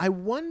 Yeah. I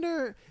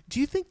wonder, do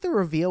you think the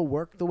reveal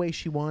worked the way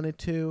she wanted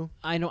to?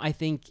 I know. I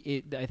think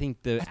the I think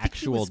he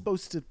actual. was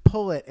supposed to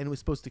pull it and it was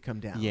supposed to come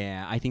down.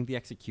 Yeah. I think the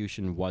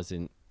execution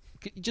wasn't.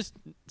 Just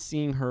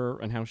seeing her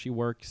and how she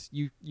works,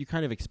 you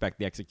kind of expect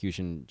the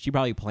execution. She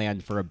probably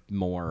planned for a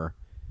more.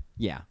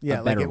 Yeah,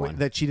 a better one.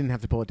 That she didn't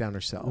have to pull it down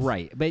herself.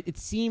 Right, but it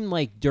seemed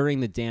like during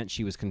the dance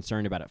she was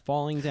concerned about it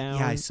falling down.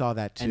 Yeah, I saw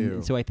that too.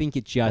 And so I think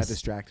it that just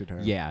distracted her.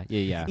 Yeah.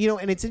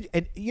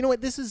 And you know what?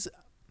 This is,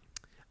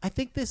 I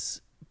think this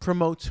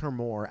promotes her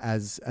more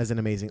as an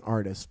amazing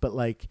artist. But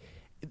like,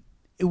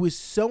 it was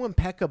so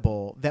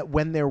impeccable that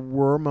when there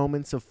were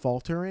moments of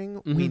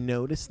faltering, we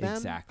noticed them.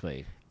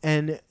 Exactly.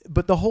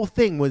 But the whole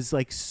thing was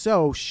like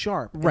so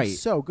sharp, and Right.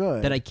 so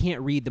good That I can't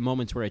read the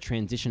moments where a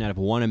transition out of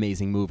one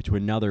amazing move to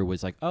another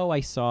was like, oh, I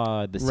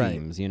saw the Right.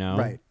 seams,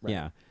 Right.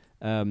 Yeah.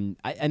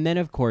 And then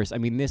of course, I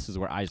mean, this is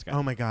where I just got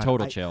Oh my god,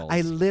 total chills.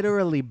 I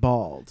literally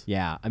bawled.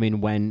 Yeah, I mean,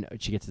 when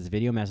she gets this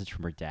video message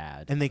from her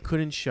dad. And they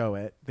couldn't show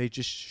it. They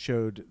just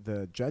showed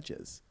the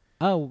judges.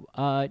 No,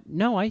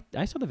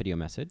 I saw the video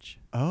message.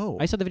 Oh.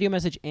 I saw the video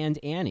message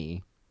and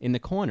Annie in the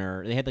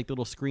corner. They had like the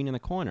little screen in the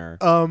corner.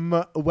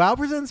 Wow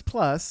Presents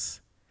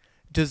Plus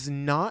does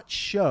not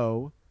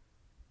show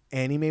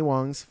Annie Mae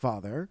Wong's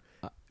father.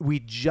 We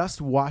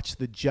just watched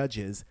the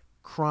judges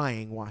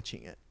crying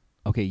watching it.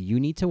 Okay, you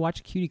need to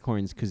watch Cutie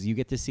Corns because you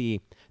get to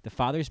see the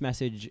father's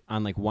message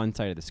on like one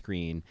side of the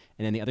screen,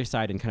 and then the other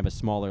side in kind of a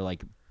smaller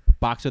like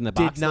box in the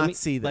box. Did not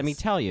see this. Let me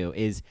tell you,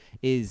 is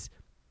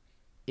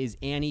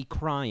Annie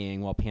crying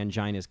while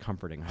Pangina is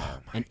comforting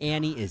her, and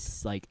Annie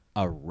is like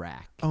a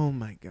wreck. Oh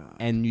my god!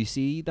 And you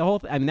see the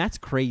whole. I mean, that's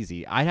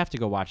crazy. I'd have to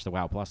go watch the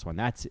Wow Plus one.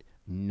 That's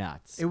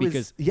nuts.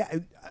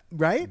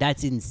 Right.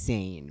 That's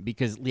insane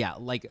because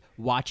like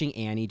watching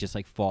Annie just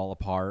like fall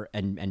apart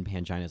and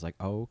Pangina's like,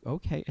 oh,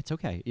 okay, it's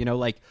okay.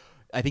 Like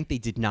I think they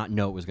did not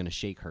know it was going to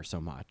shake her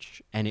so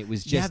much, and it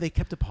was just they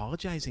kept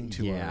apologizing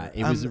to her. Yeah,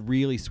 it was a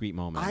really sweet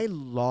moment. I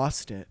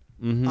lost it.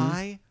 Mm-hmm.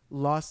 I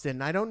lost it,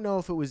 and I don't know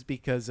if it was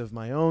because of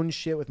my own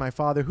shit with my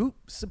father, who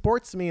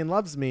supports me and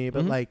loves me,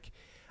 but like.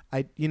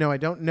 I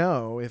don't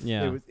know if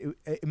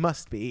it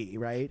must be,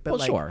 right? But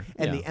well, sure.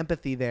 And the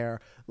empathy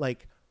there,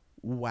 like,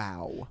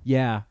 wow.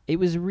 Yeah, it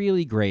was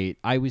really great.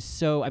 I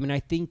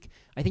think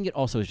it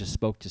also just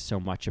spoke to so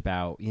much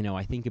about,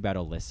 I think about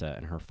Alyssa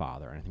and her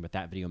father, and I think about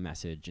that video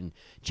message, and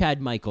Chad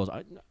Michaels.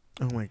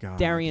 Oh my God.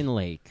 Darian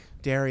Lake.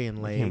 I can't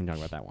even talk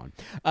about that one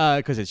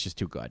because it's just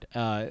too good.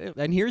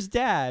 And here's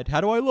Dad.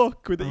 How do I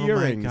look with the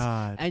earrings? Oh my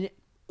God. And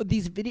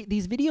these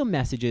video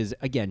messages,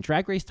 again,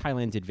 Drag Race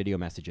Thailand did video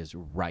messages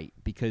right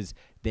because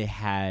they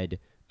had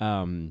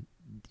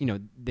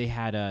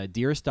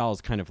Dearest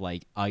Doll's kind of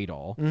like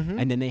idol,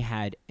 and then they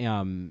had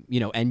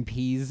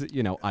NP's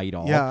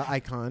idol,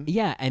 icon,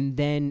 and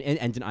then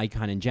and an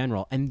icon in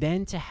general, and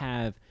then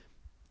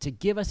to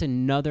give us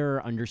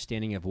another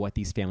understanding of what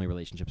these family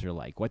relationships are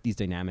like, what these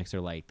dynamics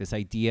are like, this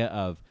idea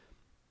of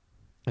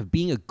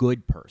being a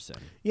good person.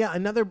 Yeah,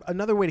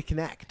 another way to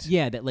connect.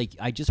 Yeah, that like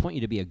I just want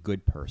you to be a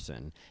good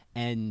person,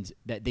 and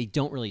that they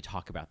don't really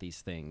talk about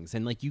these things.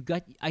 And like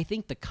I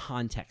think the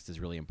context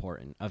is really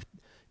important of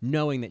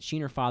knowing that she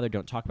and her father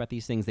don't talk about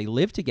these things. They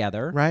live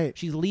together. Right.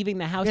 She's leaving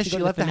the house Yeah, to she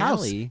go left to the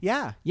finale. the house.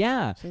 Yeah.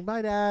 Yeah. Saying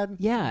bye, Dad.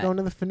 Yeah. Going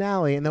to the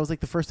finale, and that was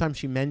like the first time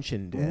she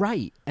mentioned it.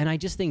 Right. And I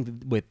just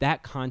think with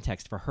that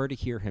context, for her to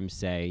hear him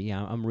say,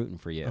 "Yeah, I'm rooting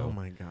for you." Oh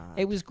my God.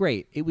 It was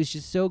great. It was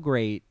just so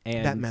great.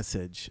 And that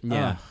message.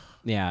 Yeah. Ugh.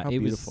 Yeah, How it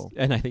beautiful. was,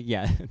 and I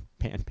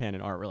think Pan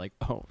and Art were like,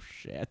 oh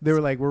shit. They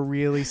were like, we're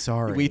really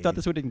sorry. We thought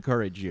this would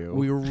encourage you.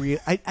 We were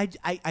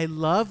I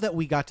love that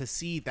we got to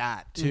see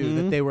that too.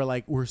 That they were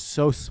like, we're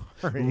so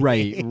sorry.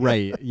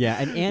 right, yeah.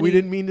 And Annie, we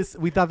didn't mean to.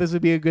 We thought this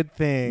would be a good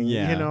thing.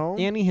 yeah, you know.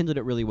 Annie handled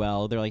it really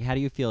well. They're like, how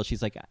do you feel?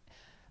 She's like,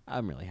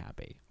 I'm really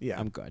happy. Yeah.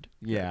 I'm good.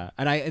 Yeah.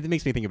 And it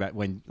makes me think about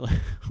when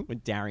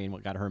Darian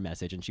got her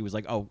message and she was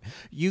like, oh,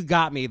 you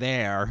got me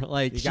there.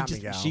 Like, You got me,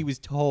 gal. she was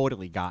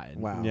totally gotten.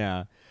 Wow.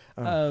 Yeah.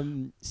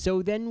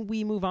 So then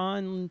we move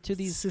on to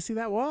Sissy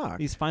that walk.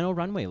 these final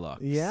runway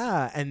looks.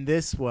 Yeah, and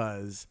this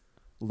was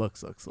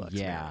looks.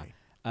 Yeah.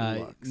 Mary.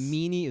 Looks.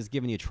 Meanie is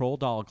giving you troll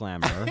doll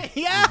glamour.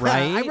 Yeah,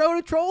 Right? I wrote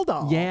a troll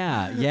doll.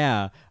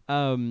 Yeah.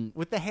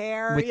 With the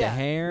hair. With the yeah,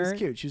 hair. It was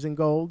cute. She was in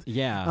gold.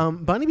 Yeah.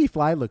 Bunny Bee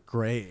Fly looked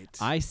great.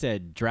 I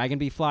said, Dragon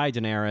Be Fly,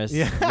 Daenerys.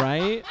 Yeah.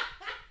 Right?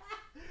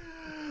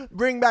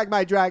 Bring back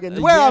my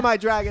dragon. Where yeah. are my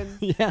dragons?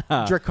 Yeah.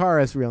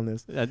 Dracarys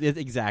realness.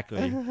 Exactly.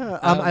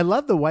 I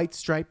love the white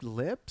striped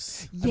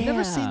lips. I've never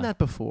Yeah. seen that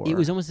before. It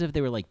was almost as if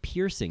they were like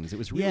piercings. It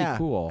was really yeah,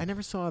 cool. I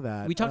never saw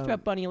that. We talked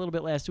about Bunny a little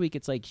bit last week.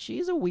 It's like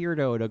she's a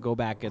weirdo to go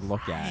back and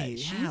look at. Right,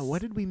 She's- yeah,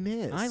 what did we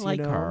miss? I you like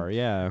know? her.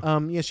 Yeah.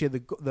 Yeah, she had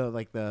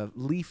the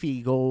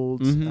leafy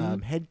gold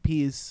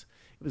headpiece.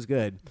 It was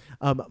good.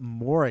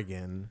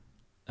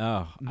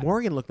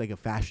 Morgan looked like a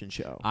fashion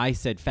show. I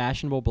said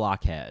fashionable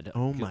blockhead.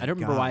 Oh my I don't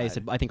remember why I God.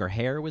 said. I think her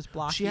hair was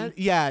blocky.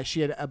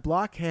 She had a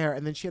block hair,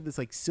 and then she had this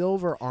like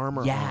silver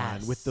armor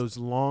Yes. on with those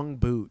long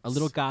boots. a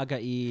little Gaga-y.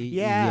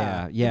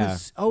 Yeah. Yeah.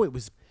 It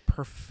was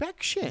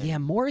perfection. Yeah,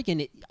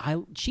 Morgan,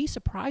 she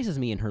surprises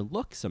me in her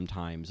look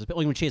sometimes,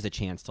 especially when she has a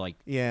chance to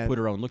put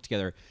her own look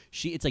together.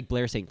 It's like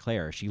Blair St.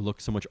 Clair. She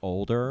looks so much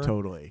older.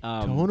 Totally.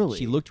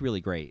 She looked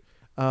really great.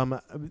 And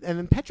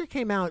then Petra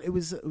came out. It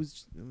was a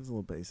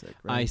little basic.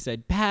 Right? I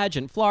said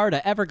pageant,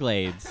 Florida,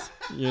 Everglades.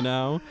 You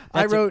know,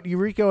 I That's a- wrote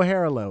Eureka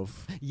O'Hara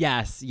loaf.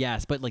 yes,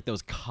 but like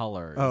those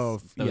colors. Oh,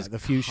 those the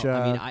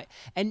fuchsia.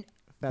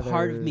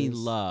 Part of me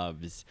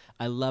feathers.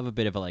 I love a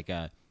bit of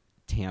a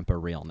Tampa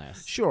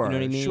realness. Sure, you know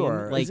what I mean?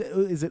 Sure. Like,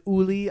 is it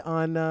Uli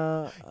on?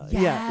 Yeah,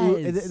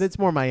 Yes. that's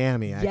more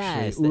Miami actually.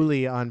 Yes.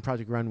 Uli on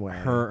Project Runway.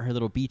 her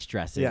little beach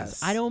dresses.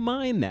 Yes. I don't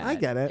mind that. I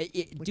get it.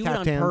 With Do it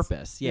on caftans.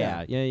 purpose.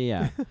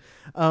 Yeah.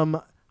 I'm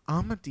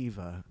a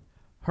diva.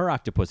 Her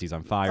octopussy's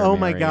on fire. Oh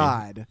my Mary.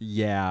 God.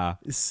 Yeah.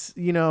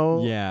 You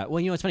know. Yeah.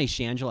 Well, it's funny.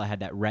 Shangela had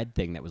that red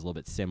thing that was a little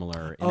bit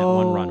similar in that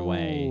one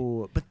runway.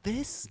 But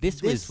this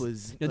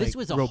was no, this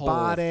was a whole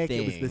robotic.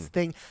 It was thing. this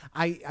thing.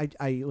 I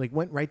like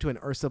went right to an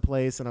Ursa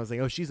place and I was like,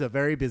 oh, she's a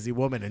very busy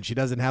woman and she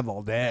doesn't have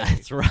all day.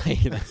 That's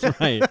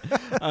right.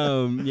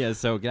 Yeah.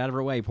 So get out of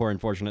her way, poor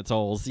unfortunate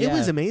souls. It Yeah.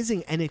 was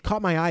amazing, and it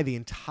caught my eye the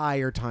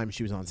entire time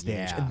she was on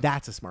stage, Yeah. and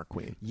that's a smart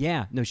queen.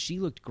 Yeah. No, she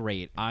looked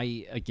great.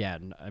 I'm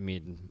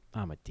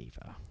a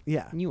diva.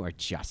 Yeah, You are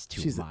just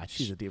too much.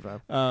 She's a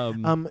diva.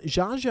 Um,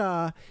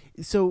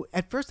 So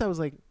at first I was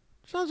like,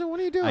 Zsa Zsa, what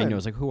are you doing? I know.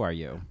 It's like, who are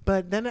you?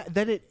 But then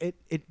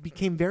it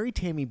became very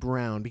Tammy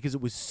Brown because it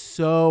was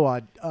so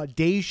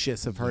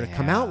audacious of her to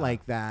come out Yeah.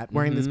 like that,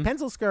 wearing this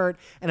pencil skirt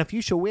and a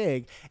fuchsia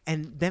wig.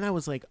 And then I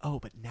was like, oh,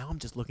 but now I'm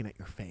just looking at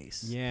your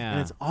face. Yeah.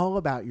 And it's all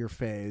about your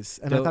face.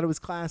 And I So- thought it was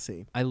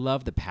classy. I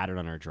love the pattern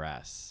on her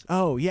dress.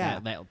 Oh, yeah.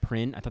 That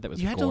print. I thought that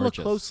was You had gorgeous.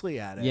 to look closely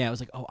at it. Yeah, I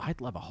was like, oh,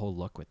 I'd love a whole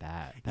look with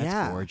that. That's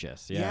yeah.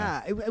 gorgeous.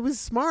 Yeah. It was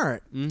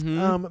smart.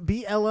 Mhm.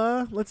 B.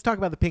 Ella, let's talk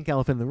about the pink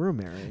elephant in the room,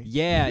 Mary.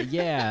 Yeah.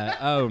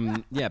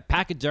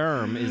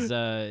 Pachyderm is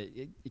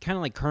kind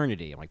of like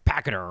Kernedy. I'm like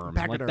Pachyderm.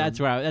 Like, Pachyderm.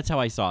 that's how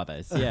I saw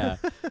this. Yeah,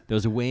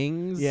 those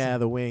wings. Yeah,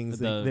 the wings,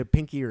 The- the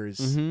pink ears.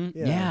 Mhm.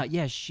 Yeah.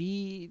 Yeah.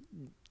 She's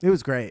It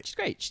was great.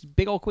 great. She's a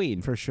big old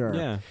queen For sure.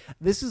 Yeah.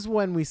 This is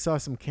when we saw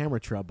some camera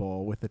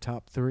trouble with the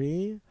top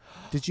three.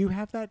 Did you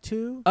have that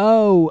too?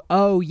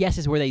 Oh, yes,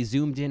 is where they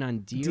zoomed in on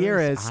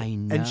Dearest. I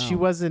know. And she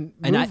wasn't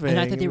And moving.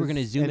 I thought they It were going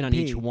to was zoom in on NP.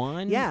 each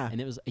one. Yeah. And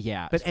it was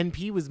But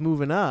NP was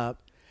moving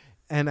up,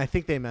 and I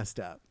think they messed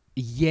up.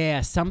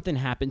 yeah, something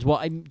happened. Well,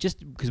 I'm just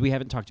because we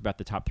haven't talked about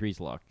the top threes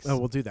looks. Oh,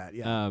 we'll do that.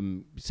 Yeah.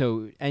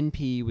 So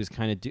NP was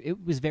kind of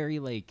it was very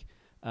like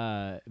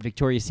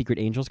Victoria's Secret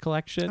Angels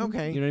collection.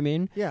 Okay. You know what I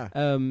mean? Yeah.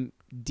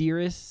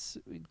 Dearest,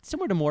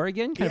 similar to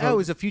Morrigan. Kind Yeah, of it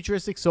was a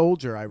futuristic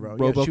soldier. I wrote.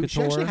 Robo she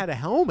actually Couture. had a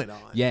helmet on.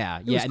 yeah,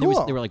 It yeah, was and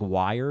cool. there were like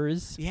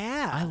wires.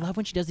 Yeah. I love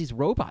when she does these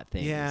robot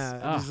things. Yeah,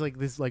 it Ugh. was like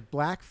this like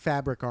black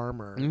fabric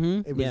armor.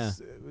 Mhm, It was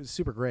yeah. it was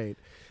super great.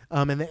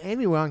 And then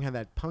Amy Wong had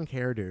that punk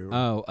hairdo.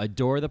 Oh,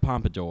 adore the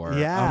pompadour.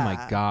 Yeah. Oh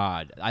my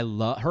God, I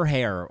love her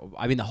hair.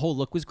 I mean, the whole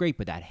look was great,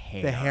 but that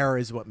hair. The hair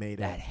is what made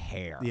That it.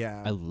 hair.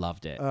 Yeah. I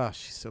loved it. Oh,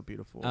 she's so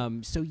beautiful.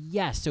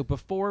 So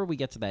before we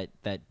get to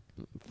that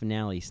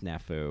finale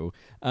snafu,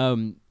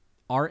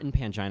 Art and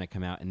Pangina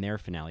come out in their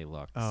finale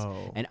looks.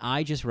 Oh. And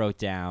I just wrote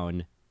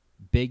down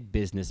Big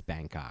Business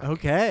Bangkok.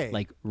 Okay.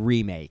 Like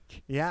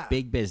remake. Yeah.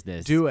 Big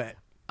Business. Do it.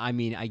 I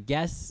mean, I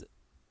guess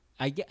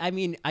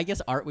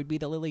Art would be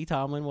the Lily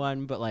Tomlin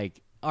one, but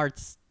like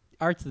Art's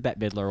Art's the Bette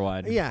Midler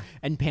one. Yeah.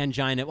 And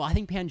Pangina. Well, I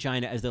think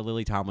Pangina as the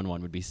Lily Tomlin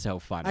one would be so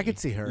funny. I could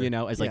see her. You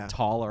know, as like Yeah.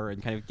 taller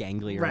and kind of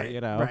ganglier. Right,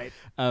 You know. right.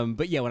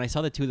 But yeah, when I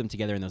saw the two of them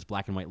together in those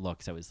black and white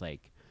looks, I was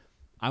like,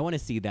 I want to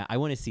see that. I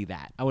want to see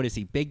that. I want to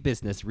see Big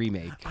Business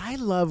remake. I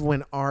love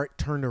when Art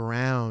turned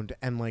around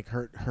and like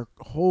her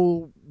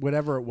whole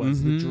whatever it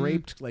was, the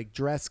draped like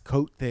dress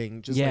coat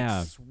thing just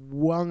like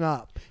swung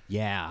up.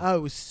 Yeah. Oh,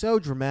 it was so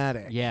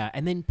dramatic. Yeah,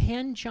 and then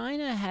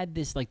Pangina had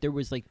this like there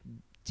was like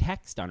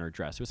text on her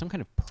dress. It was some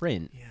kind of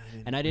print,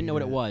 and I didn't know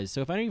what it was.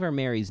 So if any of our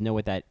Marys know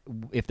what that,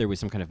 if there was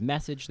some kind of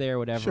message there, or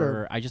whatever,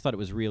 Sure. I just thought it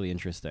was really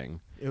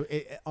interesting.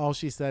 All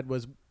she said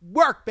was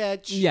 "work,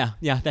 bitch." Yeah,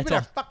 You that's better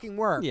all. fucking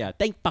work. Yeah,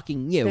 thank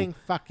fucking you. Thank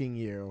fucking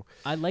you.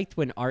 I liked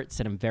when Art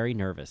said, "I'm very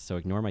nervous, so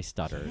ignore my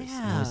stutters." And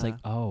I was like,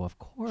 "Oh, of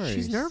course,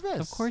 She's nervous.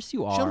 Of course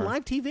you are." She's on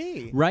live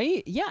TV.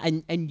 Right? Yeah,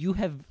 and you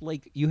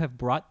have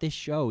brought this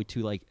show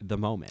to like the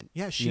moment.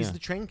 Yeah, she's the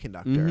train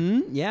conductor.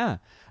 Yeah.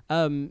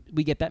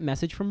 We get that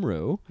message from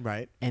Rue.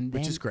 Right. And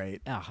Which then- is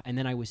great. And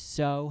then I was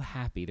so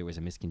happy there was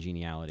a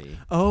miscongeniality.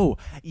 Oh,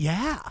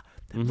 yeah.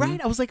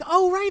 Right. I was like,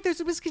 oh, right, there's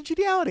a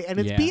miscongeniality. And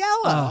it's Yeah.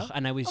 Biella.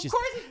 And I was Of just.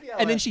 course it's Biella.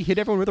 And then she hit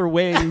everyone with her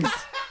wings.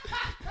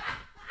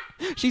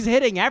 She's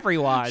hitting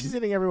everyone. She's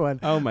hitting everyone.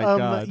 Oh, my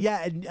God.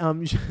 Yeah.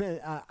 And,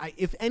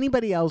 if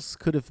anybody else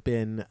could have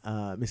been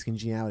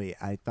miscongeniality,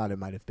 I thought it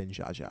might have been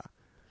Jaja.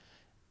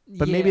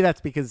 But Yeah. maybe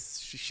that's because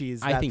she's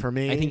that I think, for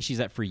me. I think she's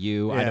that for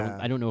you. Yeah.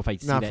 I don't know if I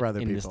see Not that for other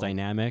in this people.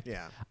 dynamic.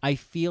 Yeah. I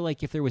feel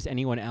like if there was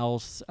anyone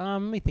else, let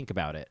me think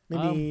about it.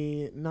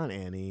 Maybe not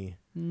Annie.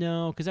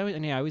 No, because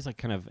I always like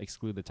kind of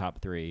exclude the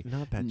top three.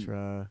 Not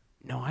Petra.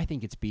 No, I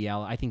think it's BL.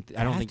 I think It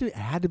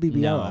had to be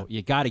Biella. No,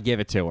 you got to give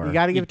it to her. You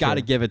gotta give it to her.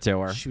 give it to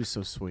her. She was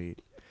so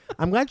sweet.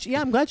 I'm glad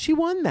she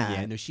won that.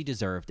 Yeah, no, she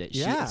deserved it.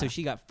 Yeah. So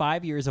she got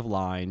 5 years of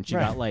line. She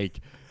Right. got like,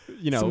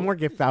 some more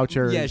gift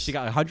vouchers. Yeah, she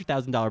got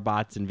 $100,000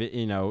 bots and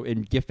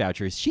in gift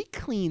vouchers. She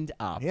cleaned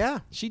up. Yeah.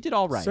 she did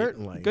all right.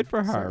 Certainly. Good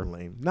for her.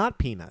 Certainly. Not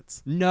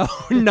peanuts. No,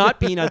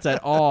 not peanuts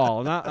at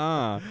all.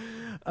 Nuh-uh.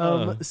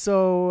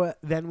 So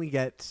then we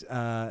get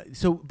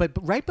but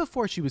right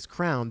before she was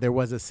crowned, there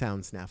was a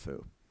sound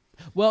snafu.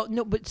 Well,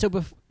 no, but so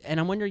and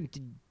I'm wondering,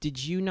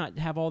 did you not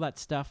have all that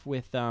stuff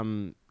with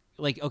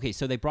okay,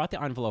 so they brought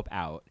the envelope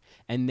out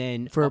and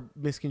then For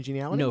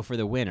miscongeniality? no, for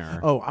the winner.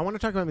 Oh, I want to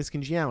talk about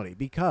miscongeniality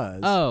because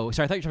Oh,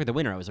 sorry, I thought you were talking about the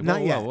winner. I was like, not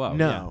whoa, yet. whoa, whoa.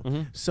 No. Yeah.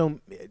 Mhm. So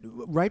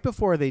right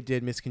before they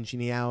did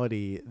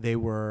miscongeniality, they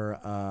were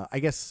I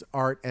guess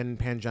Art and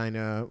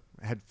Pangina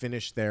had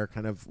finished their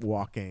kind of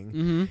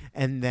walking,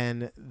 and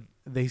then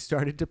they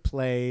started to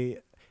play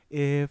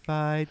 "If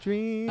I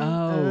Dream." Oh,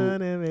 I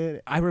and then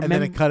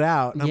remember- it cut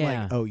out, and I'm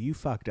Yeah. like, "Oh, you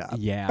fucked up."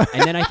 Yeah,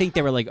 and then I think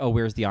they were like, "Oh,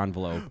 where's the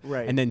envelope?"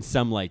 Right. And then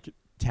some like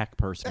tech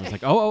person was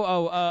like,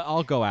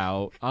 I'll go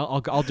out.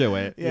 I'll do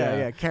it."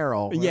 Yeah.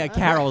 Carol. Yeah,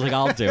 Carol was like,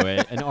 "I'll do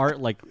it," and Art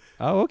like,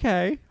 "Oh,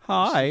 okay,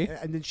 hi."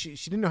 And then she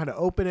didn't know how to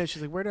open it.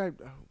 She's like, "Where do I?"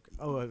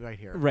 Oh, right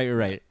here.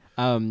 Right.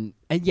 And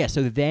yeah,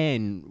 so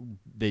then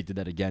they did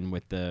that again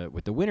with the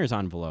winner's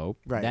envelope.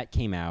 Right. That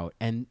came out,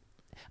 and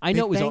I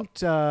know it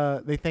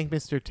was. They thanked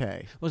Mr.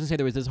 Tay. I was gonna say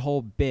there was this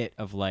whole bit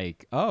of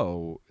like,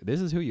 "Oh, this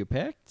is who you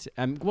picked."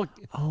 Well,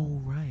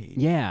 Oh, right.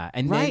 yeah,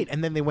 and Right. then,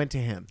 And then they went to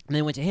him. and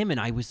they went to him, and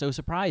I was so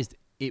surprised.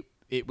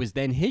 It was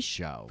then his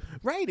show.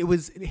 Right. It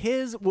was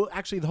his. Well,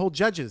 actually, the whole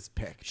judges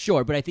pick.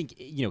 Sure, but I think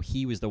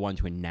he was the one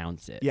to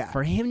announce it. Yeah.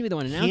 For him to be the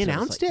one to announce He it. I was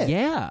announced like, it.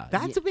 Yeah.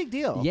 That's a big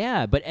deal.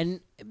 Yeah, but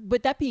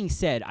that being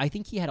said, I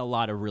think he had a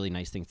lot of really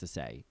nice things to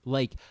say.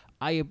 Like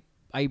I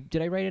did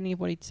I write any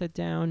of what he said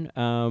down?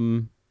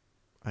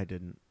 I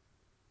didn't.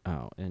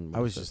 Oh, and I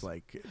what was this? just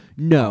like,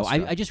 No,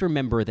 awestruck. I just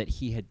remember that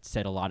he had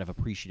said a lot of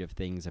appreciative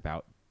things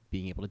about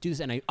being able to do this.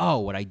 And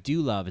what I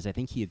do love is I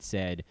think he had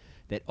said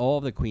that all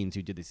of the queens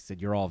who did this, he said,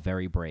 "You're all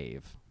very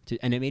brave."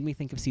 And it made me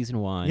think of season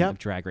 1 Yep. of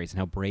Drag Race and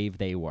how brave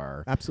they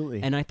were.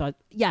 Absolutely. And I thought,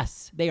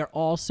 yes, they are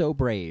all so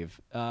brave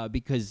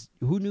because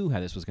who knew how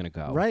this was going to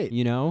go? Right.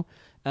 You know?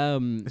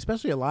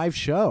 especially a live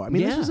show. I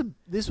mean, Yeah.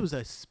 this was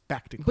a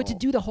spectacle. But to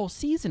do the whole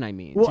season, I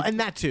mean. well, to- and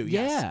that too.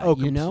 Yes. Yeah. Oh,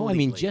 you know, I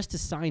mean, completely. just to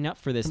sign up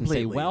for this and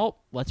Completely. say, well,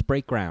 let's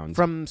break ground.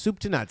 from soup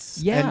to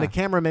nuts. Yeah. And the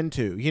cameramen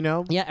too. You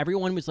know. Yeah,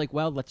 everyone was like,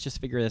 well, let's just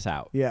figure this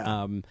out.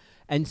 Yeah.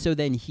 And so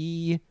then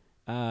he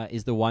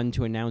is the one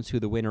to announce who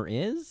the winner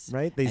is.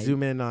 Right. They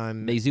zoom in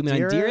on. They zoom in on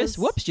Dearest. Dearest.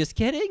 Whoops, just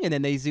kidding. And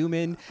then they zoom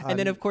in. And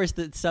then, of course,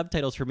 the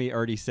subtitles for me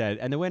already said,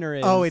 and the winner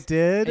is. Oh, it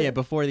did? Yeah,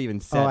 before they even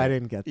said Oh, I it.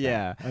 didn't get that.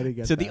 Yeah. I didn't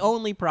get so that. the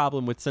only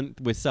problem with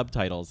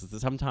subtitles is that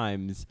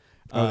sometimes.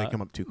 They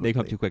come up too quickly. They come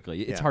up too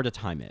quickly. It's Yeah. hard to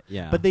time it.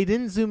 Yeah. But they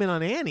didn't zoom in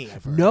on Annie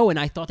ever. No, and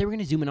I thought they were going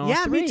to zoom in on all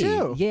Yeah, three. me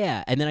too.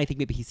 Yeah. And then I think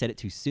maybe he said it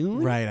too soon.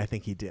 Right. I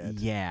think he did.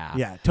 Yeah.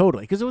 Yeah.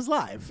 Totally. Because it was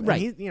live. And Right.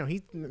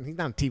 he's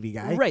not a TV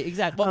guy. Right,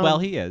 exactly. Well,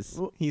 he is.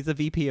 He's a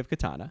VP of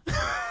Katana.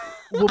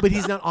 Well, but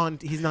he's not on.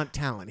 He's not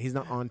talent. He's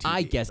not on TV.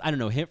 I guess. I don't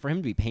know. For him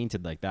to be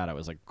painted like that, I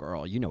was like,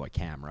 girl, you know a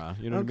camera.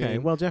 You know what I Okay.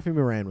 mean? Well, Jeffrey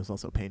Moran was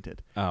also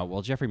painted.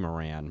 Well, Jeffrey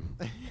Moran.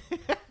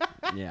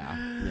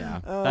 Yeah.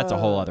 That's a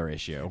whole other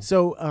issue.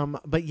 So,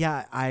 but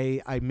yeah,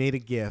 I made a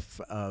GIF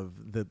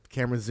of the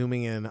camera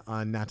zooming in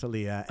on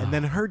Natalia and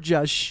then her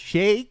just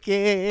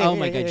shaking. Oh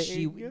my God,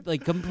 she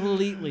like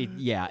completely.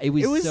 Yeah, it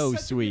was so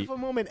such a sweet. beautiful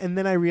moment, and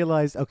then I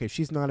realized, okay,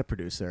 she's not a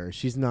producer.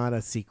 She's not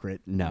a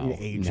secret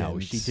agent. No,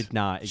 she did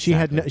not. She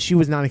had. exactly. She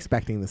was not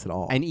expecting this at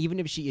all. And even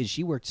if she is,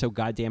 she worked so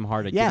goddamn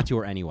hard. I'd Yeah. give it to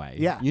her anyway.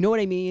 Yeah. You know what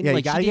I mean? Yeah, you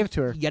like, gotta she give it didn't-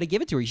 to her. You got to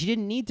give it to her. She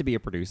didn't need to be a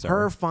producer.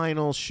 her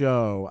final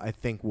show, I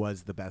think,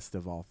 was the best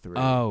of all three.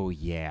 Oh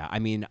yeah. I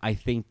mean, I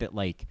think that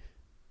like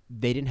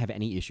they didn't have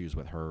any issues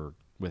with her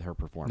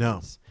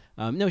performance.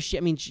 No,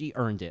 she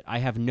earned it. I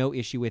have no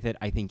issue with it.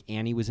 I think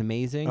Annie was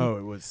amazing. Oh,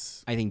 it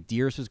was. I think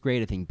Dearest was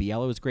great. I think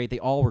Biella was great. They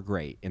all were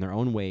great in their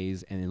own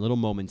ways, and in little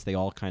moments they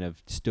all kind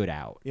of stood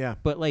out. Yeah.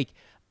 But like,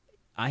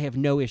 I have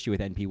no issue with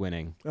NP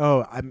winning.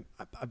 Oh, I'm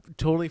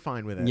totally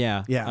fine with it.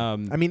 Yeah, Yeah.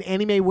 I mean,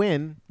 Annie may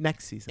win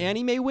next season.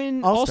 Annie may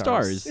win All All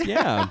Stars. Stars.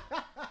 Yeah.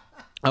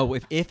 Oh,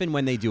 if and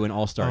when they do an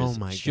All Stars, Oh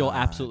my she'll God.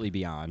 absolutely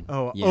be on.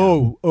 Oh,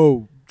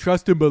 Yeah.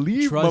 trust and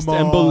believe, Trust mama.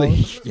 and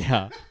believe.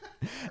 Yeah.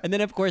 And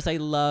then of course I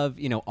love,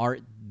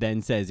 Art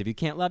then says, if you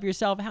can't love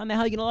yourself, how in the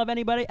hell are you gonna love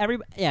anybody? You're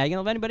gonna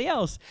love anybody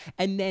else.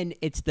 And then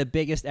it's the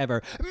biggest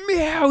ever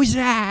music.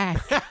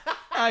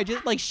 I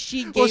just like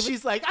she gave. Well,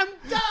 she's like, I'm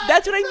done.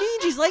 That's what I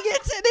mean. She's like,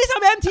 it's this.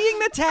 I'm emptying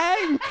the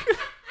tank.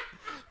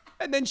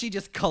 And then she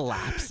just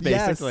collapsed,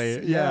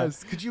 basically.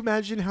 Yes. Could you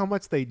imagine how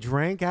much they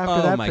drank after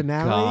Oh that my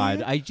finale?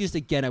 God!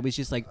 I was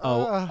just like,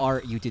 oh,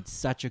 Art, you did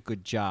such a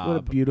good job. What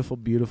a beautiful,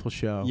 beautiful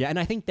show. Yeah, and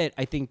I think that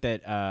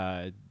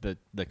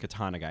the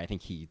Katana guy, I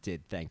think he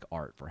did thank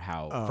Art for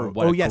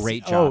what a yes.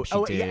 great job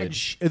she did.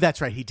 Yeah, and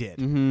that's right. He did.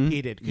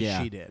 He did because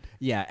Yeah. she did.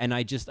 Yeah, and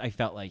I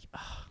felt like,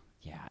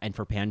 yeah, and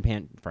for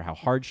Pan for how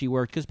hard she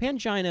worked, because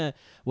Pangina,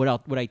 what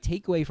I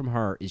take away from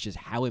her is just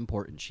how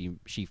important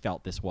she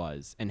felt this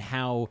was, and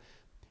how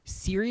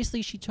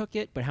seriously she took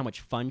it, but how much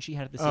fun she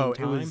had at the same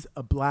time. It was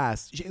a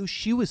blast.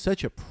 She was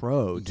such a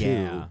pro too.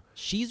 Yeah,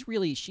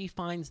 she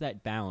finds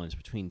that balance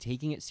between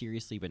taking it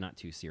seriously but not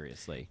too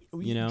seriously.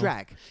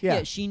 Drag.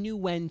 Yeah. She knew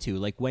when to.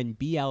 Like when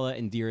Biella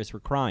and Dearest were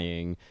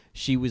crying,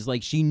 she was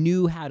like, she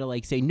knew how to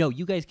like say, no,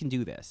 you guys can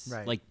do this.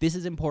 Right. Like this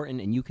is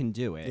important and you can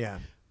do it. Yeah.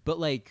 But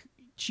like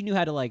she knew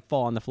how to like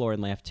fall on the floor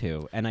and laugh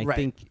too. And I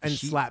think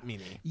slap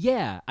Mimi.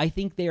 Yeah, I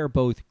think they are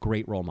both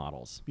great role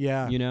models.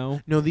 Yeah.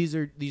 No, these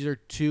are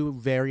two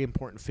very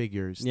important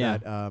figures. Yeah.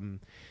 That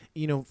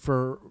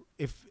for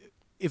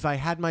if I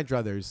had my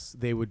druthers,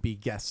 they would be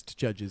guest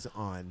judges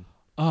on.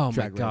 Oh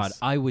Drag my God, Race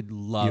I would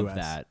love US.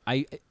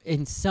 that.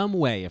 In some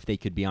way, if they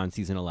could be on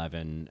season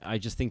 11, I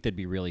just think that'd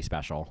be really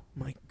special.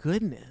 My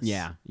goodness.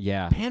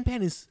 Yeah.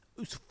 Pan is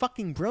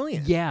fucking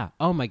brilliant. Yeah.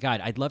 Oh my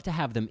God, I'd love to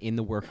have them in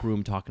the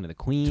workroom talking to the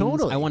queens.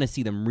 Totally. I want to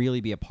see them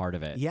really be a part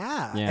of it.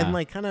 Yeah. Yeah. And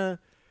like kind of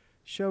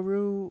show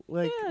Rue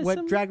what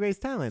some- Drag Race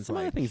Thailand's Some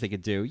like. other things they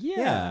could do. Yeah.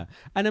 Yeah.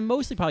 And I'm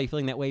mostly probably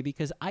feeling that way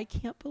because I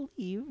can't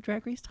believe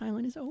Drag Race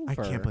Thailand is over. I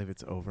can't believe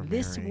it's over,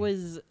 This Mary.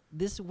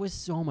 was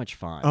so much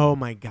fun. Oh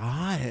my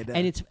God.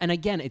 And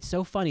again, it's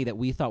so funny that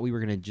we thought we were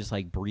gonna just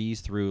like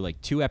breeze through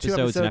like two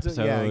episodes an episodes,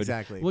 episode. yeah,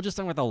 exactly. We'll just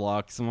talk about the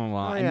looks and blah, blah,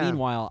 blah. Oh, And yeah.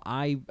 meanwhile,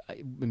 I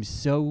am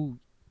so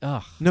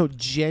No,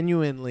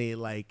 genuinely,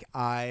 like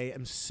I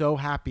am so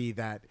happy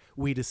that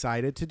we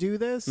decided to do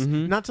this.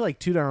 Not to like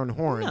toot our own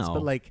horns, No.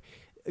 but like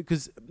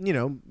because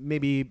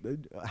maybe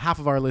half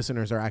of our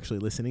listeners are actually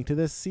listening to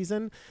this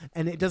season,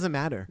 and it doesn't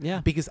matter.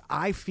 Yeah. Because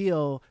I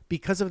feel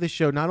because of this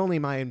show, not only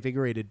am I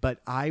invigorated, but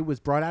I was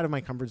brought out of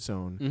my comfort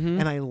zone,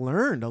 and I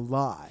learned a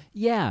lot.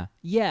 yeah.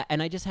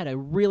 And I just had a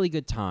really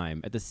good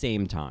time at the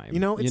same time.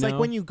 It's like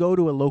when you go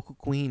to a local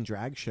queen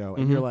drag show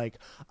and you're like,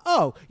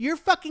 "Oh, you're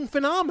fucking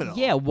phenomenal."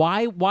 Yeah,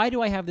 why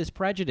do I have this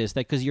prejudice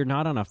that because you're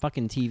not on a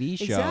fucking TV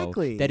show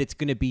Exactly. that it's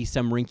going to be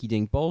some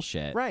rinky-dink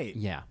bullshit? Right.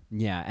 Yeah,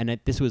 and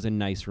this was a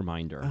nice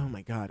reminder. Oh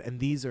my God. And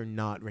these are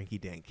not rinky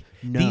dink.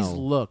 No. These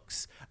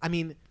looks, I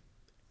mean,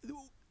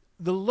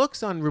 the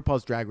looks on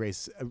RuPaul's Drag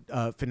Race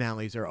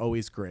finales are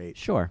always great.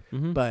 Sure.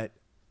 Mhm. But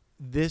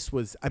this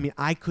was, I mean,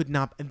 I could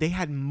not, they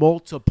had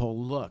multiple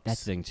looks.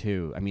 That's the thing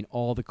too. I mean,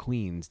 all the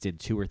queens did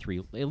 2 or 3,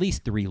 at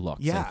least 3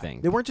 looks. Yeah. I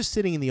think They weren't just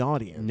sitting in the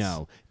audience.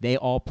 No, they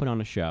all put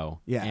on a show.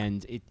 Yeah.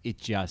 and it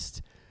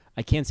just,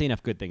 I can't say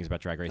enough good things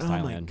about Drag Race Oh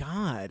Thailand. my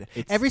God.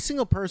 It's- Every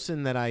single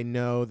person that I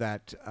know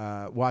that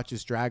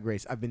watches Drag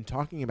Race, I've been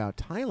talking about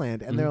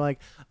Thailand, and they're like,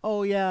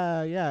 "Oh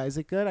yeah, is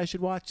it good? I should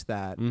watch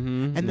that."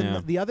 Mhm, And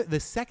then yeah. the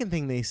second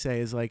thing they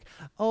say is like,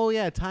 "Oh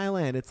yeah,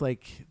 Thailand. It's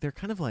like they're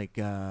kind of like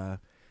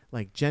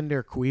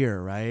gender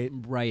queer, right?"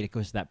 Right, it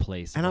goes to that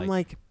place. And of I'm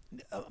like,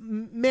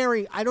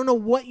 Mary, I don't know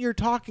what you're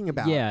talking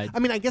about. Yeah. I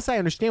mean, I guess I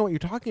understand what you're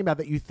talking about,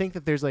 that you think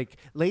that there's like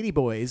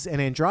ladyboys and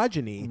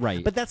androgyny.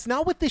 Right. But that's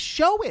not what this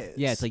show is.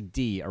 yeah, it's like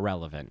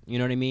irrelevant. You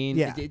know what I mean?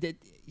 Yeah.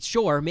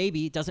 Sure,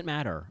 maybe it doesn't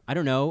matter. I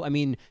don't know. I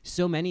mean,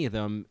 so many of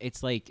them.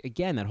 It's like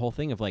again that whole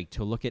thing of like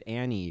to look at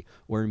Annie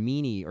or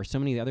Meanie or so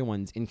many of the other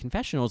ones in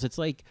confessionals. It's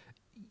like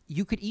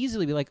you could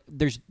easily be like,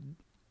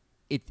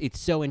 it's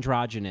so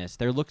androgynous.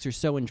 Their looks are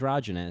so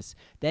androgynous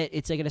that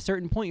it's like at a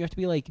certain point you have to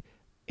be like,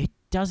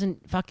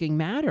 doesn't fucking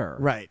matter.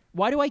 Right.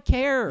 Why do I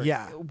care?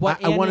 Yeah,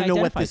 What I want to Annie know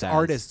what identifies this as?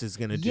 artist is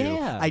going to do.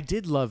 Yeah. I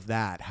did love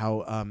that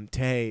how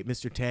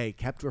Mr. Tay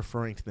kept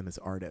referring to them as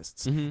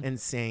artists Mm-hmm. and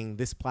saying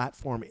this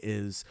platform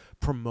is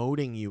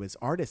promoting you as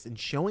artists and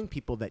showing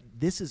people that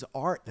this is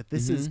art, that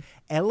this is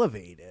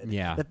elevated, Mm-hmm.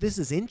 Yeah. that this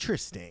is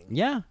interesting.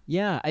 Yeah,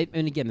 yeah.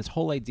 And again, this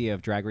whole idea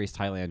of Drag Race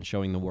Thailand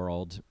showing the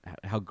world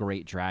how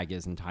great drag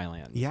is in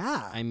Thailand.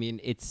 Yeah. I mean,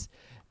 it's,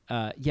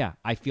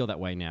 I feel that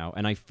way now.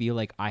 And I feel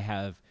like I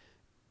have,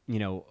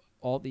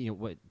 all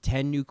the,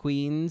 10 new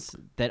queens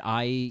that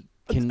I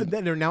can.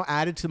 Then they're now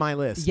added to my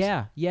list.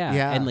 Yeah.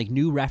 And like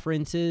new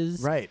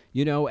references. Right.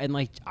 And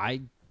like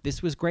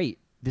this was great.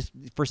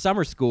 For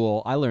summer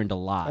school, I learned a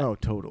lot. Oh,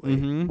 totally.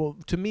 Mm-hmm. Well,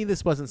 to me,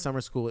 this wasn't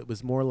summer school. It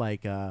was more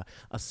like a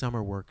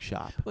summer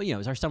workshop. Well, it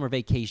was our summer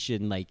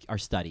vacation, like our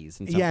studies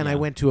and stuff. Yeah, and I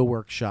went to a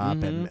workshop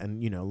Mm-hmm.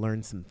 and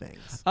learned some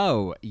things.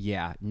 Oh,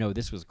 yeah. No,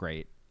 this was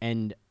great.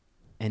 And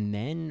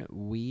then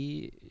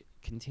we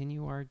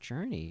continue our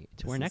journey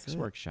to our This next is it.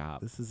 workshop.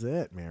 This is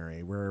it,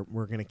 Mary. We're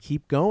going to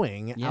keep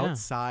going Yeah.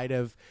 outside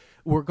of.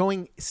 We're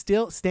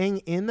staying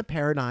in the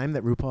paradigm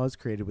that RuPaul has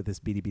created with this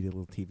Beady Beady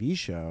Little TV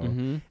show,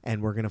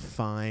 and we're going to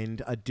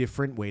find a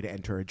different way to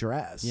enter a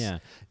dress. Yeah.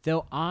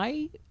 Though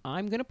I'm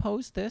going to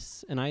post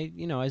this, and I,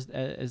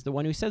 as the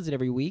one who says it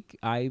every week,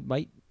 I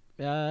might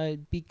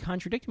be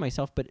contradicting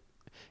myself, but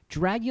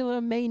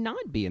Dragula may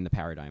not be in the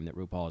paradigm that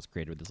RuPaul has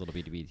created with this little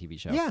B2B TV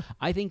show. Yeah.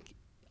 I think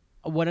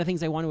one of the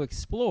things I want to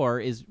explore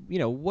is,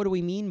 what do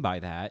we mean by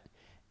that?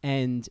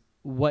 And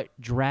what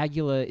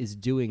Dragula is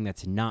doing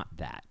that's not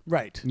that.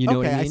 Right. You know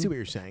okay, what I mean? see what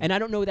you're saying. And I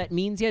don't know what that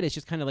means yet. It's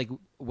just kind of like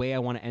way I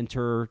want to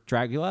enter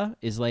Dragula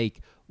is like,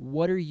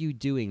 what are you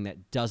doing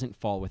that doesn't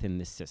fall within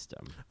this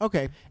system?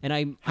 okay.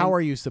 And How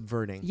are you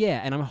subverting?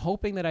 Yeah, and I'm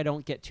hoping that I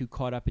don't get too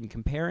caught up in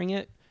comparing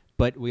it.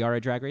 But we are a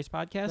Drag Race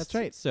podcast. That's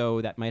right.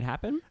 So that might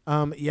happen.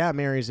 Yeah,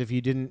 Marys, if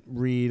you didn't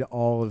read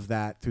all of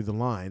that through the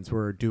lines,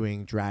 we're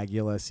doing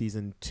Dragula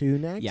season 2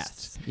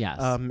 next. Yes.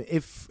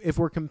 If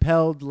we're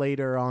compelled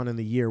later on in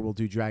the year, we'll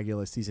do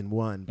Dragula season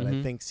 1. But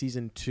I think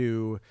season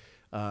 2,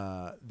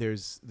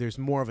 there's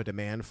more of a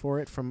demand for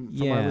it from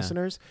our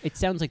listeners. It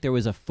sounds like there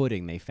was a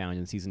footing they found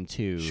in season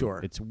 2.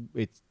 Sure. It's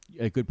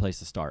a good place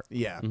to start.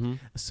 Yeah. Mm-hmm.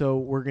 So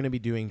we're going to be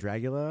doing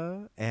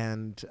Dragula,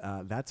 and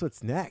that's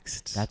what's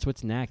next. That's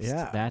what's next.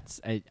 Yeah.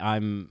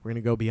 I'm We're going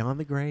to go beyond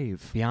the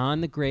grave.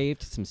 beyond the grave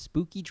to some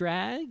spooky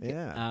drag.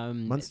 Yeah.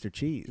 Munster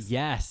cheese.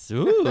 Yes.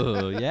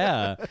 Ooh,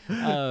 yeah.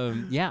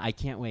 Yeah, I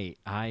can't wait.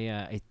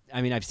 I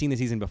mean, I've seen the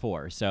season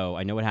before, so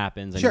I know what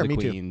happens. I Sure, know the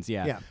me too. queens.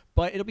 Yeah. Yeah.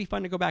 But it'll be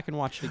fun to go back and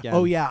watch it again.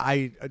 Oh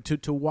yeah,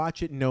 to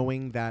watch it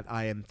knowing that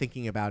I am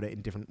thinking about it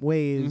in different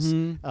ways,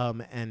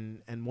 and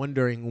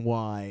wondering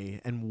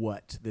why and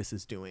what this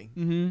is doing.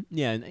 Mm-hmm.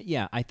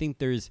 Yeah. I think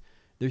there's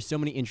so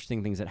many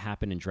interesting things that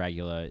happen in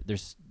Dragula.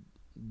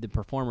 The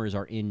performers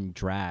are in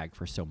drag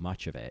for so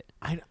much of it.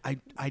 I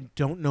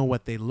don't know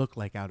what they look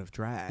like out of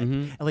drag.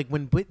 Mm-hmm. And like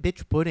when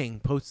Bitch Pudding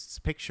posts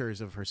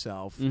pictures of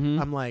herself,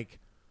 I'm like,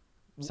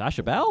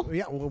 Sasha Bell?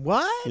 yeah,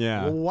 what?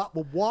 Yeah. What?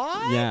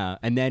 Yeah.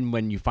 And then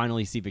when you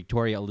finally see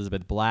Victoria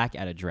Elizabeth Black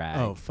at a drag,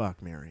 Oh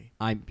fuck, Mary.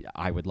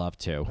 I would love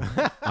to.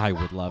 I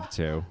would love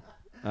to.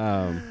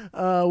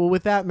 Well,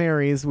 with that,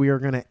 Marys, we are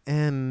going to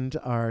end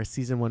our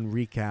season 1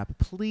 recap.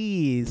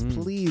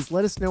 Please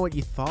let us know what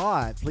you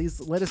thought. Please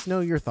let us know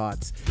your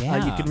thoughts.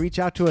 Yeah. You can reach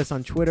out to us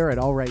on Twitter at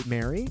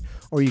AllRightMary,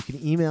 or you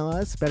can email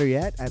us, better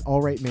yet, at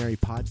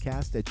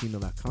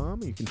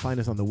allrightmarypodcast@gmail.com. You can find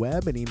us on the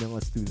web and email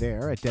us through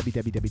there at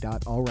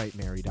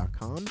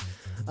www.allrightmary.com.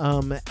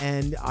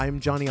 And I'm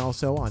Johnny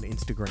also on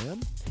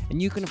Instagram. And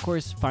you can, of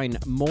course,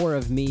 find more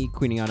of me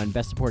queening out on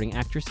Best Supporting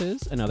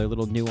Actresses and other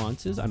little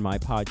nuances on my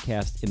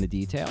podcast In the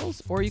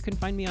Details, or you can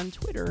find me on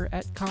Twitter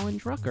at Colin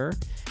Drucker,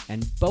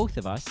 and both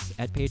of us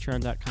at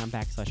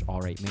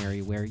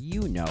patreon.com/allrightmary, where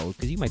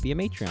because you might be a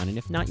Matreon, and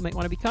if not, you might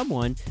want to become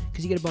one,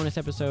 because you get a bonus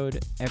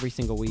episode every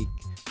single week.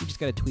 You just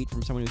got a tweet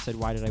from someone who said,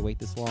 "Why did I wait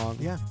this long?"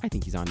 Yeah. I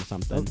think he's onto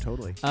something. Oh,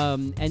 totally.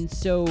 And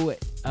so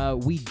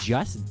we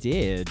just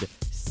did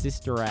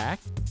Sister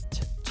Act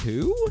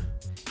 2,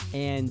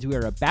 and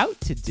we're about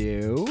to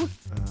do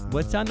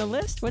what's on the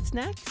list? What's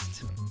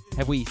next?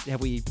 Have we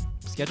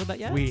scheduled that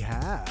yet? We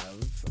have,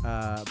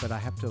 but I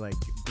have to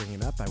bring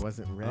it up. I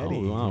wasn't ready.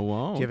 Oh,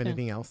 wow, Do you have okay.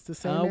 anything else to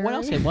say? What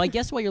else? Mary? Well, I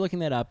guess while you're looking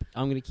that up,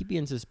 I'm going to keep you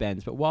in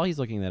suspense. But while he's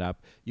looking that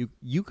up,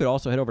 you could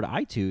also head over to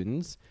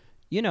iTunes.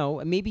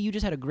 Maybe you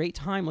just had a great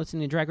time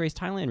listening to Drag Race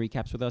Thailand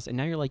recaps with us, and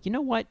now you're like, you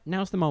know what?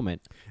 Now's the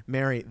moment.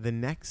 Mary, the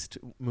next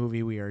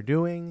movie we are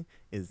doing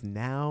is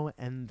Now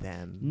and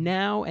Then.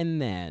 Now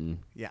and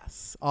then.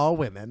 Yes, all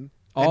women.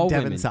 All and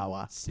Devon women.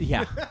 Sawa.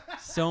 Yeah,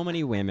 so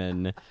many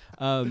women.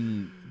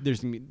 There's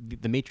the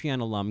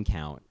Matreon alum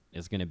count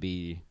is going to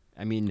be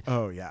I mean,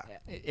 Oh yeah.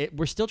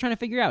 we're still trying to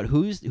figure out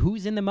who's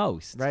in the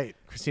most. Right.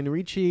 Christina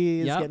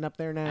Ricci is Yep. getting up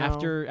there now.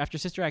 After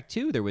Sister Act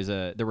 2, there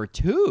were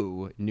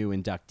 2 new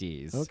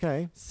inductees.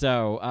 Okay.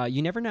 So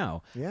you never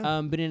know.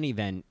 Yeah. But in any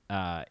event,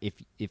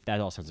 if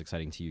that all sounds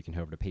exciting to you, you can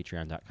head over to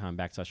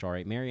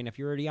patreon.com/allrightmary. And if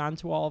you're already on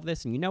to all of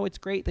this and you know it's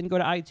great, then go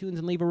to iTunes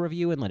and leave a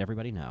review and let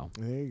everybody know.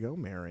 There you go,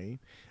 Mary.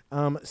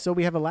 So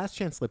we have a last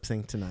chance lip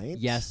sync tonight.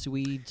 Yes,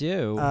 we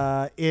do.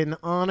 In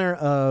honor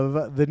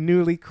of the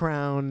newly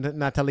crowned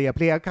Natalia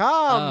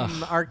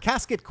Pliacam, our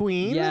casket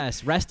queen.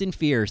 Yes, rest in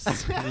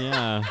fierce.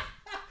 Yeah.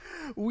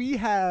 We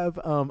have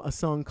a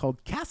song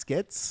called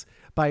Caskets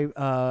by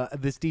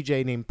this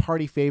DJ named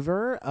Party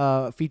Favor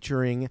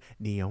featuring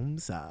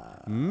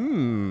Neomsa.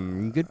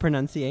 Good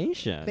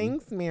pronunciation.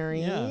 Thanks,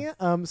 Mary. Yeah.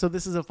 So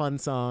this is a fun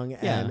song,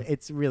 Yeah. and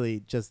it's really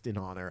just in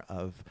honor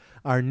of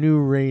our new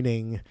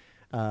reigning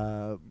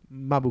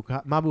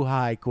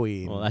Mabuhay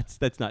queen. Well,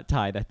 that's not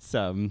Thai. That's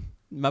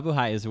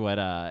Mabuhay is what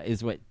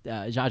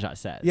Jaja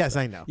says. Yes,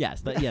 I know.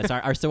 Yes, yes.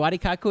 Our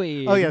Sawadika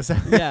queen. Oh, yes.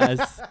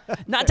 Yes.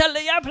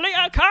 Natalia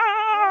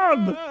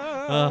Pliacam.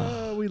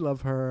 We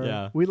love her.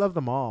 Yeah. We love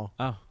them all.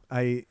 Oh.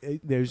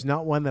 There's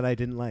not one that I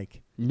didn't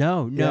like.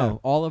 No. Yeah.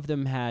 All of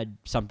them had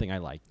something I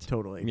liked.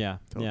 Totally. Yeah.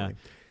 Totally.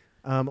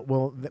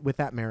 With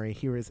that, Mary,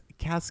 here is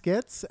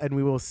Caskets, and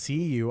we will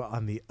see you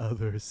on the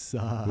other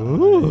side.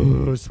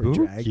 Ooh, for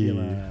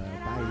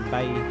Dragula.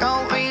 Bye. Bye.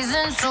 No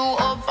reason to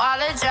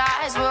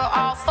apologize. We're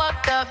all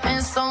fucked up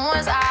in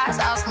someone's eyes.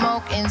 I'll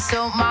smoke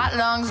until my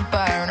lungs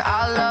burn.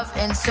 I'll love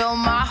until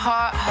my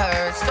heart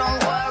hurts.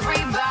 Don't worry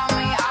about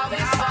me, I'll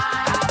be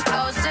fine. I've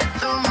closed it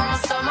through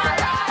most of my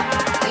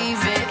life.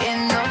 Leave it in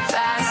the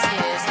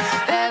baskets.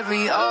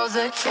 Bury all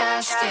the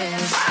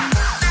caskets.